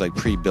stuff is, like,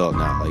 pre-built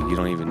now. Like, you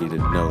don't even need to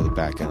know the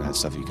back end of that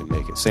stuff. You can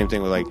make it. Same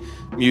thing with, like,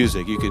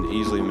 music. You can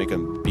easily make a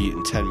beat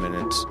in 10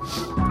 minutes.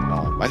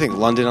 I think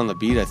London on the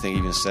Beat,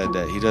 even said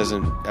that he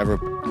doesn't ever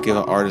give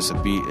an artist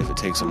a beat if it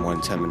takes him more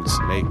than 10 minutes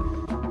to make.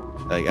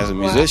 Like, as a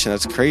musician,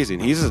 that's crazy.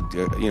 And he's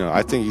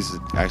I think he's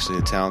actually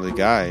a talented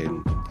guy,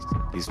 and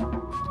he's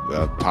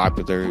a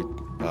popular,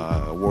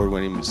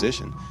 award-winning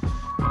musician.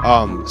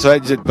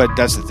 But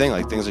that's the thing.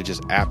 Like, things are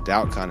just apped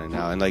out kind of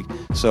now, and like,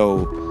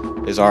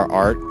 so is our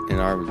art and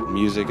our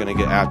music going to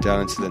get apped out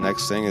into the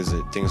next thing? Is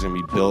it things going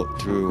to be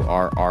built through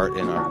our art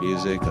and our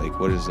music? Like,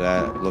 what does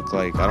that look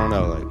like? I don't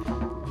know.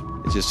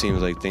 Like, it just seems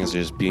like things are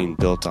just being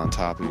built on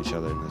top of each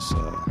other in this.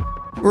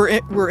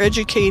 We're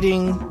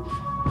educating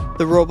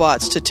the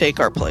robots to take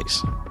our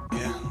place.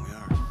 Yeah,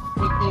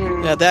 we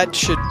are. Now that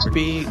should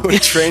be. We're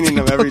training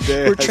them every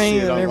day. We're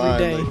training them every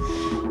day.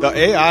 Like, the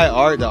AI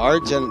art,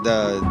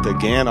 the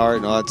GAN art,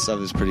 and all that stuff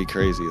is pretty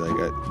crazy. Like,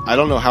 I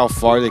don't know how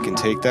far they can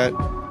take that,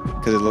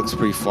 because it looks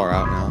pretty far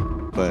out now.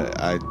 But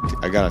I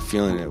got a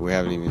feeling that we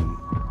haven't even.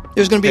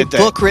 There's going to be a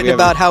book written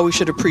about how we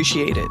should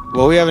appreciate it.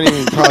 Well, we haven't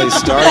even probably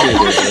started it.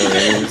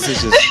 Really. I mean, this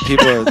is just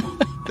people.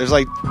 There's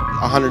like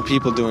 100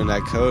 people doing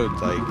that code,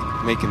 like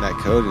making that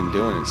code and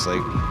doing it. It's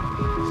like,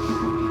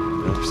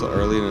 we're so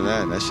early into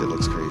that, and that shit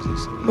looks crazy.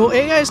 So. Well,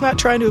 AI is not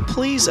trying to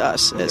please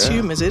us as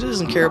humans. It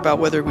doesn't care about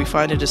whether we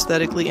find it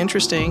aesthetically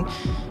interesting,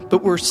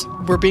 but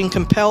we're being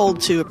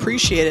compelled to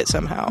appreciate it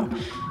somehow.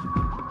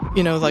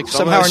 Like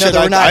somehow or another,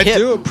 we're not hip. I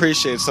do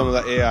appreciate some of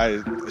the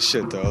AI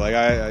shit, though. Like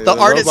the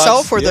art robots,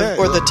 itself, or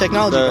the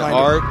technology behind it.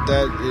 The art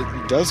that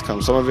it does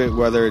come. Some of it,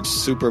 whether it's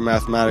super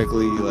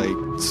mathematically like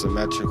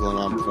symmetrical and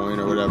on point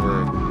or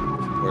whatever,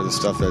 or the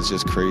stuff that's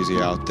just crazy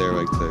out there,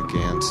 like the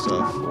GAN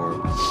stuff, or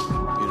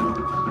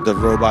the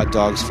robot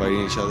dogs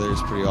fighting each other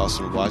is pretty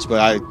awesome to watch.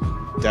 But I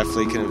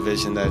definitely can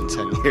envision that in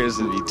 10 years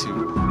it'd be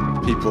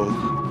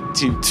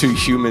two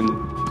human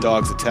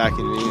dogs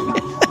attacking me and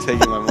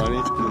taking my money.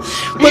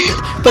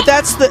 But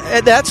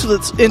that's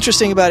what's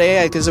interesting about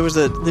AI, because there was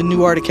the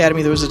New Art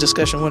Academy. There was a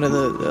discussion. One of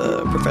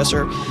the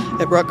professor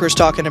at Rutgers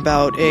talking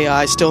about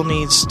AI still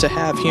needs to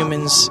have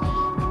humans,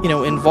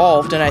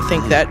 involved, and I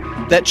think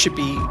that should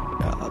be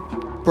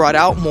brought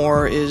out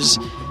more. Is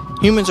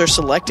humans are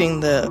selecting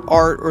the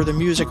art or the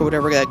music or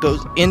whatever that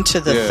goes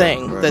into the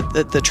thing, right.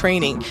 the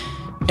training.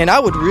 And I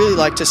would really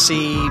like to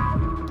see,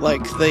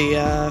 like,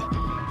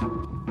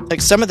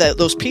 some of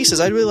those pieces.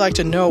 I'd really like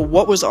to know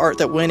what was the art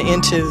that went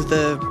into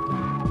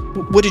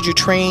what did you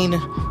train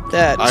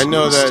that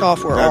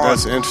software on?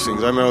 That's interesting,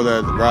 because I know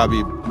that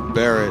Robbie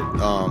Barrett,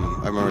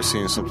 I remember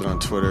seeing something on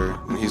Twitter,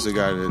 and he's the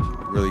guy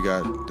that really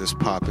got this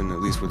popping, at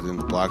least within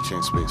the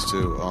blockchain space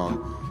too.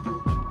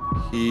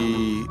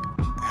 He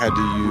had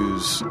to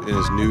use, in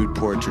his nude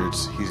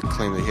portraits, he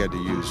claimed that he had to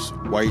use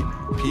white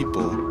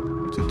people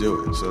to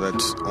do it. So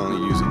that's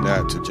only using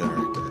that to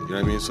generate that. You know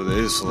what I mean? So it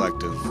is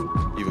selective,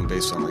 even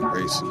based on like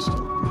race and stuff.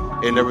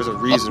 And there was a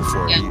reason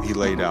for it. He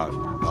laid out.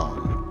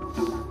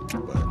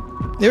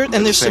 But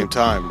at the same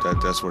time,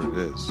 that's what it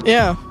is.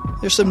 Yeah.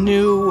 There's some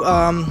new...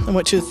 I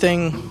went to a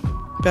thing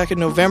back in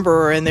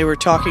November, and they were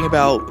talking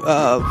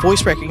about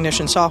voice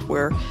recognition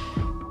software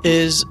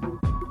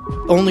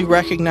only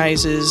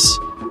recognizes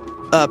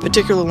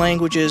particular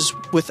languages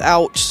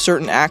without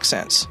certain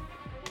accents.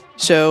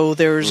 So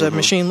there's a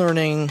machine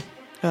learning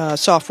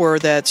software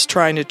that's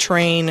trying to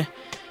train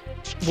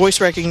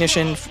voice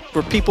recognition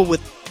for people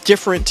with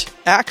different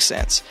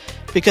accents.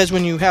 Because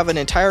when you have an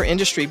entire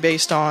industry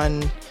based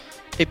on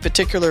a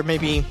particular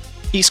maybe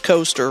East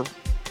Coast or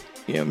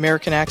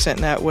American accent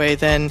in that way,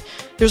 then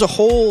there's a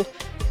whole,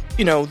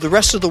 the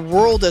rest of the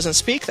world doesn't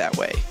speak that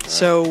way. Right.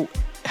 So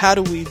how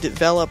do we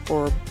develop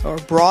or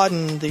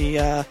broaden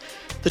the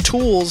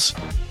tools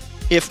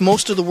if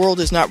most of the world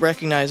is not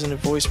recognizing the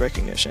voice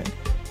recognition?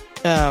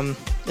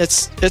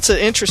 It's an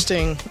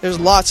interesting. There's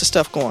lots of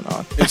stuff going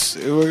on.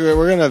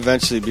 We're gonna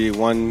eventually be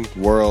one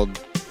world,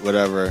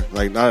 whatever.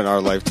 Like not in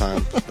our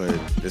lifetime, but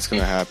it's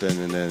gonna happen,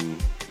 and then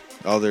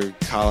other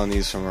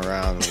colonies from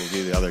around will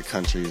be the other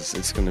countries.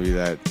 It's gonna be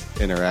that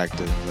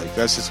interactive. Like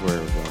that's just where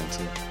we're going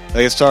to.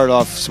 Like it started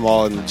off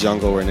small in the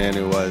jungle where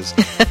Nanu was,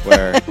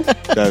 where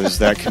there was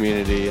that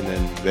community, and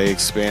then they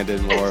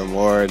expanded more and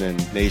more, and then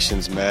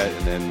nations met,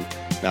 and then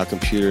now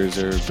computers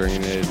are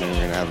bringing it, and then we're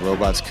going to have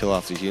robots kill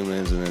off the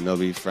humans, and then they'll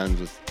be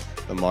friends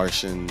with the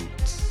Martians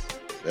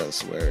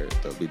elsewhere.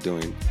 They'll be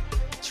doing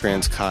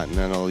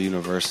transcontinental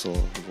universal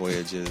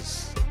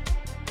voyages.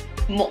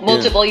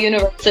 Multiple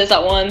universes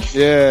at once.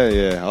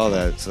 Yeah, all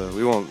that. So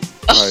we won't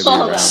probably be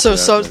around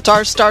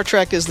So Star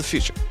Trek is the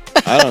future.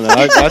 I don't know.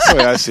 That's the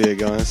way I see it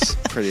going. It's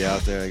pretty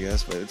out there, I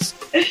guess, but it's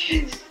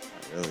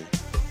not really.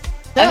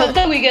 I hope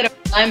that we get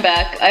our time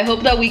back. I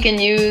hope that we can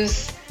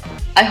use...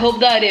 I hope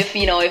that if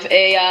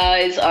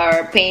AIs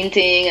are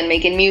painting and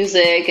making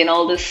music and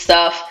all this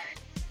stuff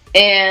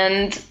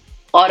and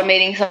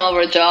automating some of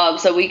our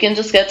jobs, that we can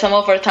just get some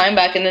of our time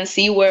back and then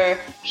see where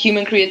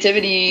human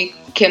creativity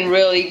can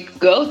really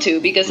go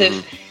to. Because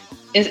if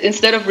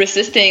instead of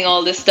resisting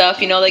all this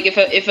stuff, like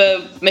if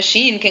a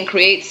machine can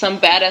create some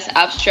badass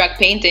abstract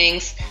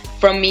paintings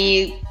from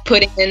me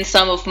putting in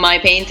some of my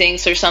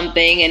paintings or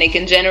something, and it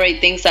can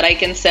generate things that I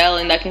can sell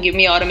and that can give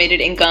me automated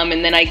income,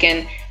 and then I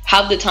can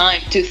have the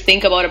time to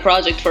think about a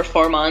project for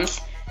 4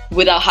 months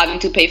without having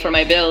to pay for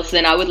my bills,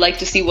 then I would like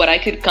to see what I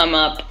could come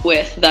up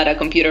with that a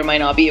computer might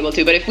not be able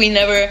to. But if we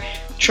never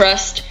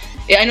trust,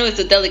 I know it's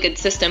a delicate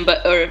system,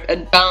 or a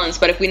balance,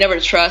 but if we never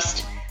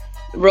trust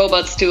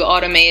robots to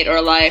automate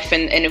our life,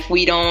 and if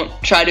we don't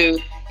try to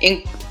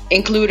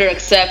include or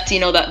accept,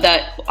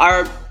 that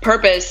our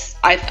purpose,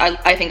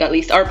 I think at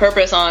least our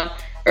purpose on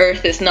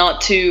Earth is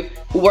not to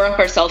work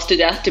ourselves to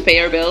death to pay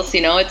our bills.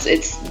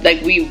 It's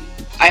like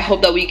I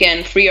hope that we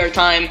can free our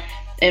time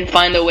and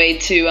find a way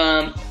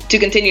to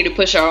continue to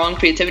push our own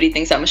creativity,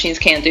 things that machines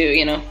can't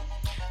do,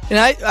 And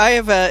I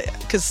have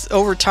because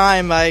over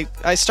time I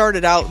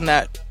started out in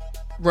that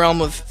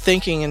realm of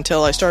thinking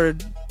until I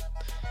started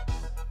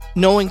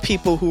knowing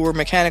people who were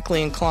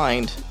mechanically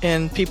inclined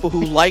and people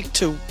who like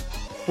to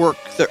work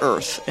the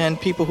earth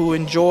and people who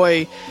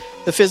enjoy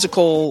the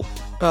physical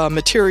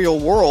material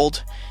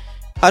world.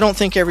 I don't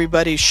think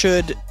everybody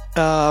should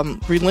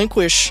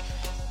relinquish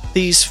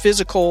these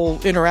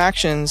physical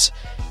interactions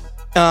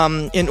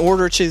in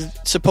order to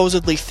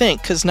supposedly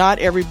think, because not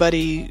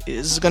everybody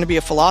is going to be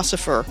a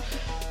philosopher.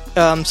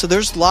 So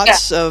there's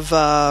lots of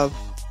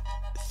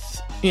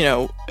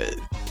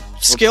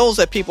skills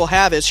that people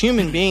have as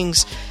human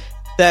beings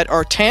that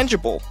are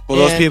tangible. Well,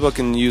 those people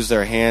can use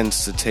their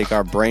hands to take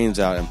our brains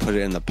out and put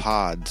it in the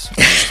pods for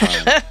this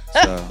time.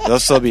 So they'll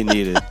still be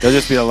needed. They'll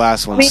just be the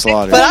last one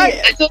slaughtered. But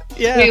I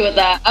agree with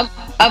that.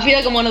 I feel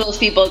like I'm one of those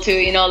people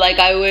too, like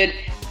I would...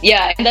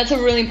 Yeah, and that's a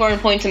really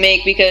important point to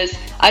make, because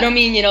I don't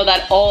mean,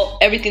 that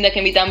everything that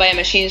can be done by a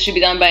machine should be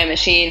done by a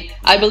machine.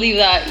 I believe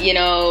that,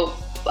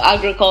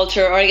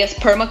 agriculture, or I guess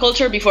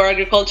permaculture before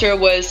agriculture,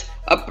 was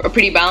a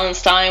pretty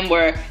balanced time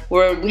where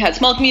we had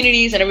small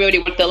communities and everybody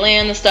worked the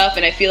land and stuff,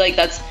 and I feel like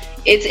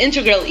it's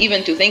integral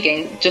even to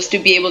thinking, just to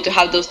be able to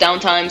have those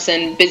downtimes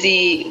and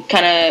busy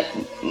kind of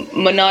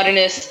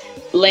monotonous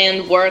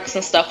land works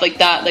and stuff like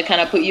that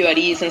kind of put you at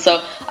ease. And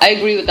so I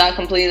agree with that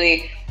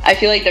completely. I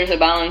feel like there's a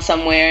balance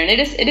somewhere, and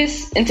it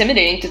is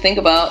intimidating to think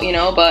about,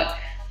 but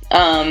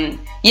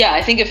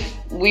I think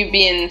if we'd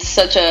be in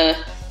such a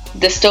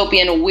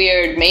dystopian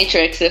weird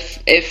matrix,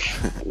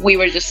 if we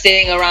were just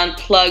sitting around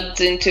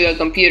plugged into a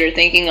computer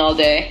thinking all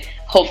day,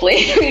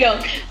 hopefully we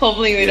don't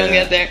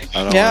get there.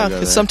 Yeah,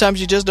 because sometimes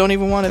you just don't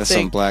even want to think.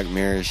 That's some Black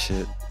Mirror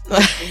shit.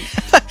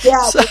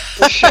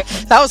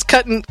 I was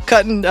cutting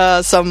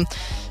some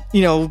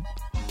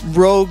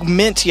rogue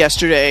mint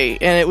yesterday,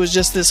 and it was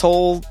just this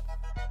whole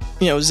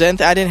Zen.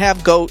 I didn't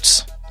have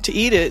goats to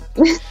eat it,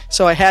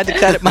 so I had to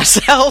cut it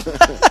myself.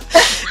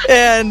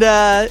 And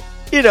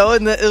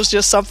and it was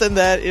just something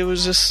that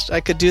I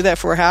could do that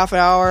for a half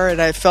hour,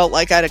 and I felt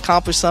like I'd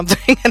accomplished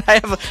something. And I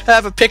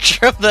have a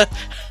picture of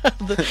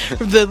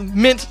the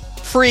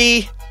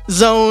mint-free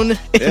zone.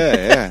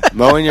 Yeah.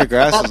 Mowing your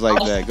grass is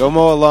like that. Go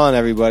mow a lawn,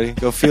 everybody.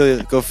 Go feel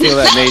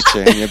that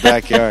nature in your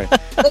backyard.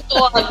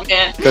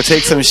 Go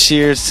take some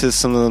shears to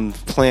some of them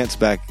plants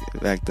back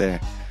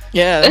there.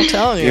 Yeah, I'm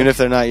telling you. Even if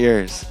they're not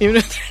yours.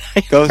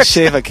 Go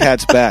shave a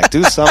cat's back.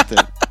 Do something.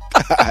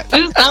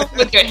 Do something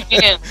with your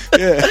hands.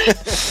 Yeah.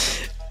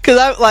 Because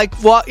I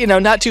walk,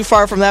 not too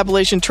far from the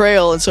Appalachian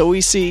Trail, and so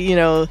we see,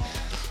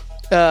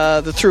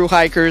 the through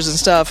hikers and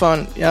stuff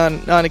on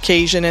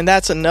occasion, and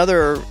that's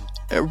another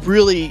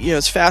really,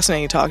 it's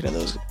fascinating talking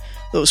to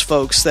those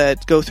folks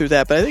that go through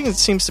that. But I think it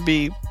seems to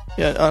be,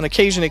 on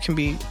occasion, it can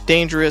be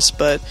dangerous,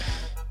 but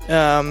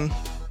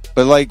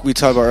But like we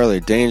talked about earlier,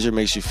 danger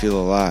makes you feel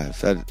alive.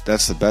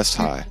 That's the best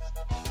high.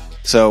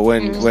 So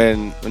when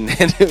Nanu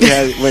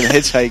went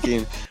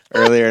hitchhiking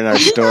earlier in our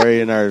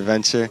story, in our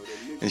adventure,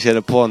 and she had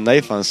to pull a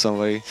knife on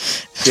somebody,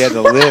 she had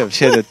to live.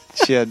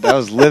 That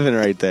was living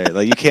right there.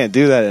 Like, you can't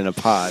do that in a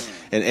pod.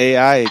 In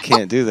AI, you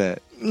can't do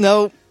that.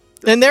 No.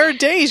 And there are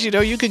days,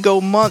 you could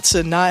go months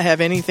and not have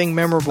anything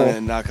memorable.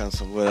 And knock on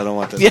some wood. I don't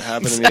want that to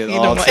happen exactly. to me at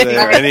all today,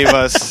 or any of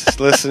us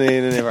listening,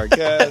 any of our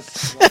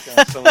guests. Knock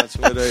on so much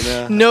wood right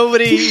now.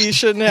 Nobody, you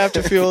shouldn't have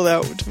to feel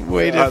that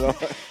way.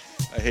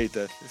 I hate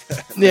that.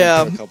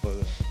 Yeah.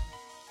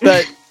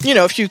 But,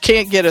 if you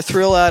can't get a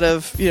thrill out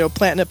of,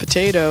 planting a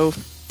potato,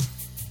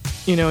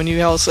 and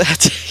you also have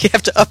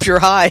to up your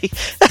high.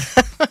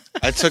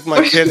 I took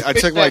my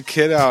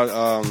kid out,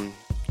 I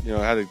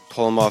had to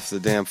pull him off the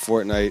damn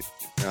Fortnite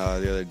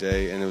the other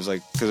day, and it was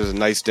like, because it was a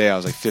nice day, I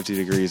was like 50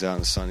 degrees out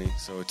and sunny,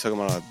 so we took him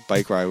on a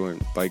bike ride. We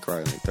went bike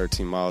riding like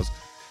 13 miles,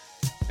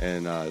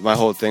 and my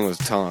whole thing was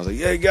telling him, I was like,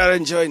 yeah, you gotta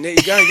enjoy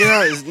nature, you gotta get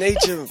out, it's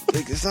nature,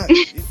 like, it's not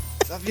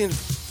being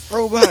a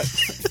robot.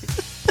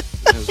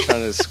 I was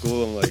trying to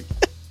school him, like,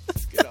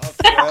 get off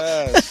your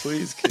ass,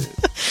 please, kid.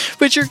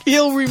 But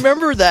he'll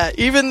remember that,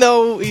 even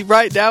though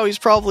right now he's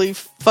probably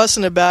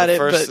fussing about it.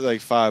 First,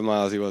 like 5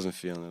 miles, he wasn't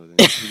feeling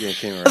it. He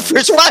came around.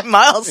 First 5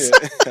 miles?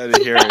 Yeah, I had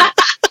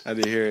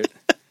to hear it.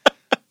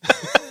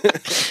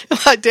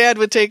 My dad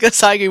would take us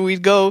hiking.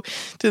 We'd go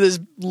to this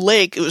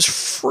lake. It was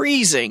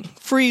freezing.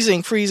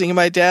 And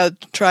my dad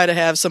would try to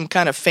have some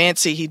kind of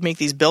fancy. He'd make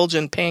these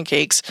Belgian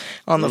pancakes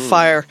on the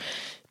fire.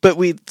 But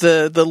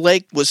the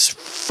lake was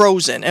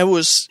frozen. It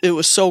was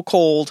so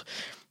cold.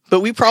 But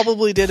we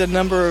probably did a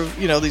number of,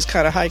 these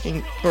kind of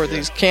hiking or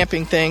these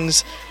camping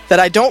things that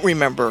I don't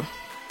remember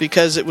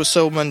because it was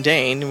so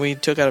mundane. We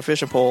took out a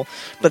fishing pole.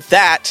 But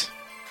that,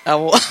 I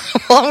will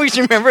always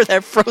remember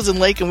that frozen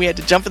lake, and we had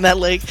to jump in that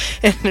lake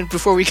and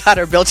before we got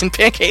our Belgian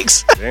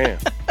pancakes. Damn.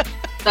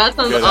 That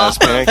sounds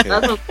awesome. That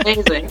sounds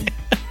amazing.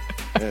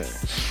 Yeah.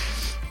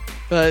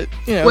 But,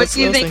 what do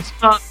you think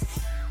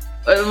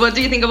what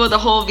do you think about the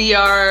whole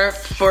VR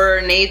for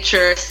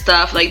nature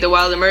stuff, like the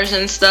wild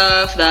immersion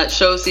stuff that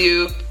shows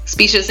you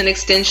species in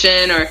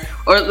extinction, or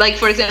like,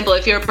 for example,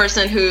 if you're a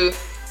person who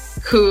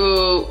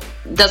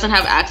doesn't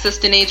have access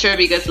to nature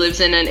because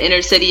lives in an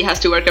inner city, has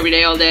to work every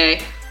day all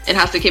day, and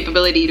has the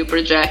capability to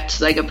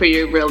project like a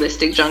pretty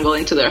realistic jungle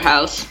into their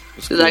house,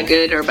 is that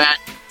good or bad?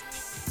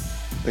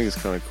 I think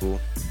it's kind of cool.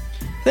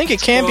 I think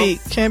it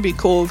can be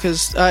cool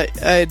because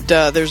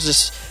there's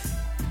this.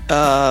 There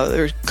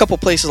are a couple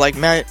places like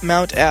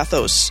Mount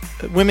Athos.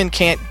 Women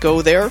can't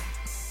go there.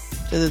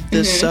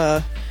 This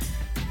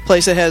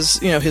place that has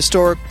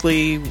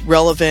historically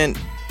relevant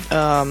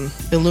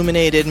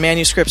illuminated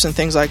manuscripts and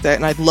things like that.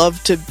 And I'd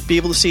love to be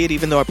able to see it,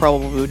 even though I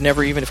probably would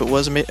never, even if it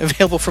was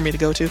available for me to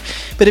go to.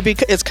 But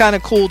it's kind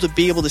of cool to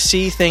be able to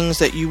see things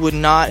that you would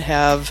not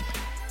have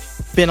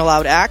been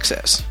allowed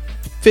access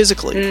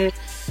physically.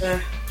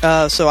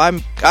 So I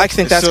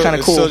think that's kind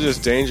of cool. It's still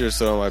just dangerous,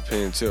 though, in my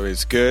opinion, too.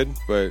 It's good,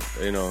 but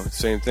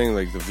same thing.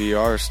 Like the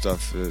VR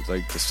stuff,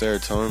 like the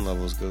serotonin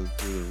levels go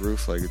through the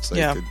roof. Like it's like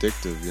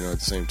addictive, at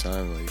the same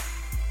time. Like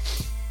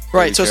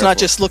right, so it's not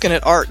just looking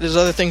at art. There's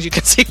other things you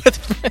can see with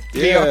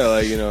VR. Yeah,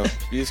 like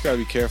you just gotta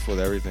be careful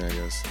with everything, I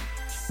guess.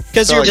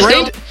 Because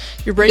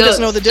your brain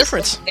doesn't know the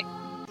difference.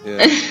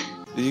 Yeah,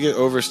 you get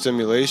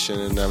overstimulation,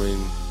 and I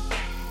mean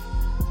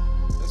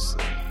that's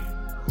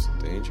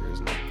a danger,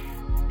 isn't it?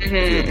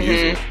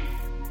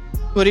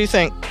 What do you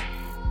think?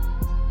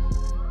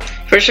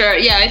 For sure,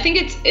 yeah. I think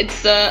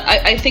it's.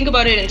 I think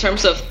about it in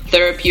terms of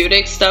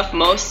therapeutic stuff.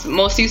 Most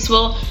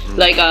useful,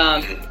 like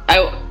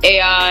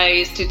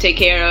AIs to take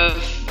care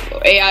of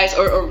AIs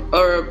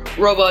or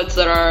robots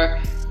that are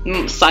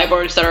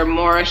cyborgs that are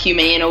more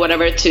humane or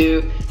whatever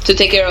to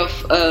take care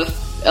of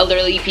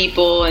elderly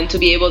people, and to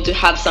be able to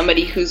have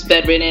somebody who's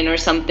bedridden or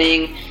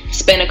something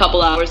spend a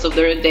couple hours of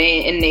their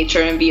day in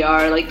nature and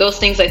VR. Like those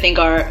things I think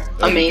are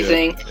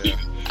amazing.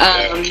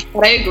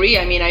 But I agree.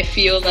 I mean, I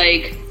feel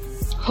like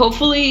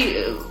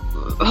hopefully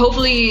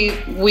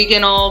we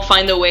can all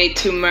find a way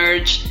to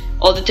merge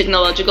all the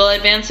technological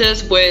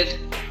advances with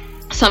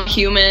some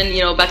human,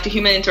 back to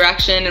human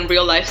interaction and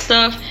real life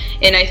stuff.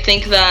 And I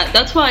think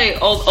that's why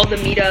all the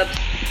meetups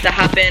that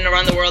happen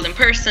around the world in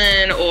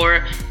person,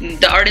 or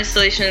the art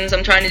installations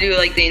I'm trying to do,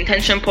 like the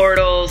intention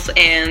portals,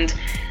 and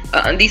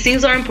these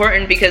things are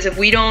important, because if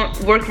we don't,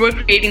 we're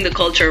creating the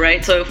culture,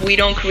 right? So if we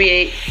don't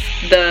create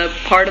the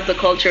part of the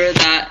culture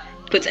that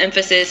puts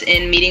emphasis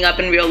in meeting up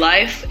in real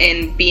life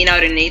and being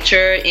out in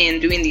nature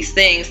and doing these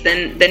things,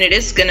 then it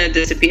is gonna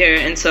disappear.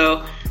 And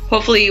so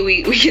hopefully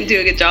we can do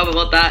a good job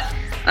about that,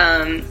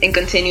 and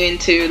continuing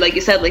to, like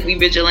you said, like be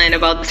vigilant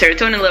about the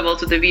serotonin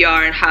levels with the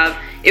VR, and have,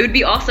 it would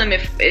be awesome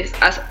if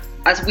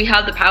as we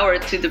have the power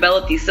to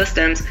develop these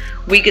systems,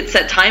 we could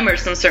set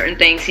timers on certain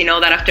things,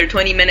 that after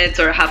 20 minutes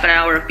or half an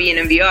hour of being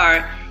in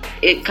VR,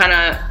 it kind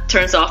of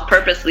turns off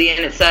purposely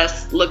and it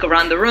says, look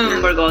around the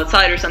room or go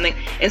outside or something.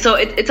 And so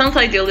it sounds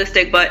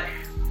idealistic, but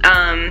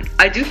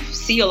I do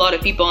see a lot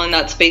of people in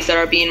that space that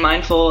are being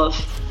mindful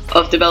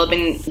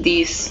developing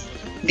these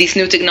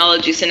new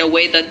technologies in a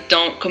way that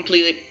don't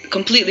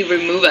completely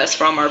remove us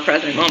from our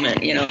present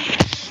moment, you know.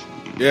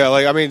 Yeah,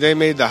 like, I mean, they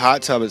made the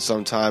hot tub at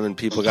some time, and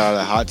people got out of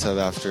the hot tub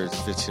after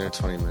 15 or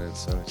 20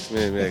 minutes, so just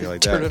make it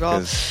like Turn that. it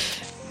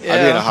off.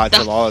 I'd be in a hot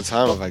tub all the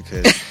time if I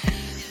could,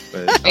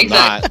 but I'm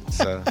not,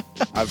 so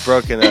I've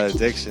broken an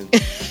addiction.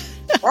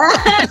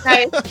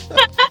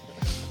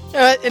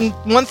 And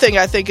one thing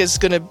I think is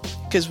going to,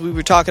 because we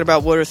were talking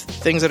about what are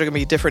things that are going to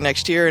be different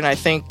next year, and I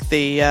think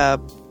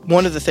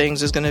one of the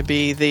things is going to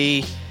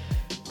be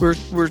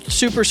we're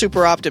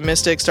super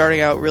optimistic, starting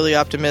out really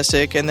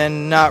optimistic, and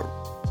then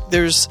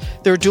there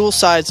are dual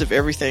sides of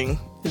everything.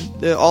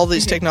 All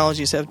these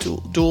technologies have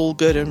dual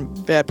good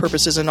and bad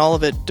purposes, and all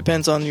of it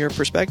depends on your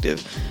perspective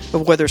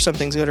of whether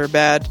something's good or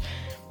bad.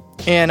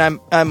 And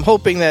I'm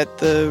hoping that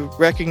the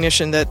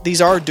recognition that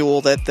these are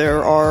dual, that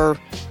there are,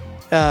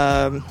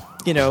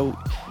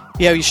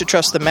 you should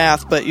trust the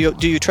math, but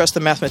do you trust the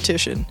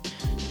mathematician?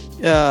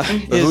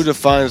 Who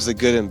defines the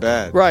good and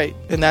bad? Right,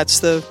 and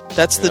that's the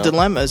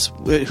dilemma: is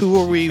who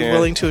are we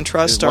willing to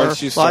entrust our lives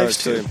to? Once you start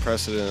setting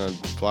precedent on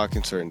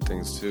blocking certain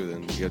things too,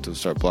 then you have to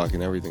start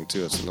blocking everything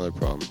too. That's another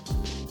problem.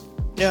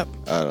 Yep.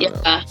 I don't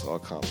know. It's all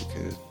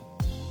complicated.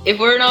 If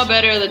we're not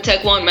better, the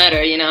tech won't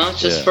matter. You know,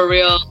 just for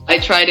real. I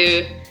try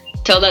to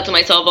tell that to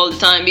myself all the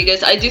time,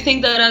 because I do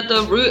think that at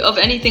the root of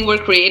anything we're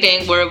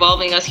creating, we're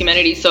evolving as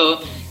humanity.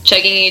 So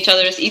checking each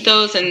other's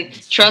ethos and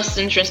trust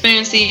and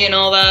transparency and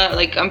all that,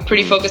 like, I'm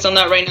pretty focused on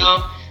that right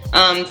now.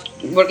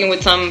 Working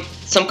with some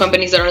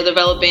companies that are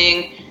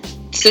developing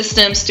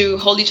systems to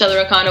hold each other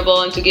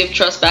accountable and to give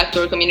trust back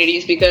to our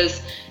communities,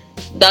 because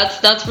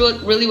that's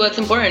really what's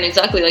important.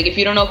 Exactly. Like, if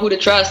you don't know who to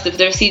trust, if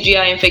there's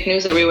CGI and fake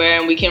news everywhere,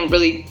 and we can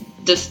really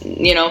just,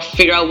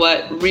 figure out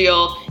what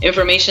real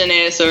information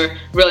is or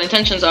real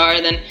intentions are,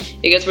 then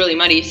it gets really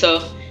muddy. So,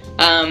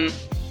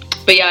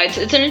 but yeah,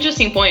 it's an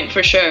interesting point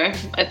for sure,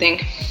 I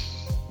think.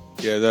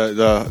 Yeah,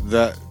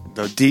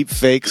 the deep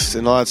fakes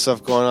and all that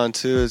stuff going on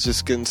too is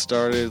just getting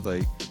started.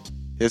 Like,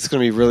 it's going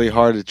to be really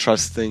hard to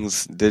trust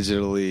things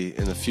digitally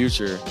in the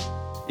future,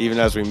 even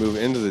as we move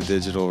into the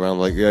digital realm.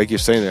 Like you're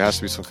saying, there has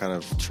to be some kind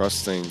of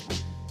trusting,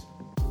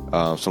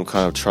 some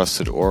kind of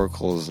trusted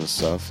oracles and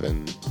stuff.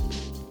 And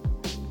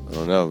I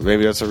don't know,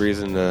 maybe that's a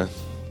reason to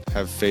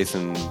have faith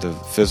in the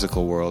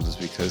physical world, is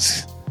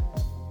because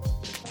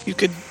you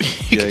could,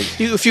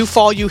 if you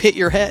fall, you hit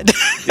your head.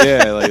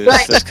 Yeah, like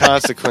there's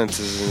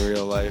consequences in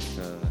real life.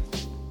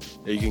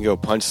 You can go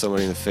punch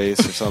somebody in the face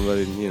or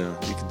somebody, you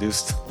can do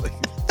stuff like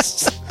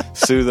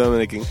sue them,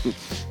 and they can.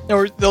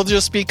 Or there'll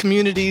just be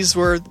communities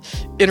where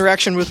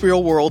interaction with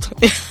real world.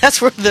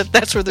 that's where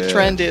the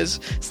trend is.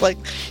 It's like,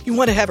 you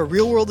want to have a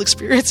real world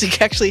experience, you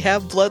can actually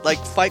have blood, like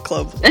Fight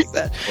Club, like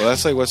that. Well,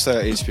 that's like, what's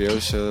that HBO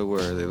show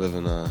where they live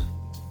in a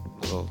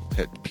little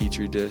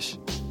petri dish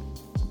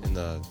and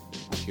the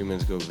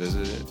humans go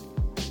visit it,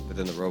 but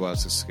then the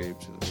robots escape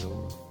to the real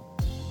world.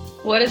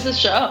 What is the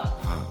show?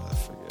 I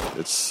forget.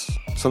 It's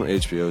some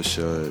HBO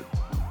show,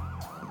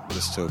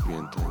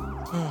 dystopian thing.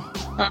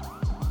 I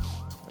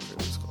forget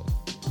what it's called.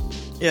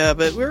 Yeah,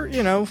 but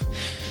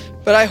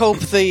but I hope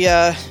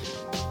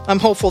I'm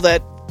hopeful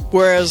that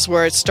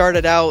where it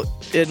started out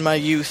in my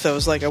youth, I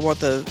was like, I want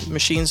the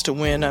machines to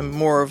win. I'm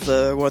more of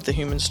I want the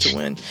humans to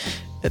win.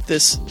 At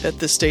this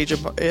stage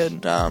of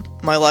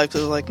my life, I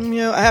was like,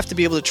 I have to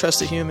be able to trust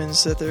the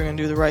humans that they're going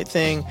to do the right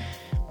thing.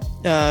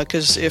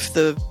 Because if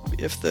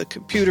the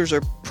computers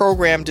are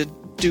programmed to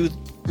do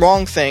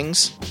wrong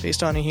things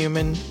based on a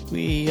human,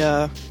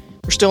 we're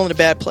still in a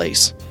bad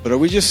place. But are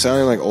we just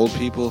sounding like old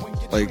people?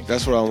 Like,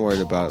 that's what I'm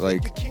worried about.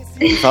 Like,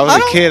 if I was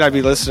a kid, I'd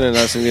be listening to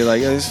us and be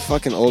like, these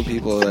fucking old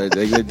people, like,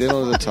 they don't know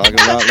what they're talking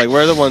about. Like,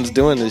 we're the ones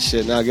doing this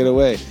shit now. Get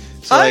away.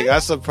 So like,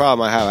 that's the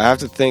problem I have. I have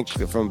to think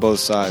from both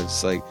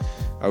sides. Like,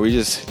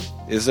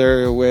 is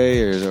there a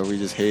way, or are we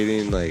just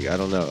hating? Like, I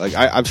don't know. Like,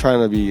 I'm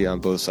trying to be on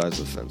both sides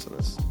of the fence on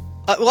this.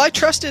 Well, I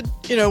trusted,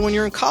 when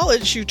you're in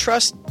college, you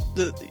trust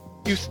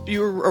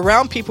you're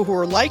around people who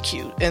are like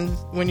you, and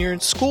when you're in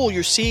school,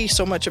 you see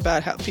so much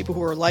about how people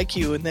who are like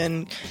you, and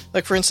then,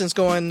 like, for instance,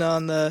 going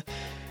on the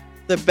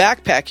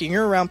backpacking,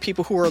 you're around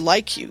people who are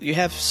like you. You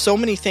have so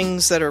many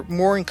things that are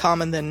more in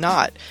common than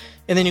not,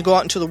 and then you go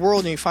out into the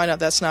world and you find out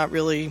that's not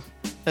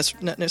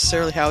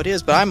necessarily how it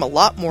is. But I'm a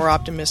lot more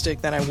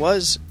optimistic than I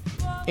was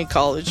in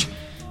college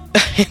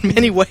in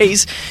many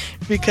ways,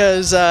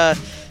 because I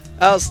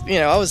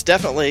was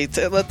definitely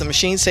let the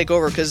machines take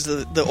over, because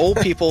the old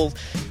people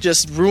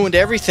just ruined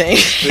everything.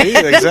 See,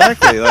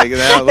 exactly. Like,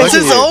 it's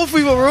just the old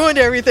people ruined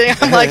everything.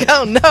 I'm like,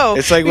 oh no.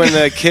 It's like when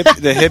the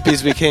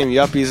hippies became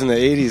yuppies in the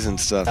 80s and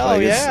stuff. Oh,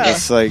 like, yeah.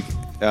 It's like,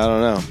 I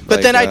don't know. But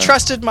like, then I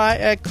trusted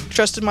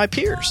my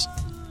peers.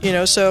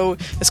 So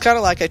it's kind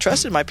of like I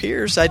trusted my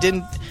peers. I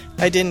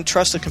didn't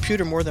trust the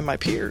computer more than my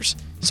peers.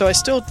 So I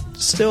still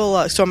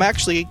so I'm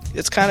actually,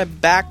 it's kind of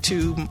back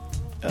to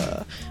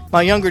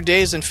my younger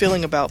days and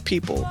feeling about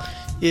people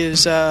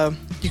is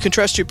you can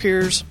trust your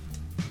peers,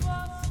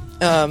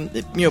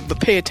 but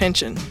pay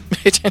attention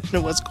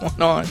to what's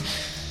going on.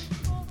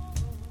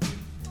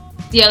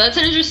 Yeah, that's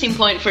an interesting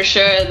point for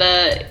sure.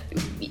 That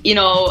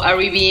are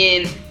we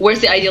being, where's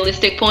the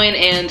idealistic point?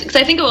 And because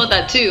I think about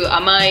that too.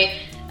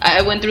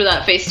 I went through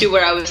that phase too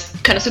where I was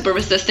kind of super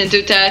resistant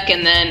to tech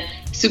and then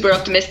super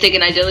optimistic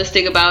and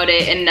idealistic about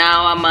it, and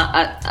now I'm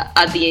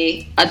at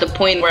the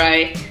point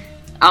where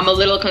I'm a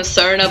little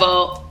concerned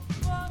about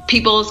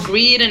people's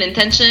greed and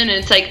intention, and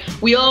it's like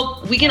we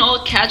can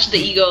all catch the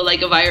ego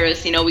like a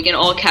virus. We can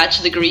all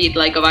catch the greed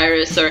like a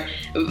virus, or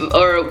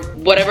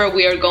whatever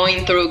we are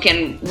going through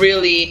can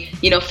really,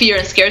 fear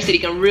and scarcity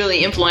can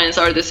really influence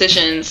our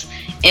decisions.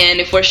 And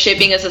if we're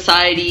shaping a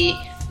society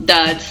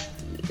that's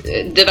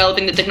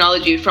developing the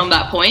technology from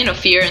that point of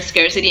fear and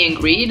scarcity and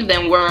greed,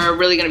 then we're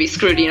really going to be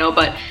screwed,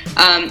 But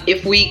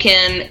if we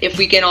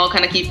can all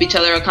kind of keep each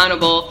other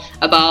accountable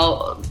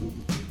about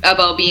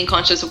being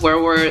conscious of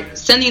where we're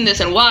sending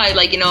this and why,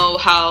 like,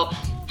 how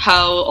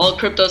all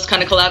cryptos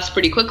kind of collapsed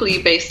pretty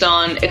quickly based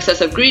on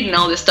excessive greed and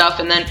all this stuff,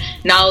 and then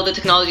now the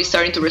technology is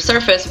starting to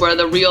resurface where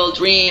the real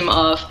dream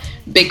of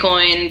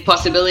Bitcoin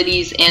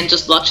possibilities and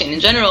just blockchain in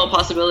general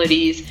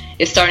possibilities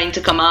is starting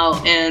to come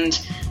out, and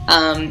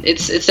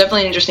it's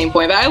definitely an interesting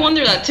point. But I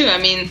wonder that too. I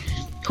mean,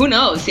 who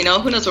knows? Who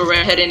knows where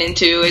we're heading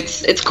into?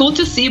 It's cool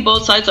to see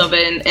both sides of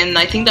it, and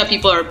I think that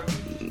people are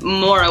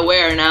more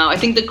aware now. I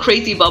think the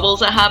crazy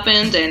bubbles that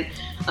happened and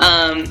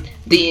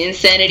the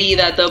insanity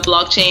that the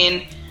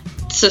blockchain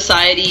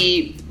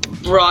society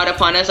brought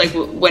upon us, like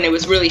when it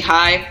was really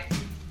high,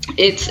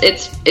 it's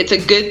a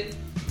good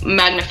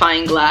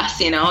magnifying glass.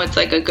 It's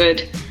like a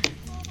good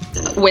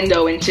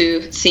window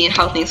into seeing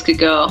how things could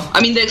go.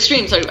 I mean, the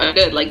extremes are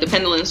good, like the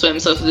pendulum swim.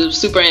 So the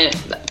super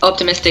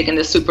optimistic and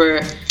the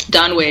super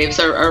down waves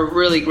are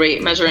really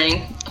great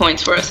measuring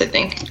points for us, I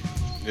think.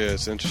 Yeah,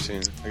 it's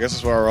interesting. I guess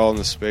that's why we're all in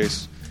this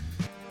space.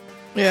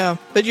 Yeah,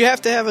 but you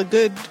have to have a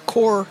good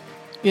core.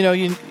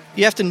 You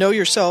have to know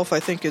yourself, I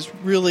think, is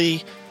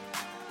really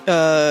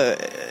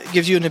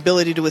gives you an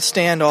ability to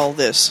withstand all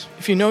this.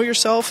 If you know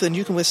yourself, then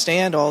you can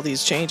withstand all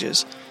these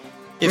changes.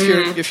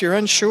 If you're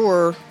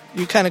unsure,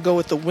 you kind of go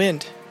with the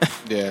wind.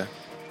 Yeah.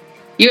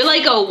 You're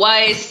like a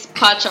wise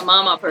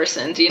Pachamama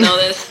person. Do you know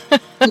this?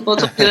 People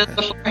told you this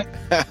before.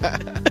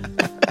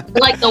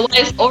 Like the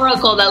wise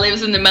oracle that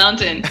lives in the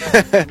mountain.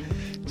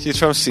 She's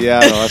from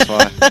Seattle, that's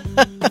why.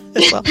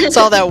 It's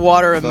all that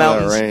water and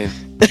mountains. Rain.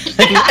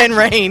 And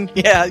rain,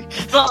 yeah.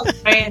 It's all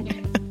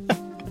rain.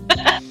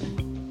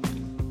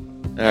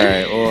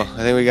 Alright, well, I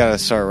think we gotta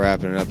start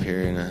wrapping it up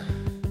here in a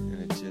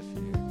jiff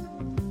here.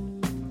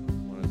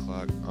 1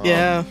 o'clock.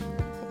 Yeah.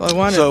 Well, I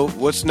wanted... So,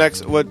 what's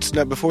next?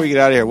 Before we get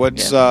out of here,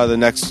 what's the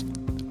next...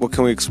 What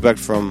can we expect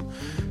from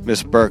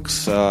Miss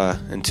Berks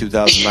in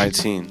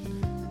 2019?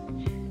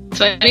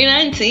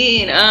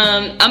 2019.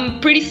 I'm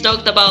pretty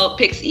stoked about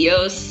Pix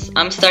EOS.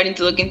 I'm starting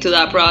to look into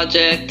that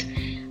project.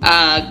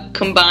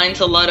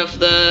 Combines a lot of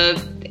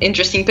the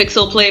interesting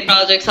pixel play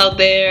projects out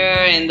there,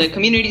 and the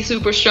community is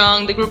super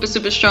strong. The group is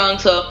super strong.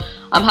 So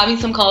I'm having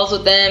some calls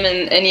with them,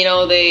 and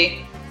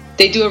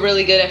they do a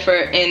really good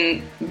effort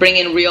in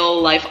bringing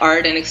real life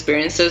art and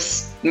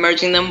experiences,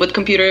 merging them with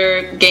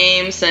computer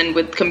games and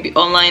with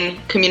online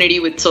community,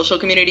 with social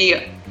community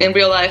in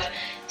real life.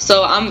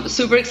 So I'm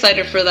super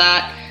excited for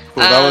that.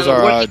 Cool.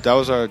 That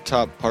was our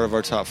top part of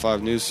our top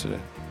 5 news today.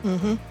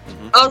 Mm-hmm.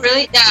 Oh,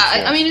 really?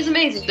 Yeah. I mean, it's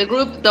amazing. The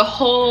group, the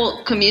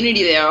whole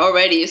community there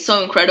already is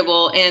so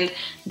incredible, and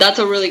that's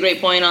a really great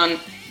point on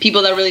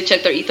people that really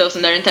check their ethos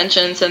and their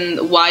intentions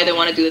and why they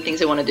want to do the things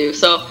they want to do.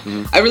 So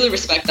I really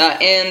respect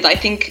that, and I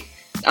think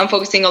I'm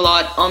focusing a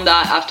lot on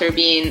that after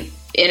being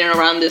in and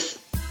around this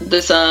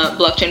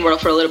blockchain world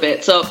for a little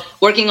bit. So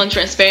working on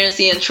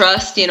transparency and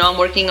trust. I'm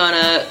working on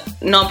a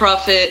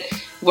nonprofit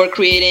we're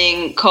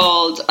creating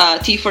called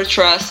T for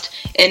Trust,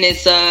 and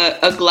it's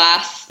a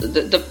glass.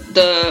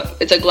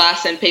 It's a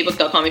glass and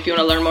paybook.com. If you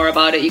want to learn more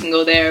about it, you can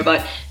go there.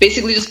 But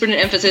basically, just put an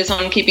emphasis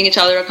on keeping each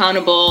other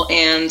accountable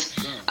and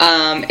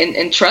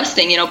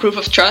trusting. Proof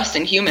of trust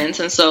in humans,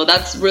 and so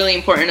that's really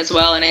important as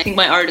well. And I think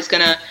my art is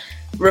gonna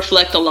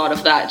reflect a lot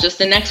of that. Just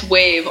the next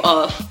wave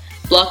of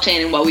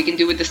blockchain and what we can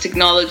do with this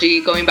technology,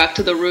 going back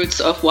to the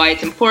roots of why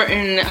it's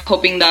important,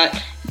 hoping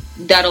that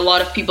a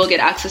lot of people get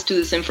access to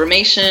this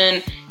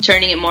information,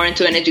 turning it more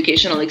into an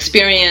educational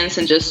experience.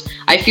 And just,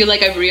 I feel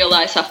like I've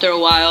realized after a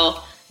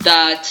while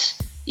that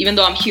even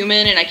though I'm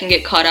human and I can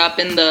get caught up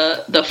in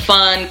the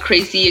fun,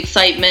 crazy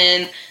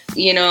excitement,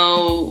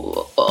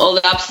 all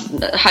the ups,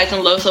 highs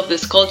and lows of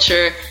this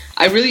culture,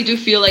 I really do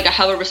feel like I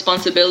have a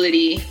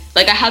responsibility.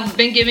 Like I have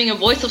been giving a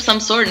voice of some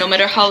sort, no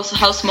matter how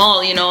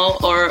small,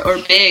 or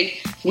big.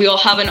 We all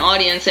have an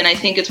audience, and I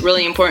think it's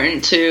really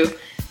important to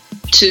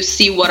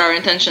see what our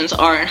intentions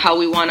are and how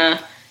we want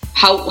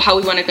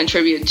to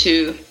contribute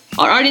to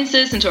our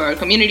audiences and to our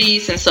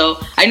communities. And so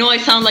I know I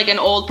sound like an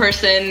old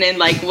person and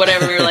like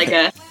whatever, like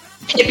a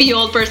hippie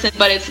old person,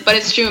 but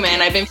it's true,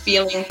 man. I've been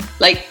feeling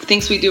like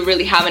things we do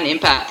really have an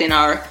impact in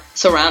our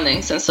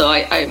surroundings, and so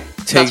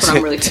that's what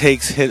I'm really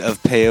takes hit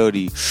of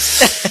peyote.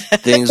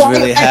 Things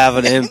really have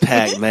an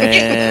impact,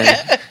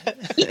 man.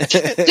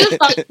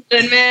 Just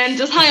good, man.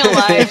 Just high on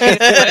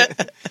life.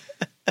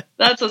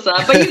 That's what's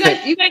up.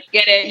 But you guys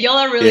get it. Y'all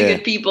are really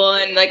good people,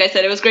 and like I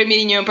said, it was great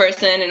meeting you in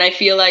person. And I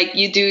feel like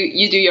you do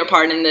your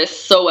part in this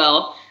so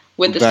well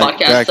with this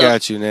podcast. Back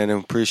at you,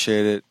 Nanu.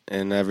 Appreciate it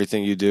and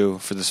everything you do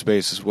for the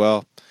space as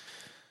well.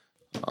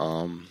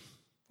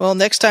 Well,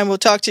 next time we'll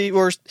talk to you.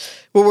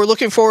 We're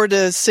looking forward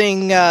to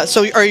seeing.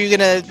 So, are you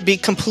going to be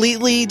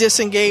completely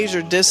disengaged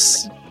or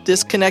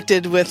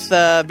disconnected with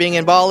being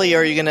in Bali? Or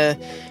are you going to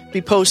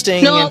be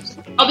posting? No.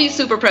 I'll be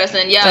super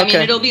present. Yeah, okay. I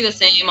mean, it'll be the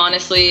same,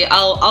 honestly.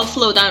 I'll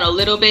slow down a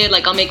little bit.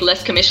 Like, I'll make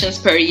less commissions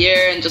per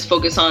year and just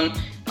focus on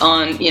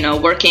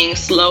working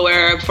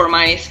slower for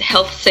my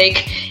health's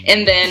sake.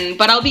 And then,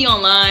 but I'll be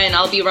online.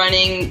 I'll be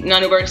running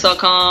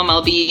nanuberks.com.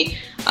 I'll be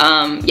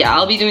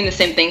doing the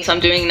same things I'm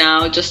doing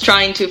now, just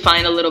trying to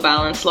find a little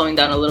balance, slowing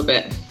down a little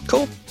bit.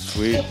 Cool.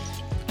 Sweet.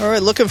 All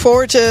right, looking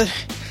forward to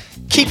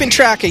keeping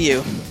track of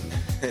you.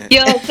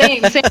 Yo,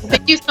 same.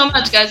 Thank you so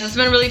much, guys. It's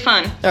been really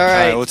fun. All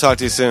right. We'll talk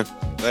to you soon.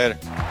 Later.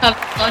 Have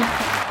fun.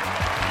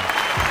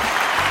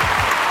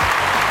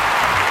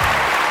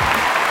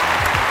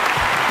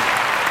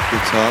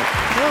 Good talk.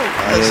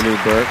 Nanu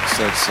Berks.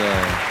 That's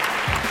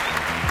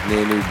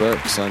Nanu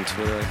Berks on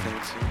Twitter, I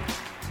think, too.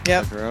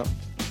 Yep. Check her out.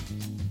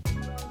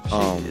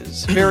 She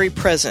is very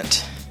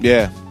present.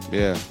 Yeah. She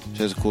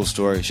has a cool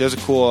story. She has a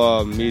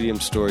cool Medium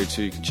story,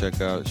 too, you can check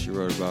out. She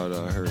wrote about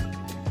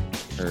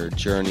her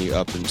journey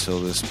up until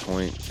this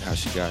point, how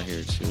she got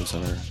here, too. It's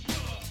on her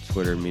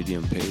Twitter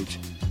Medium page.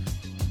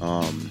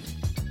 But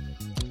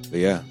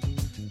yeah.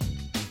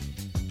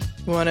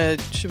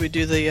 Should we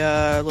do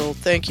the little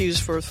thank yous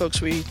for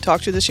folks we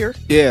talked to this year?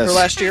 Yeah. Or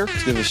last year?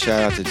 Let's give a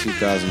shout out to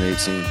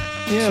 2018.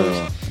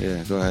 Yeah.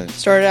 So, go ahead.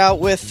 Started out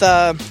with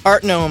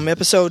Art Gnome,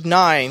 episode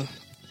 9.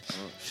 Oh,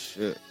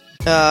 shit.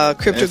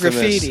 Crypto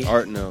Graffiti.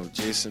 Art Gnome,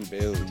 Jason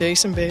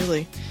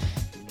Bailey.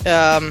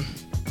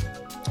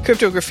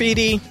 Crypto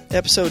Graffiti,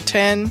 episode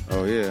 10.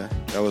 Oh, yeah.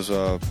 That was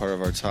part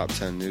of our top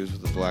 10 news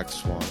with the Black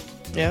Swan.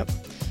 Yep.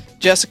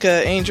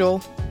 Jessica Angel.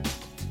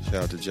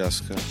 Shout out to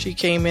Jessica. She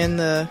came in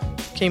the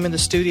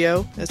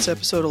studio. That's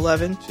episode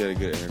 11. She had a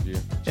good interview.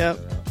 Yep.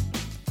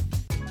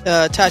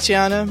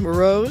 Tatiana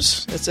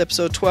Moroz. That's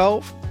episode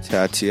 12.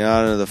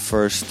 Tatiana, the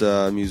first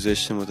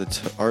musician with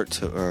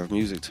a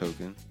music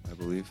token, I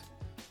believe.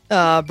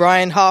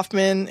 Brian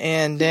Hoffman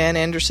and Dan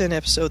Anderson,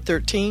 episode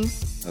 13.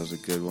 That was a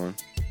good one.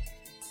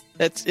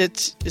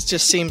 It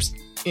just seems,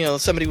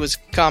 somebody was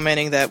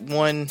commenting that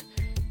one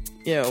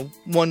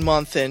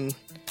month in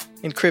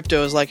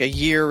crypto is like a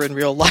year in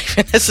real life,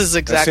 and this is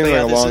exactly that seemed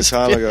how like this a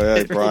long time ago.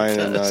 Yeah, it Brian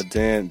really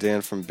and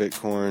Dan from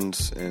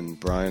Bitcoins and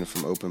Brian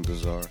from Open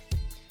Bazaar.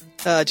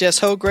 Jess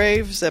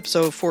Hograves,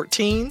 episode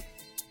 14.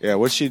 Yeah,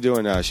 what's she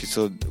doing now? She's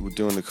still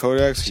doing the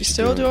Codex? She's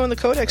still doing the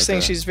Codex thing.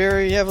 She's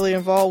very heavily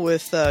involved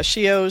with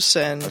Shios,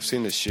 and I've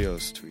seen the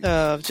Shios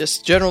tweets.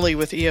 Just generally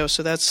with EOS.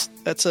 So that's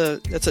a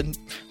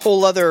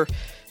whole other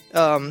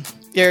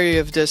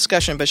area of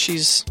discussion. But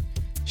she's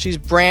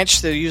branched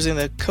to using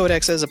the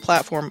Codex as a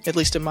platform, at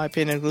least in my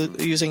opinion,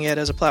 using it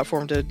as a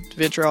platform to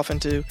venture off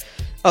into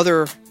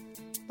other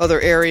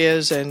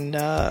areas and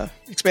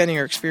expanding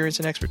her experience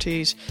and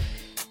expertise.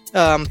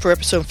 For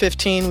episode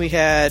 15, we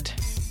had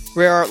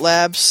Rare Art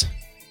Labs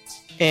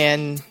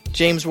and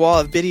James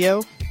Waugh of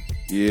Video.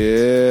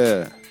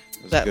 Yeah.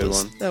 That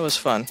was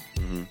fun.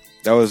 Mm-hmm.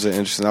 That was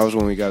interesting. That was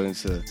when we got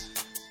into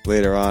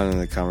later on in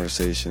the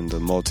conversation, the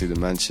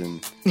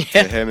multi-dimension.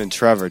 Yeah. Him and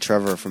Trevor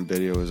from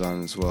Video was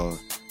on as well.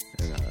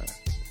 And,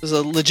 it was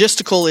a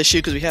logistical issue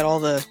because we had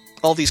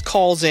all these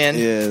calls in.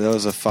 Yeah, that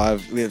was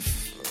we had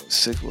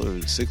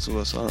six of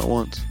us on at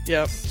once.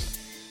 Yep.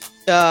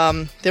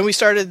 Then we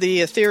started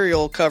the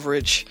ethereal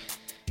coverage.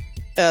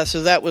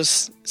 So that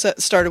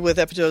started with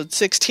episode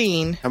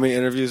 16. How many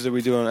interviews did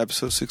we do on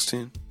episode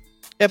 16?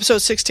 Episode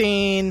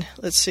 16,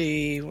 let's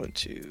see,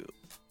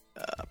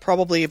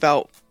 probably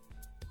about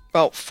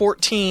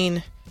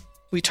 14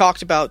 we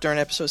talked about during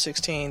episode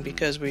 16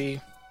 because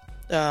we...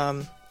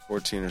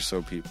 14 or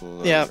so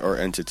people or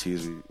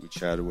entities we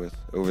chatted with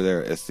over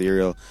there at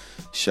Ethereal.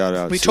 Shout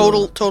out we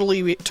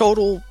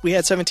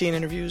had 17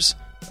 interviews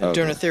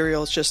during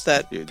Ethereal. It's just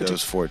that there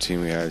was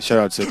 14 we had. Shout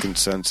out to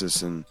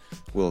Consensus and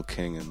Will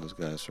King and those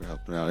guys for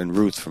helping out, and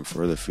Ruth from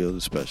Further Field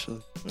especially.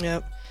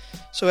 Yep.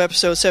 So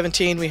episode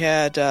 17 we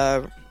had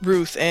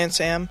Ruth and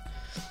Sam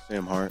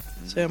Hart.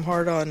 Sam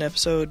Hart on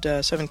episode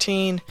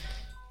 17.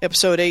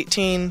 Episode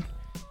 18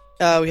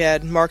 we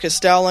had Marcus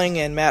Dowling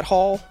and Matt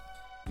Hall.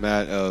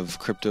 Matt of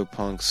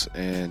CryptoPunks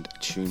and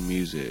Tune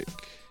Music.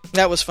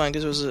 That was fun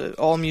because it was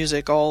all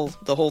music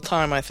the whole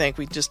time. I think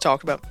we just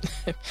talked about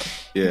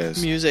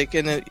music.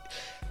 And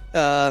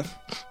then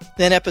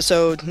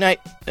episode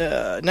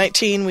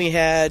 19 we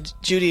had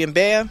Judy and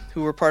Bea,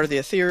 who were part of the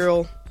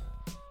Ethereal.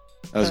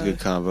 That was a good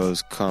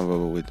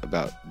convo with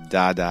about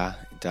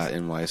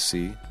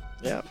Dada.nyc.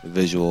 Yeah, the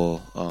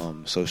visual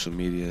social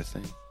media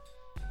thing.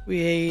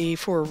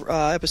 For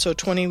episode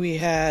 20 we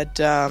had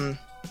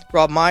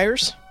Rob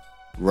Myers.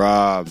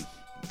 Rob,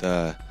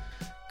 the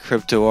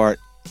crypto art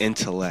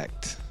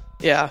intellect.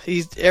 Yeah,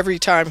 every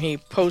time he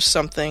posts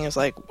something, it's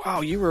like,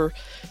 wow, you were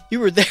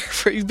there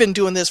you've been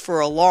doing this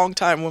for a long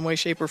time, one way,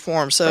 shape, or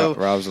form. So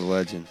Rob's a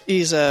legend.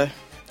 He's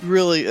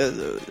really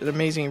an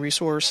amazing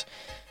resource.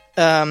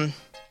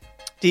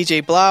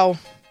 DJ Blau,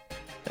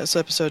 that's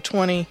episode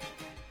 20.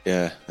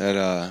 Yeah, that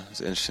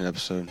is an interesting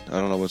episode. I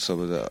don't know what's up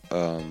with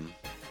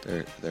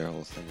their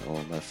whole thing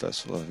on that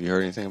festival. Have you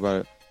heard anything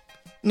about it?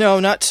 No,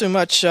 not too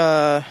much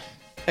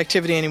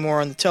activity anymore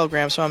on the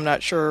Telegram, so I'm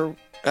not sure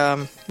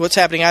what's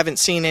happening. I haven't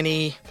seen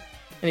any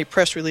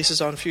press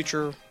releases on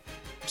future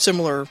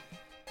similar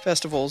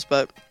festivals,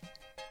 but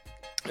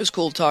it was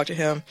cool to talk to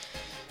him.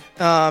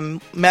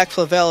 Mac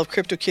Flavel of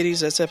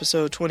CryptoKitties, that's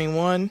episode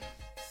 21.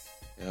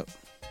 Yep.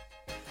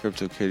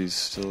 CryptoKitties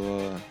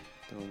still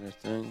doing their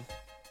thing.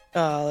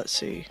 Let's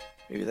see.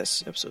 Maybe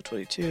that's episode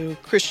 22.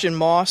 Christian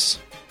Moss.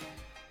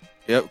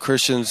 Yep,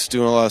 Christian's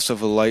doing a lot of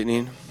stuff with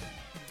Lightning.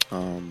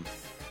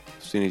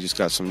 Seen he just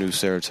got some new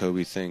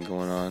Saratobi thing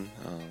going on.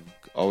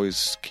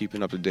 Always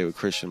keeping up to date with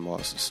Christian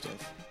Moss and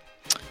stuff.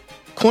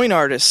 Coin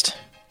Artist,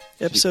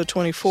 episode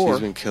 24.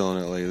 She's been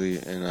killing it lately,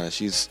 and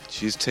she's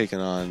taken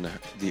on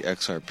the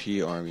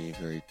XRP army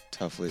very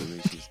tough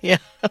lately. Yeah.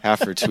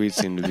 Half her tweets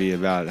seem to be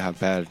about how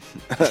bad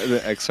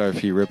the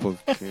XRP Ripple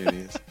community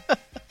is.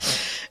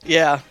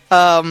 Yeah.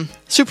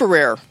 Super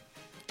Rare,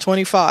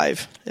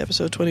 25,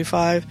 episode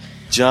 25.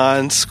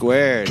 John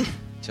Squared.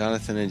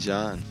 Jonathan and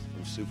John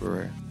from Super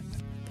Rare.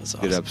 That's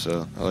awesome. Good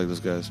episode. I like those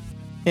guys.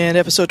 And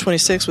episode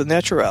 26 with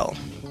Naturel.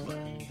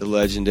 The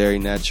legendary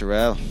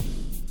Naturel.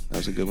 That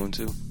was a good one,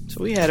 too.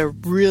 So we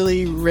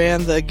really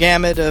ran the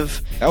gamut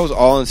of... That was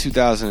all in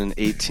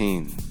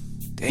 2018.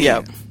 Damn.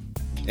 Yeah.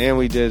 And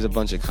we did a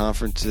bunch of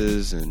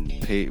conferences and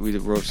we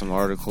wrote some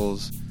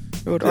articles.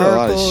 Wrote a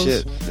lot of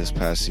shit this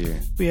past year.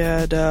 We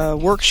had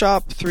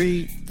workshop,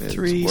 three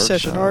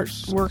session art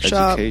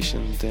workshop.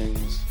 Education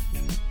things.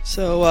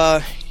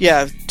 So,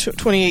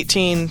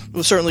 2018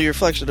 was certainly a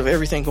reflection of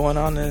everything going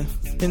on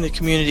in the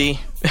community.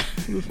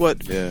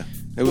 Yeah,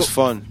 it was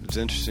fun. It was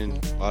interesting.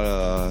 A lot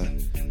of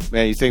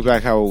man, you think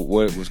back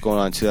what was going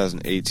on in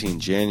 2018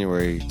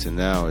 January to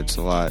now, it's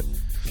a lot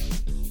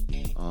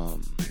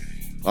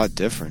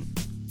different.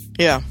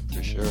 Yeah,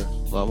 for sure.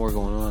 A lot more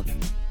going on.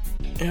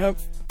 Yep.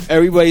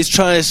 Everybody's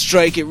trying to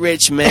strike it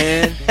rich,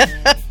 man.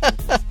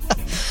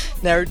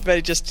 Now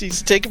everybody just needs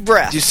to take a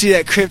breath. Did you see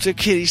that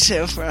CryptoKitty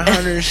sale for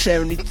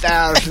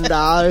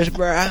 $170,000,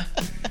 bruh?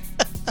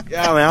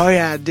 Yeah, man, all you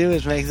gotta do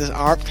is make this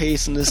art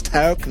piece and this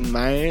token,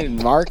 man,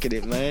 and market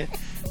it, man.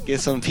 Get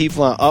some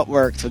people on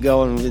Upwork to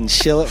go and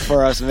shill it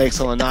for us and make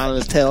some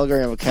anonymous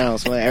Telegram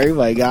accounts, man.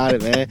 Everybody got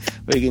it, man.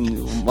 We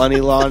can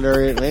money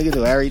launder it. We can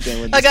do everything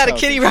with this I got token. a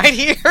kitty right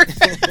here.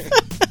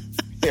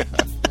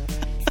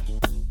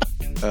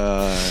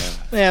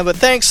 Yeah, but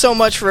thanks so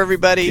much for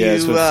everybody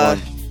who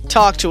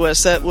talked to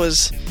us. It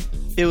was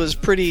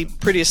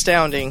pretty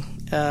astounding.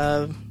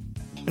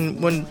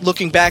 When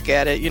looking back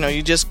at it,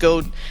 you just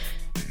go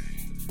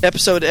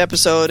episode to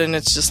episode, and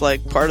it's just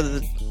like part of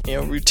the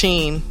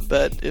routine.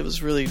 But it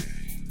was really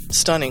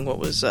stunning what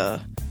we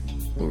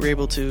were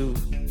able to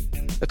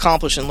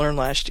accomplish and learn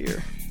last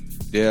year.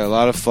 Yeah, a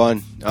lot of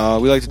fun.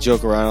 We like to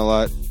joke around a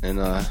lot,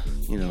 and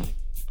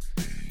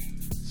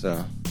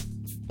so.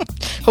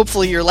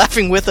 Hopefully you're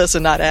laughing with us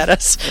and not at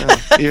us.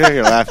 Even if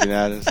you're laughing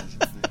at us,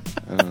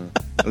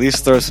 at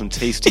least throw some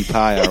tasty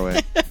pie our way.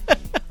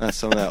 Not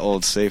some of that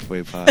old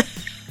Safeway pie.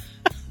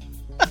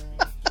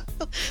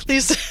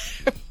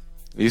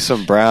 Use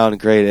some brown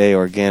grade A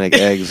organic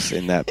eggs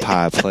in that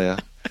pie, playa.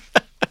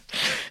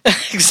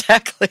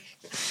 Exactly.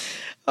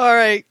 All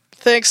right.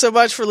 Thanks so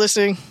much for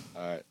listening.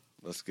 All right.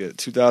 Let's get it.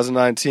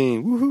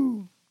 2019.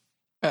 Woohoo.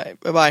 All right.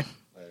 Bye-bye.